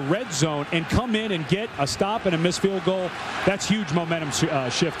into the red zone and come in and get a stop and a missed field goal, that's huge momentum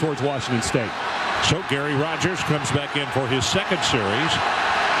shift towards Washington State. So Gary Rogers comes back in for his 2nd series.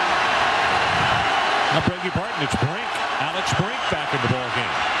 I beg your pardon, it's Brink. Alex Brink back in the ball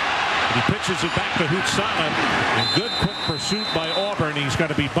game. And he pitches it back to Hutsana. And good quick pursuit by Auburn. He's going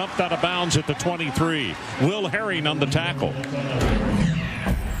to be bumped out of bounds at the 23. Will Herring on the tackle.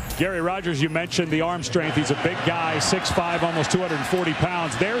 Gary Rogers, you mentioned the arm strength. He's a big guy, 6'5", almost 240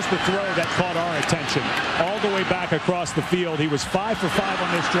 pounds. There's the throw that caught our attention. All the way back across the field. He was 5 for 5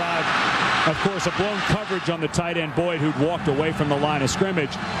 on this drive. Of course, a blown coverage on the tight end, Boyd, who'd walked away from the line of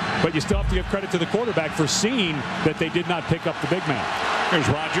scrimmage. But you still have to give credit to the quarterback for seeing that they did not pick up the big man. Here's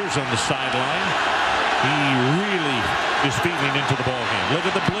Rogers on the sideline. He really is feeding into the ball game. Look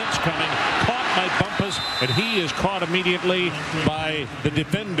at the blitz coming. Caught by Bumpus, and he is caught immediately by the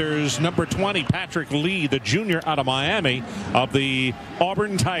defenders. Number 20, Patrick Lee, the junior out of Miami of the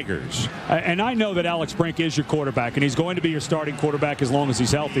Auburn Tigers. And I know that Alex Brink is your quarterback, and he's going to be your starting quarterback as long as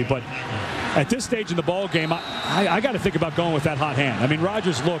he's healthy. But at this stage in the ball game, I got to think about going with that hot hand. I mean,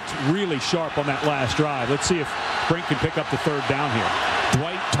 Rogers looked really sharp on that last drive. Let's see if Brink can pick up the 3rd down here.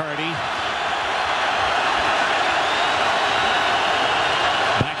 Dwight Tardy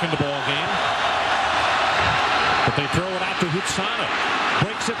back in the ball game. But they throw it out to Hutsana.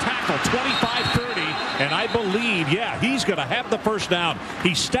 Breaks a tackle, 25-30, and I believe, yeah, he's going to have the 1st down.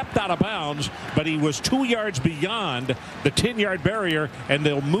 He stepped out of bounds, but he was 2 yards beyond the 10-yard barrier, and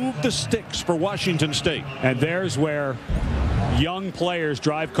they'll move the sticks for Washington State. And there's where young players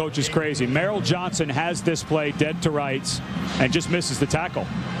drive coaches crazy. Merrill Johnson has this play dead to rights and just misses the tackle.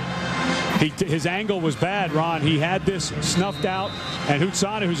 His angle was bad, Ron. He had this snuffed out, and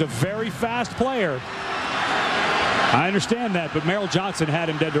Hutsana, who's a very fast player, I understand that, but Merrill Johnson had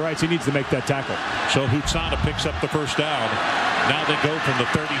him dead to rights. He needs to make that tackle. So Hutsana picks up the 1st down. Now they go from the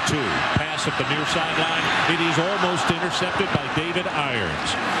 32. Pass at the near sideline. It is almost intercepted by David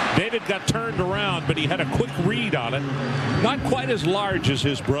Irons. David got turned around, but he had a quick read on it. Not quite as large as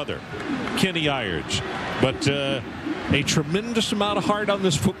his brother, Kenny Irons, but a tremendous amount of heart on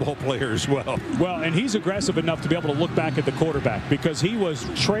this football player as well. Well, and he's aggressive enough to be able to look back at the quarterback because he was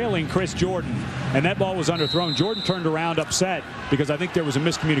trailing Chris Jordan, and that ball was underthrown. Jordan turned around upset because I think there was a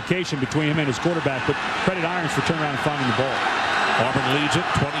miscommunication between him and his quarterback, but credit Irons for turning around and finding the ball. Auburn leads it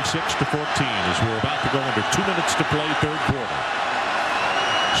 26-14 as we're about to go under 2 minutes to play, third quarter.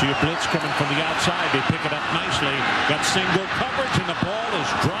 See a blitz coming from the outside. They pick it up nicely. Got single coverage, and the ball is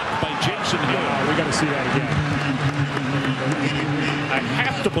dropped by Jason Hill. We got to see that again. I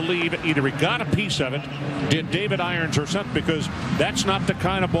have to believe either he got a piece of it, did David Irons or something, because that's not the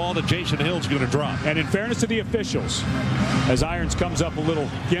kind of ball that Jason Hill's going to drop. And in fairness to the officials, as Irons comes up a little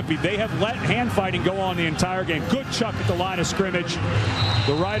gimpy, they have let hand fighting go on the entire game. Good chuck at the line of scrimmage.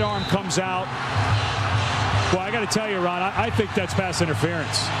 The right arm comes out. Well, I got to tell you, Ron, I think that's pass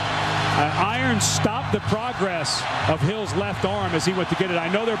interference. Irons stopped the progress of Hill's left arm as he went to get it. I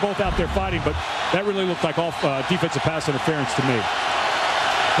know they're both out there fighting, but that really looked like all defensive pass interference to me.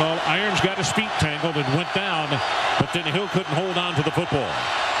 Well, Irons got his feet tangled and went down, but then Hill couldn't hold on to the football.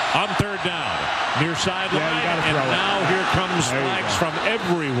 On third down, near sideline, and now here comes flags from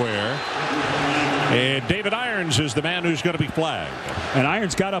everywhere. And David Irons is the man who's going to be flagged. And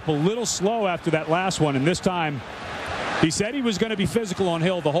Irons got up a little slow after that last one, and this time he said he was going to be physical on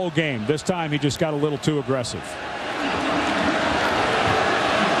Hill the whole game. This time he just got a little too aggressive.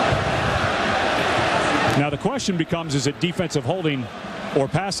 Now the question becomes, is it defensive holding or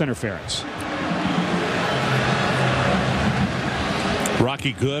pass interference?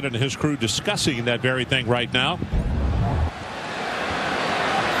 Rocky Good and his crew discussing that very thing right now.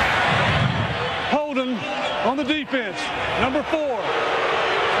 Holding on the defense. Number 4.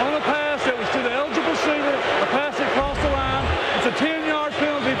 On the pass that was to the eligible receiver. A pass that crossed the line. It's a 10-yard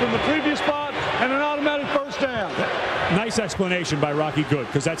penalty from the previous spot and an automatic first down. Nice explanation by Rocky Good,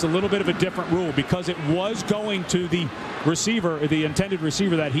 because that's a little bit of a different rule. Because it was going to the receiver, the intended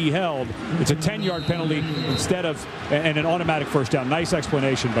receiver that he held, it's a 10-yard penalty instead of and an automatic first down. Nice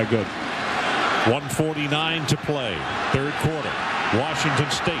explanation by Good. 1:49 to play, third quarter. Washington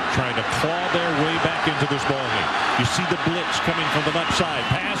State trying to claw their way back into this ball game. You see the blitz coming from the left side,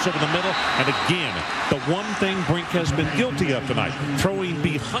 pass over the middle, and again, the one thing Brink has been guilty of tonight, throwing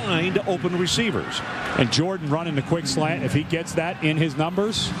behind open receivers. And Jordan running the quick slant, if he gets that in his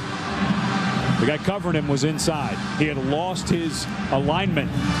numbers, the guy covering him was inside. He had lost his alignment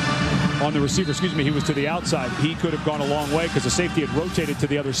on the receiver. Excuse me, he was to the outside. He could have gone a long way because the safety had rotated to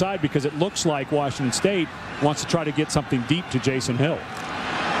the other side, because it looks like Washington State wants to try to get something deep to Jason Hill.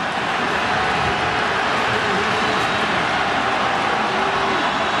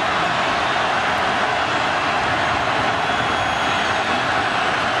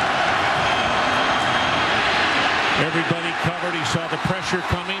 Everybody covered. He saw the pressure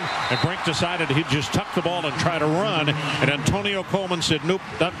coming, and Brink decided he'd just tuck the ball and try to run. And Antonio Coleman said, nope,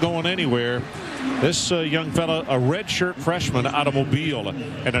 not going anywhere. This young fella, a redshirt freshman out of Mobile,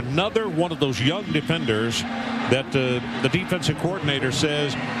 and another one of those young defenders that the defensive coordinator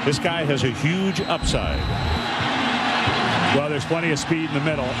says this guy has a huge upside. Well, there's plenty of speed in the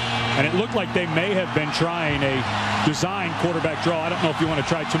middle, and it looked like they may have been trying a design quarterback draw. I don't know if you want to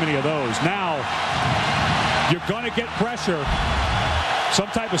try too many of those. Now, you're going to get pressure. Some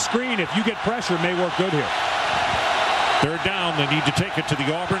type of screen, if you get pressure, may work good here. Third down, they need to take it to the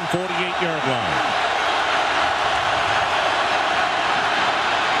Auburn 48-yard line.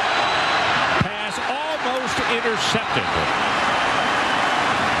 Pass almost intercepted.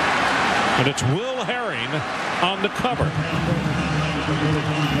 And it's Will Herring on the cover.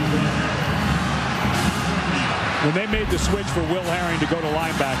 When they made the switch for Will Herring to go to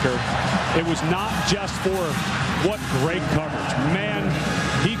linebacker, it was not just for what great coverage. Man,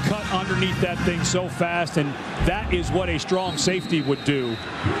 he cut underneath that thing so fast, and that is what a strong safety would do.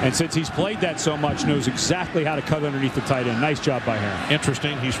 And since he's played that so much, knows exactly how to cut underneath the tight end. Nice job by Herring.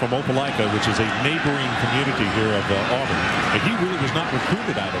 Interesting, he's from Opelika, which is a neighboring community here of Auburn. And he really was not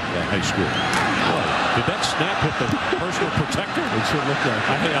recruited out of high school. Boy, did that snap with the personal protector? It sure looked like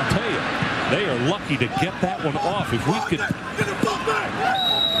it. I'll tell you, they are lucky to get that one off. If we could...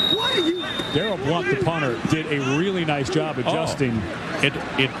 Darrell Blunt, the punter, did a really nice job adjusting.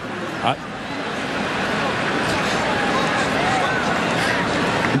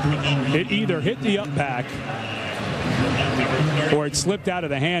 It either hit the up back or it slipped out of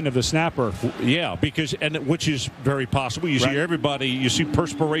the hand of the snapper. Yeah, because which is very possible. You see everybody, you see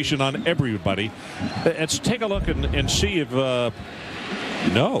perspiration on everybody. Let's take a look and see if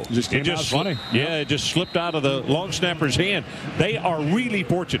no, it just funny. Yeah, it just slipped out of the long snapper's hand. They are really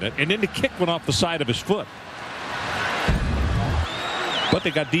fortunate, and then the kick went off the side of his foot. But they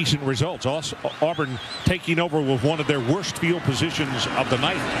got decent results. Also, Auburn taking over with one of their worst field positions of the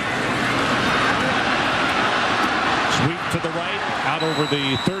night. Sweep to the right, out over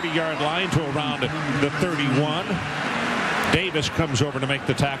the 30-yard line to around the 31. Davis comes over to make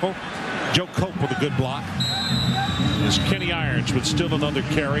the tackle. Joe Cope with a good block. is Kenny Irons with still another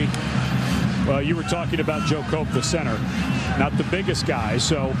carry. Well, you were talking about Joe Cope, the center. Not the biggest guy,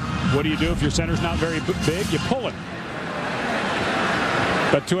 so what do you do if your center's not very big? You pull him.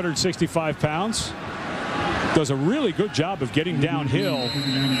 About 265 pounds. Does a really good job of getting downhill.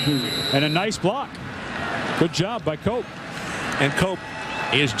 And a nice block. Good job by Cope. And Cope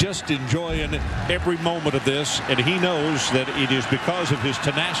is just enjoying every moment of this, and he knows that it is because of his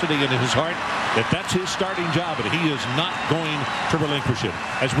tenacity and his heart that that's his starting job, and he is not going to relinquish it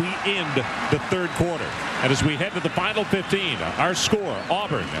as we end the third quarter. And as we head to the final 15, our score,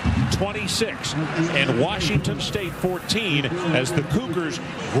 Auburn 26 and Washington State 14, as the Cougars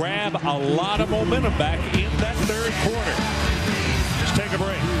grab a lot of momentum back in that third quarter. Let's take a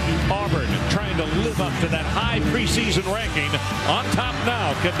break. Auburn trying to live up to that high preseason ranking. On top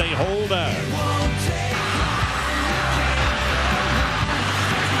now, can they hold on?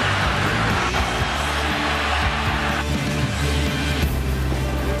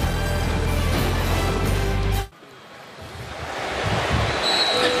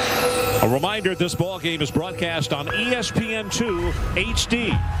 A reminder, this ball game is broadcast on ESPN2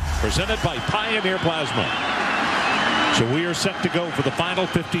 HD, presented by Pioneer Plasma. So we are set to go for the final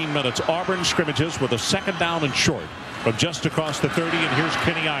 15 minutes. Auburn scrimmages with a second down and short from just across the 30, and here's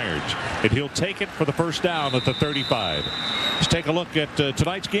Kenny Irons, and he'll take it for the first down at the 35. Let's take a look at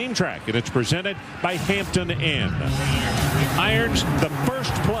tonight's game track, and it's presented by Hampton Inn. Irons, the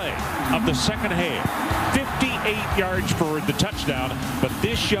first play of the second half, 58 yards for the touchdown, but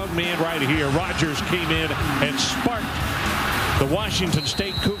this young man right here, Rogers, came in and sparked the Washington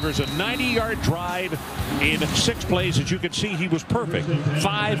State Cougars a 90-yard drive in 6 plays. As you can see, he was perfect.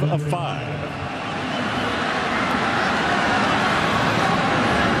 5 of 5.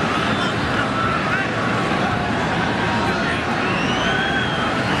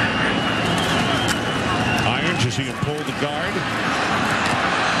 Irons, you see him pull the guard.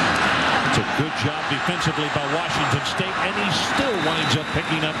 It's a good job defensively by Washington State, and he still winds up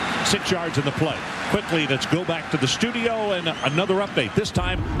picking up 6 yards in the play. Quickly, let's go back to the studio and another update, this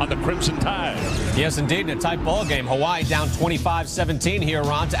time on the Crimson Tide. Yes, indeed, in a tight ball game. Hawaii down 25-17 here,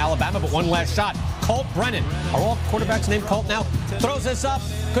 Ron, to Alabama, but one last shot. Colt Brennan. Are all quarterbacks named Colt now? Throws this up.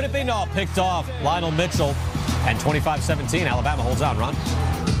 Could it be? No, picked off. Lionel Mitchell. And 25-17, Alabama holds on, Ron.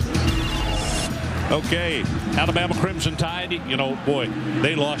 Okay, Alabama Crimson Tide, you know, boy,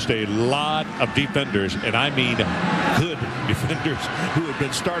 they lost a lot of defenders, and I mean good defenders who have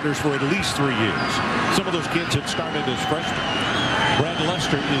been starters for at least 3 years. Some of those kids had started as freshmen. Brad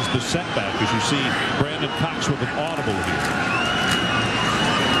Lester is the setback, as you see Brandon Cox with an audible here.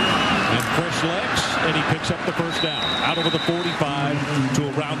 And fresh legs, and he picks up the first down. Out over the 45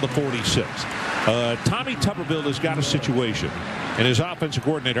 to around the 46. Tommy Tuberville has got a situation, and his offensive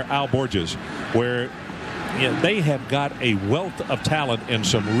coordinator, Al Borges, where they have got a wealth of talent and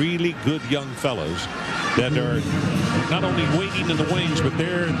some really good young fellows that are not only waiting in the wings, but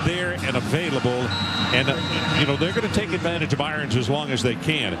they're there and available. And, you know, they're going to take advantage of Irons as long as they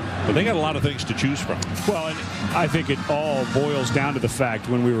can. But they got a lot of things to choose from. Well, and I think it all boils down to the fact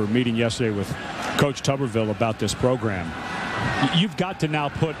when we were meeting yesterday with Coach Tuberville about this program. You've got to now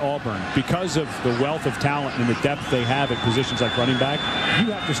put Auburn, because of the wealth of talent and the depth they have at positions like running back, you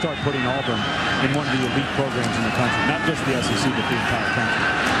have to start putting Auburn in one of the elite programs in the country, not just the SEC, but the entire country.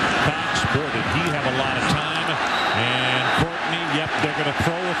 Cox, boy, did he have a lot of time. And Courtney, yep, they're going to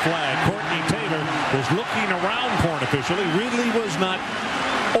throw a flag. Courtney Taylor was looking around for an official. He really was not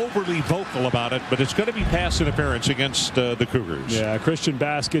overly vocal about it, but it's going to be pass interference against the Cougars. Yeah, Christian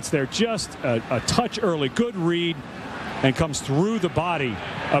Bass gets there just a touch early. Good read. And comes through the body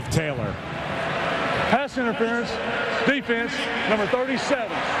of Taylor. Pass interference, defense, number 37.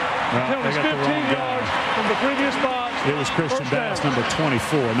 Penalty's 15 yards from the previous box. It was Christian Bass, number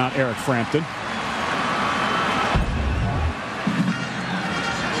 24, not Eric Frampton.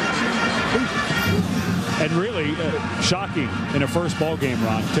 And really shocking in a first ball game,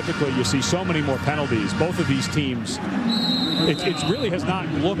 Ron. Typically, you see so many more penalties. Both of these teams, it really has not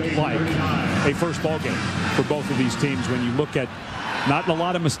looked like a first ball game for both of these teams when you look at not a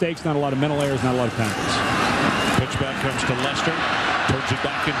lot of mistakes, not a lot of mental errors, not a lot of penalties. Pitch back comes to Lester. Turns it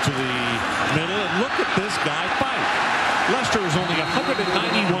back into the middle. And look at this guy fight. Lester is only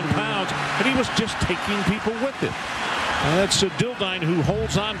 191 pounds, and he was just taking people with it. That's Dildine who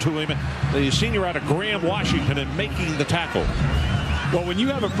holds on to him, the senior out of Graham, Washington, and making the tackle. Well, when you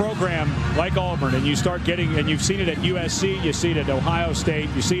have a program like Auburn and you start getting, and you've seen it at USC, you see it at Ohio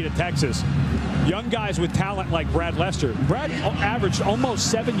State, you see it at Texas, young guys with talent like Brad Lester. Brad averaged almost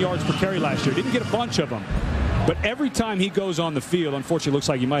 7 yards per carry last year. Didn't get a bunch of them. But every time he goes on the field, unfortunately, it looks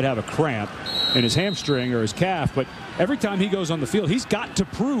like he might have a cramp in his hamstring or his calf. But every time he goes on the field, he's got to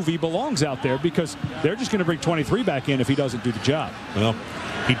prove he belongs out there, because they're just going to bring 23 back in if he doesn't do the job. Well,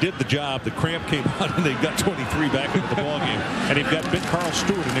 he did the job. The cramp came out, and they've got 23 back into the ballgame. And they've got big Carl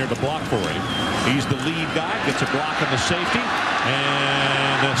Stewart in there to block for him. He's the lead guy, gets a block on the safety,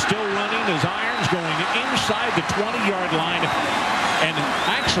 and still running his irons, going inside the 20-yard line. And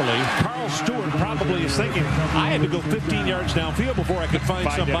actually, Carl Stewart probably is thinking, I had to go 15 yards downfield before I could find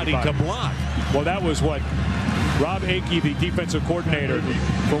somebody to block. Well, that was what Rob Akey, the defensive coordinator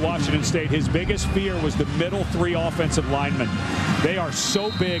for Washington State, his biggest fear was the middle three offensive linemen. They are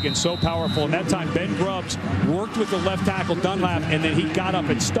so big and so powerful. And that time, Ben Grubbs worked with the left tackle, Dunlap, and then he got up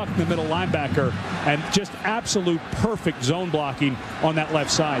and stuck the middle linebacker, and just absolute perfect zone blocking on that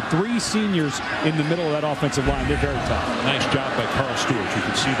left side. 3 seniors in the middle of that offensive line. They're very tough. Nice job by Carl Stewart. You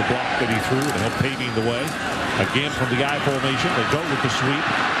can see the block that he threw to help paving the way. Again, from the I formation, they go with the sweep.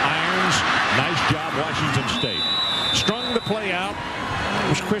 Irons, nice job, Washington State. Strung the play out. It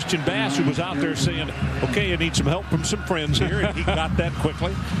was Christian Bass who was out there saying, okay, I need some help from some friends here, and he got that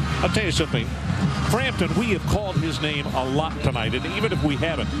quickly. I'll tell you something. Frampton, we have called his name a lot tonight, and even if we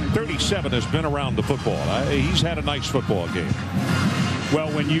haven't, 37 has been around the football. He's had a nice football game.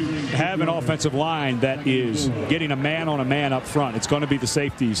 Well, when you have an offensive line that is getting a man on a man up front, it's going to be the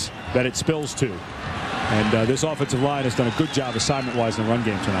safeties that it spills to. And this offensive line has done a good job assignment-wise in the run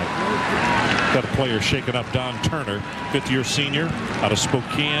game tonight. Got a player shaking up, Don Turner, 5th-year senior out of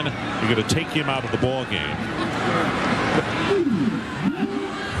Spokane. You're going to take him out of the ball game.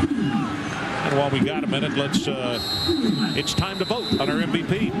 And while we got a minute, it's time to vote on our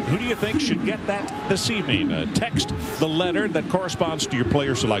MVP. Who do you think should get that this evening? Text the letter that corresponds to your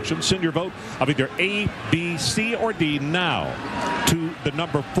player selection. Send your vote of either A, B, C, or D now to the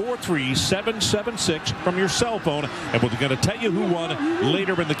number 43776 from your cell phone, and we're going to tell you who won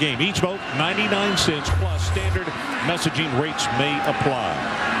later in the game. Each vote 99 cents plus standard messaging rates may apply.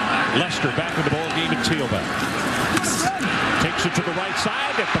 Lester back in the ball game at tailback. Takes it to the right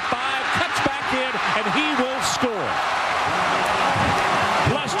side at the 5, cuts back in, and he will score.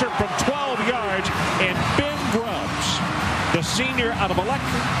 Lester from 12 yards, and Ben Grubbs, the senior out of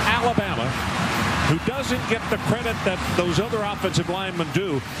Alabama, who doesn't get the credit that those other offensive linemen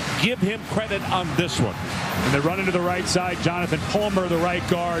do, give him credit on this one. And they run into the right side. Jonathan Palmer, the right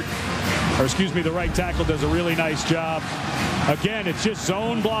guard, or excuse me, the right tackle, does a really nice job. Again, it's just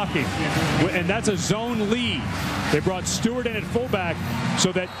zone blocking, and that's a zone lead. They brought Stewart in at fullback,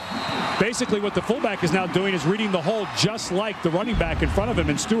 so that basically what the fullback is now doing is reading the hole just like the running back in front of him.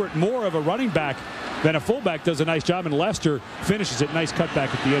 And Stewart, more of a running back than a fullback, does a nice job, and Lester finishes it. Nice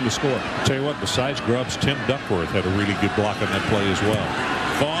cutback at the end to score. I'll tell you what, besides Grubbs, Tim Duckworth had a really good block on that play as well.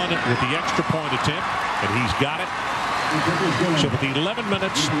 Vaughn with the extra point attempt, and he's got it. So with 11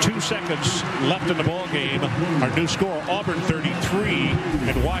 minutes, 2 seconds left in the ball game, our new score, Auburn 33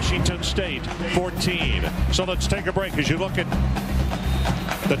 and Washington State 14. So let's take a break as you look at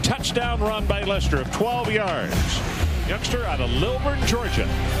the touchdown run by Lester of 12 yards. Youngster out of Lilburn, Georgia.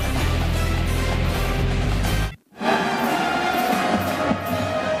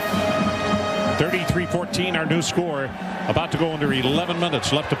 (33-14) our new score. About to go under 11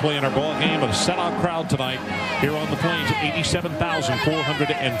 minutes left to play in our ball game. A sellout crowd tonight here on the Plains,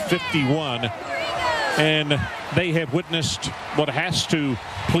 87,451. And they have witnessed what has to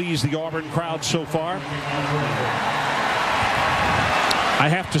please the Auburn crowd so far. I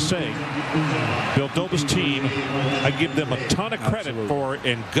have to say, Bill Doba's team, I give them a ton of credit for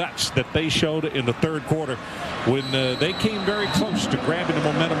and guts that they showed in the third quarter when they came very close to grabbing the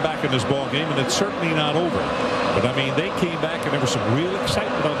momentum back in this ball game, and it's certainly not over. But I mean, they came back and there was some real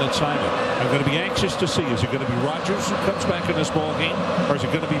excitement on that side. I'm going to be anxious to see, is it going to be Rogers who comes back in this ball game, or is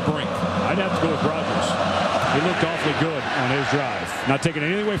it going to be Brink? I'd have to go with Rogers. He looked awfully good on his drive. Not taking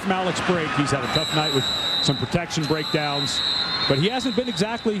anything away from Alex Brink. He's had a tough night with some protection breakdowns. But he hasn't been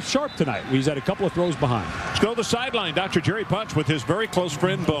exactly sharp tonight. He's had a couple of throws behind. Let's go to the sideline. Dr. Jerry Punch with his very close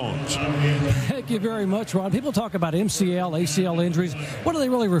friend, Bones. Thank you very much, Ron. People talk about MCL, ACL injuries. What are they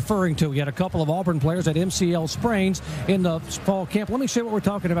really referring to? We had a couple of Auburn players at MCL sprains in the fall camp. Let me show you what we're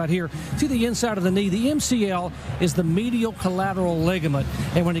talking about here. See the inside of the knee. The MCL is the medial collateral ligament.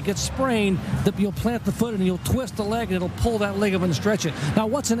 And when it gets sprained, you'll plant the foot and you'll twist the leg and it'll pull that ligament and stretch it. Now,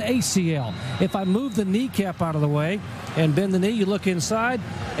 what's an ACL? If I move the kneecap out of the way and bend the knee, you look inside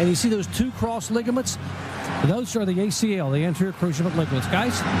and you see those 2 cross ligaments. Those are the ACL, the anterior cruciate ligaments,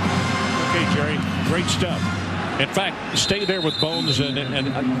 guys. Okay, Jerry, great stuff. In fact, stay there with Bones and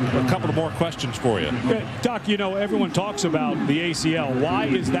a couple of more questions for you. Doc, you know, everyone talks about the ACL. Why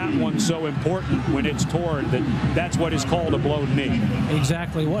is that one so important when it's torn? That's what is called a blown knee.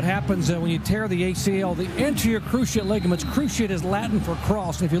 Exactly. What happens when you tear the ACL, the anterior cruciate ligaments, cruciate is Latin for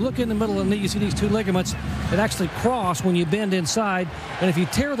cross. And if you look in the middle of the knee, you see these two ligaments that actually cross when you bend inside. And if you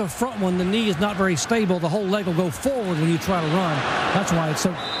tear the front one, the knee is not very stable. The whole leg will go forward when you try to run. That's why it's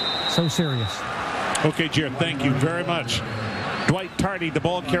so serious. Okay, Jared, thank you very much. Dwight Tardy, the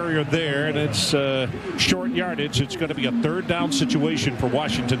ball carrier there, and it's short yardage. It's going to be a third down situation for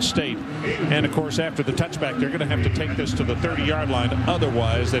Washington State. And, of course, after the touchback, they're going to have to take this to the 30-yard line.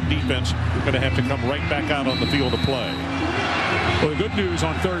 Otherwise, that defense is going to have to come right back out on the field to play. Well, the good news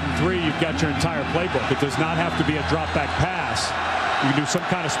on 3rd and 3, you've got your entire playbook. It does not have to be a drop-back pass. You can do some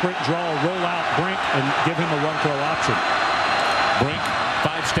kind of sprint draw, roll out Brink, and give him a run-throw option. Brink,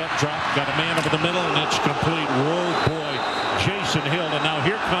 5-step drop, got a man over the middle, and it's complete. Roll boy, Jason Hill, and now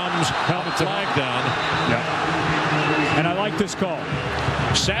here comes helmet flag down. Yeah. And I like this call.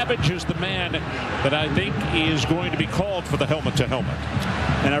 Savage is the man that I think is going to be called for the helmet-to-helmet.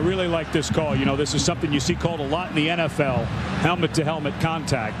 And I really like this call. You know, this is something you see called a lot in the NFL, helmet-to-helmet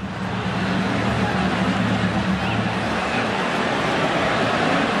contact.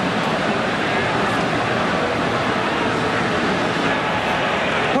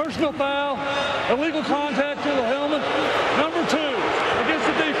 Personal foul, illegal contact to the helmet. Number 2 against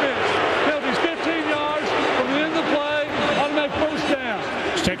the defense. Penalties 15 yards from the end of the play. Automatic first down.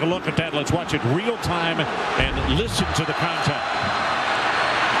 Let's take a look at that. Let's watch it real time and listen to the contact.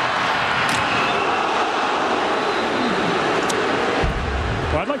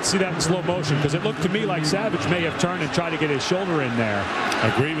 Well, I'd like to see that in slow motion because it looked to me like Savage may have turned and tried to get his shoulder in there. I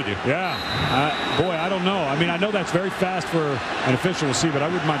agree with you. Yeah. Boy, I don't know. I mean, I know that's very fast for an official to see, but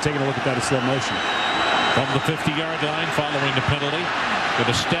I wouldn't mind taking a look at that in slow motion. From the 50-yard line following the penalty. Going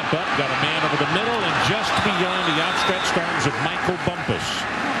to step up, got a man over the middle, and just beyond the outstretched arms of Michael Bumpus.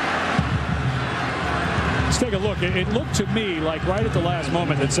 Let's take a look. It looked to me like right at the last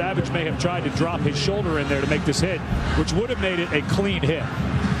moment that Savage may have tried to drop his shoulder in there to make this hit, which would have made it a clean hit.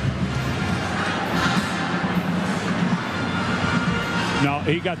 No,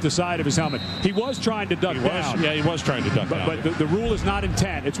 he got the side of his helmet. He was trying to duck down. Yeah, he was trying to duck down. But the rule is not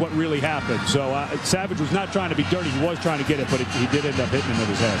intent. It's what really happened. So Savage was not trying to be dirty. He was trying to get it, but he did end up hitting him with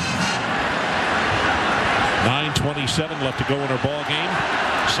his head. 9:27 left to go in our ball game.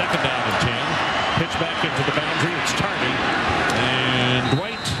 2nd down and 10. Pitch back into the boundary. It's Tardy. And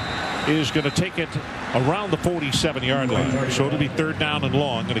Dwight is going to take it around the 47-yard line. So it'll be 3rd down and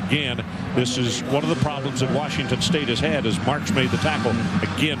long. And again, this is one of the problems that Washington State has had as Marks made the tackle.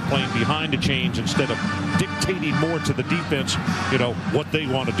 Again, playing behind the chains instead of dictating more to the defense, you know, what they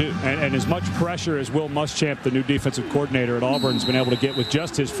want to do. And as much pressure as Will Muschamp, the new defensive coordinator at Auburn, has been able to get with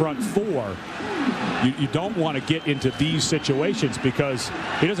just his front 4. You don't want to get into these situations because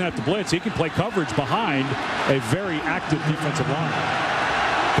he doesn't have to blitz. He can play coverage behind a very active defensive line.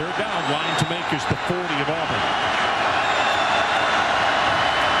 3rd down, line to make is the 40 of Auburn.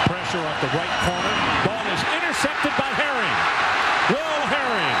 Pressure up the right corner. Ball is intercepted by Herring. Will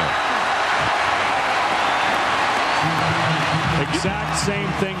Herring. Exact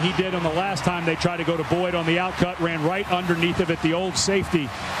same thing he did on the last time they tried to go to Boyd on the outcut, ran right underneath of it, the old safety,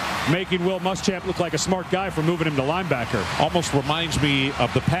 making Will Muschamp look like a smart guy for moving him to linebacker. Almost reminds me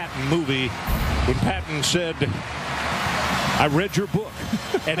of the Patton movie when Patton said, I read your book.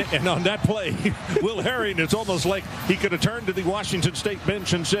 and on that play, Will Herring, it's almost like he could have turned to the Washington State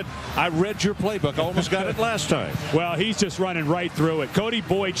bench and said, I read your playbook. I almost got it last time. Well, he's just running right through it. Cody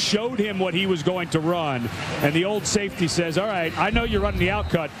Boyd showed him what he was going to run, and the old safety says, all right, I know you're running the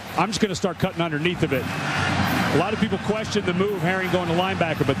outcut. I'm just going to start cutting underneath of it. A lot of people question the move, Herring going to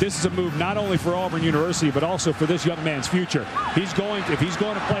linebacker, but this is a move not only for Auburn University, but also for this young man's future. If he's going to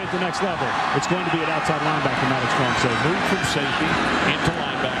play at the next level, it's going to be an outside linebacker, not a strong safety. Move from safety into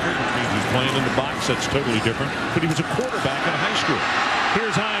linebacker, which means he's playing in the box. That's totally different. But he was a quarterback in high school.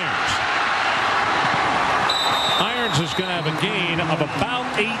 Here's Irons. Irons is going to have a gain of about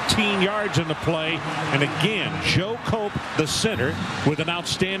 18 yards in the play. And again, Joe Cope, the center, with an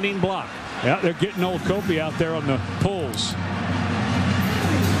outstanding block. Yeah, they're getting old Kobe out there on the pulls.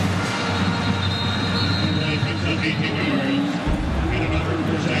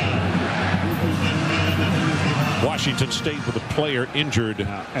 Washington State with a player injured.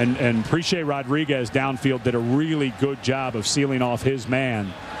 And Preche Rodriguez downfield did a really good job of sealing off his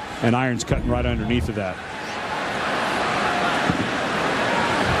man. And Irons cutting right underneath of that.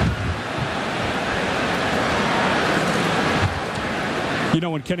 You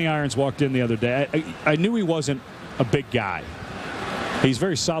know, when Kenny Irons walked in the other day, I knew he wasn't a big guy. He's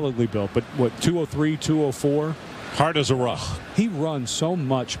very solidly built, but what, 203, 204? Hard as a rock. He runs so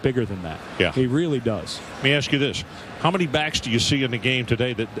much bigger than that. Yeah. He really does. Let me ask you this. How many backs do you see in the game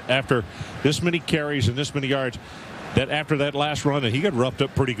today that after this many carries and this many yards, that after that last run, he got roughed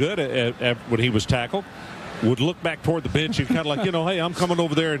up pretty good when he was tackled, would look back toward the bench and kind of like, you know, hey, I'm coming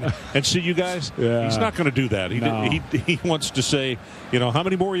over there and see you guys? Yeah. He's not going to do that. He wants to say, you know, how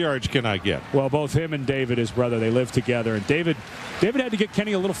many more yards can I get? Well, both him and David, his brother, they live together. And David had to get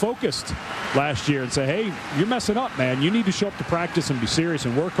Kenny a little focused last year and say, hey, you're messing up, man. You need to show up to practice and be serious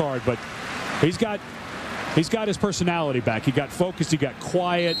and work hard. But he's got his personality back. He got focused. He got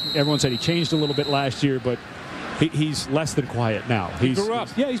quiet. Everyone said he changed a little bit last year, but he's less than quiet now. He grew up.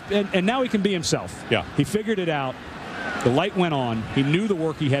 Yeah, and now he can be himself. Yeah. He figured it out. The light went on. He knew the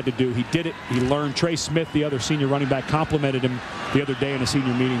work he had to do. He did it. He learned. Trey Smith, the other senior running back, complimented him the other day in a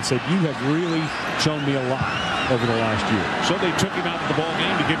senior meeting, said, you have really shown me a lot over the last year. So they took him out of the ball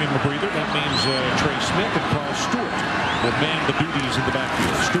game to give him a breather. That means Trey Smith and Carl Stewart will man the duties in the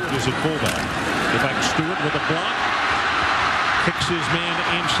backfield. Stewart is at fullback. In fact, Stewart with a block. Kicks his man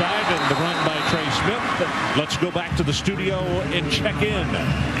inside, and the run by Trey Smith. Let's go back to the studio and check in.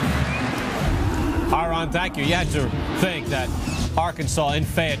 Ron, thank you. You had to think that Arkansas in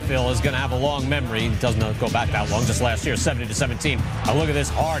Fayetteville is going to have a long memory. It doesn't go back that long, just last year, 70-17. Now look at this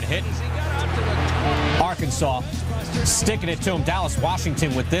hard hit. Arkansas sticking it to him. Dallas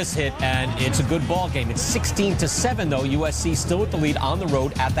Washington with this hit, and it's a good ball game. It's 16-7, though. USC still with the lead on the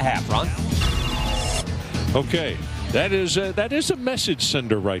road at the half. Ron? Okay. That is a message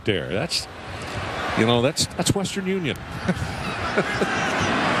sender right there. That's Western Union.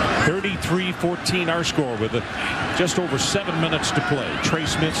 33-14 our score with just over 7 minutes to play. Trey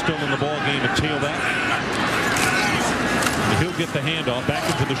Smith still in the ball game at tailback. He'll get the handoff back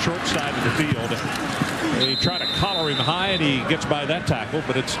into the short side of the field. They try to collar him high, and he gets by that tackle,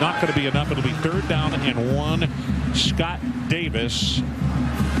 but it's not going to be enough. It'll be 3rd down and 1. Scott Davis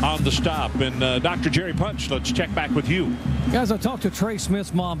on the stop. And Dr. Jerry Punch, let's check back with you. Guys, I talked to Trey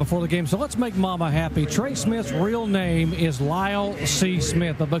Smith's mom before the game, so let's make Mama happy. Trey Smith's real name is Lyle C.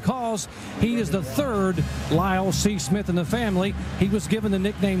 Smith, but because he is the 3rd Lyle C. Smith in the family, he was given the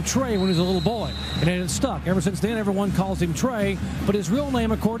nickname Trey when he was a little boy, and it stuck. Ever since then, everyone calls him Trey, but his real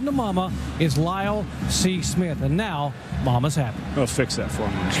name, according to Mama, is Lyle C. Smith, and now Mama's happy. I'll fix that for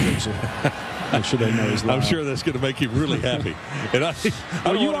him. Make sure they know he's Lyle. I'm sure that's going to make him really happy.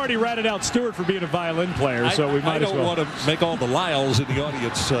 And you already ratted out Stewart for being a violin player, so we might as well. I don't want to make all the Lyles in the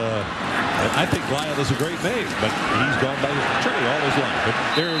audience. I think Lyle is a great name, but he's gone by Trey all his life. But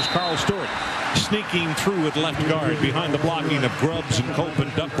there's Carl Stewart sneaking through at left guard behind the blocking of Grubbs and Cope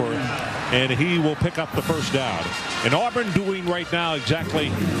and Duckworth, and he will pick up the 1st down. And Auburn doing right now exactly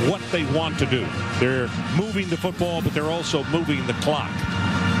what they want to do. They're moving the football, but they're also moving the clock.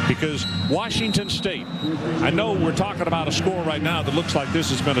 Because Washington State, I know we're talking about a score right now that looks like this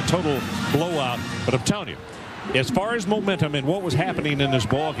has been a total blowout, but I'm telling you, as far as momentum and what was happening in this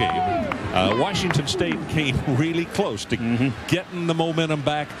ball game, Washington State came really close to getting the momentum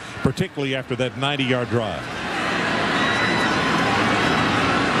back, particularly after that 90-yard drive.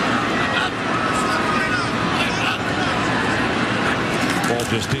 Ball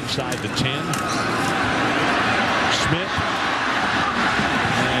just inside the 10. Smith.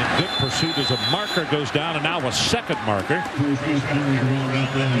 Good pursuit as a marker goes down, and now a 2nd marker.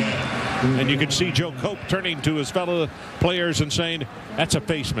 And you can see Joe Cope turning to his fellow players and saying, that's a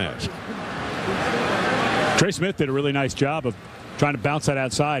face mask. Trey Smith did a really nice job of trying to bounce that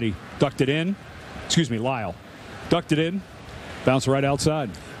outside. He ducked it in. Excuse me, Lyle. Ducked it in, bounced right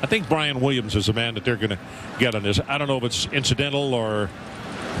outside. I think Brian Williams is the man that they're going to get on this. I don't know if it's incidental or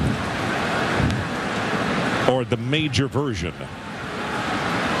the major version.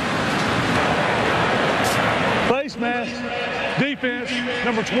 Face mask, defense,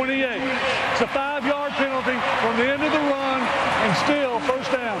 number 28. It's a 5-yard penalty from the end of the run, and still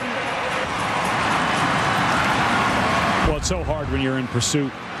 1st down. Well, it's so hard when you're in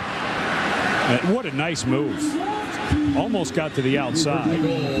pursuit. What a nice move. Almost got to the outside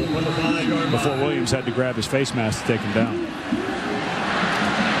before Williams had to grab his face mask to take him down.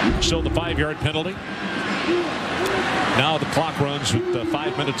 Still the 5-yard penalty. Now the clock runs with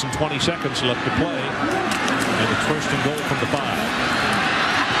 5 minutes and 20 seconds left to play. And it's 1st and goal from the 5.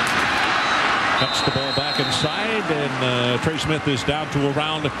 Cuts the ball back inside, and Trey Smith is down to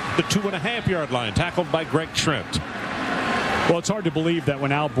around the 2.5-yard line, tackled by Greg Trent. Well, it's hard to believe that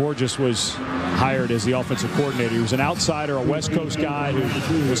when Al Borges was hired as the offensive coordinator, he was an outsider, a West Coast guy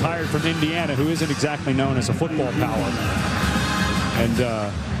who was hired from Indiana, who isn't exactly known as a football power. And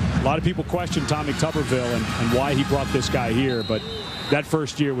a lot of people question Tommy Tuberville and why he brought this guy here, but that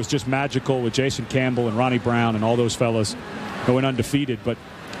first year was just magical with Jason Campbell and Ronnie Brown and all those fellas going undefeated. But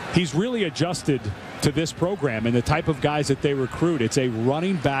he's really adjusted to this program and the type of guys that they recruit. It's a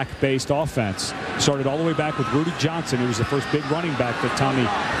running back-based offense. Started all the way back with Rudy Johnson, who was the first big running back that Tommy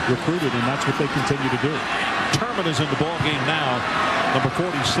recruited, and that's what they continue to do. Turman is in the ball game now, number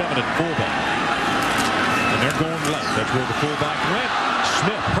 47 at fullback. And they're going left. That's where the fullback went.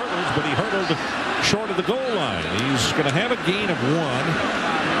 Smith hurdles, but he hurdled short of the goal line. He's going to have a gain of 1.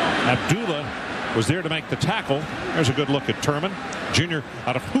 Abdullah was there to make the tackle. There's a good look at Turman, junior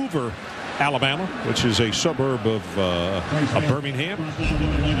out of Hoover, Alabama, which is a suburb of Birmingham.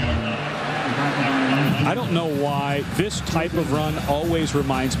 I don't know why this type of run always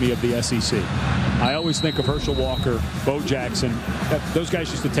reminds me of the SEC. I always think of Herschel Walker, Bo Jackson. Those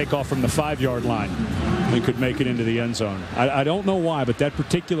guys used to take off from the 5-yard line and could make it into the end zone. I don't know why, but that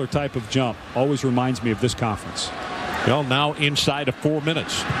particular type of jump always reminds me of this conference. Well, now inside of 4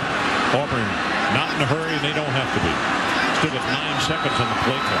 minutes. Auburn not in a hurry, and they don't have to be. Still at 9 seconds on the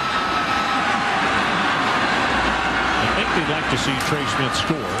play clock. I think they'd like to see Trey Smith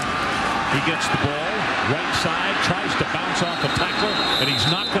score. He gets the ball, right side, tries to bounce off the tackler, and he's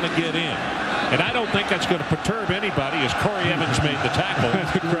not going to get in. And I don't think that's going to perturb anybody as Corey Evans made the tackle.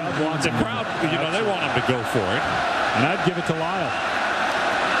 The crowd wants the crowd, you know, they want him to go for it. And I'd give it to Lyle.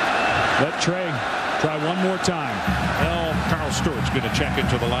 Let Trey try one more time. Well, Carl Stewart's going to check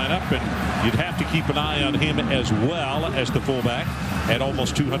into the lineup, and you'd have to keep an eye on him as well as the fullback at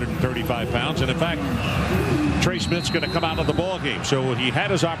almost 235 pounds. And in fact, Trey Smith's going to come out of the ball game. So he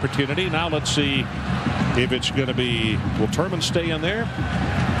had his opportunity. Now let's see if it's going to be, will Turman stay in there?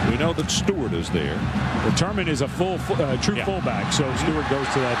 We know that Stewart is there. Well, Turman is a true fullback, so Stewart goes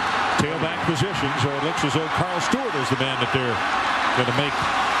to that tailback position. So it looks as though Carl Stewart is the man that they're going to make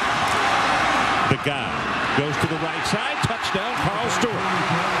the guy. Goes to the right side. Touchdown, Carl Stewart.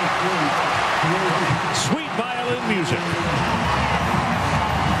 Sweet violin music.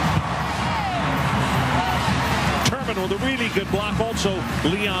 With a really good block. Also,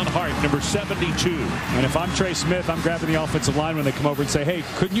 Leon Hart, number 72. And if I'm Trey Smith, I'm grabbing the offensive line when they come over and say, hey,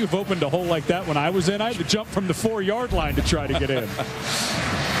 couldn't you have opened a hole like that when I was in? I had to jump from the 4-yard line to try to get in.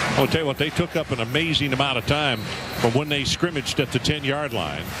 I'll tell you what, they took up an amazing amount of time from when they scrimmaged at the 10-yard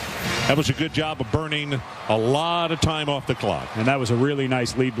line. That was a good job of burning a lot of time off the clock. And that was a really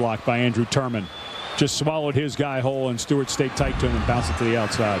nice lead block by Andrew Turman. Just swallowed his guy whole, and Stewart stayed tight to him and bounced it to the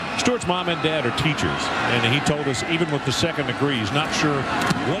outside. Stewart's mom and dad are teachers, and he told us even with the second degree, he's not sure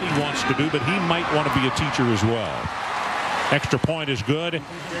what he wants to do, but he might want to be a teacher as well. Extra point is good,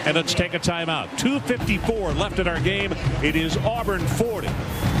 and let's take a timeout. 2:54 left in our game. It is Auburn 40,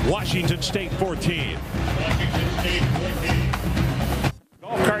 Washington State 14.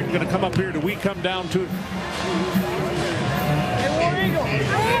 Golf cart going to come up here. Do we come down to it?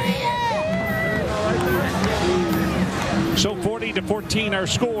 So 40-14 our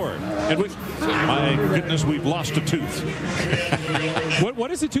score. And my goodness, we've lost a tooth.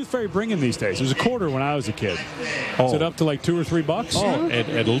 What is the Tooth Fairy bringing these days? It was a quarter when I was a kid. Is it up to like $2 or $3? Oh,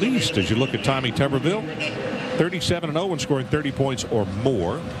 at least as you look at Tommy Tuberville, 37-0 when scoring 30 points or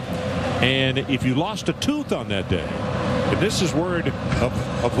more. And if you lost a tooth on that day, and this is word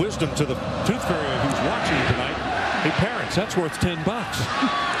of wisdom to the Tooth Fairy who's watching tonight, hey parents, that's worth $10.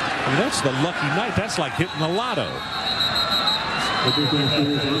 I mean, that's the lucky night. That's like hitting the lotto.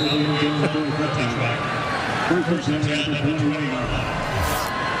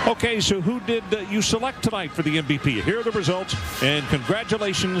 Okay, so who did you select tonight for the MVP? Here are the results, and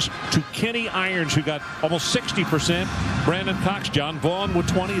congratulations to Kenny Irons, who got almost 60%. Brandon Cox, John Vaughn with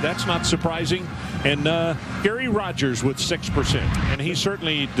 20. That's not surprising. And Gary Rogers with 6%. And he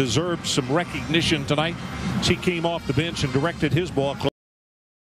certainly deserved some recognition tonight. He came off the bench and directed his ball.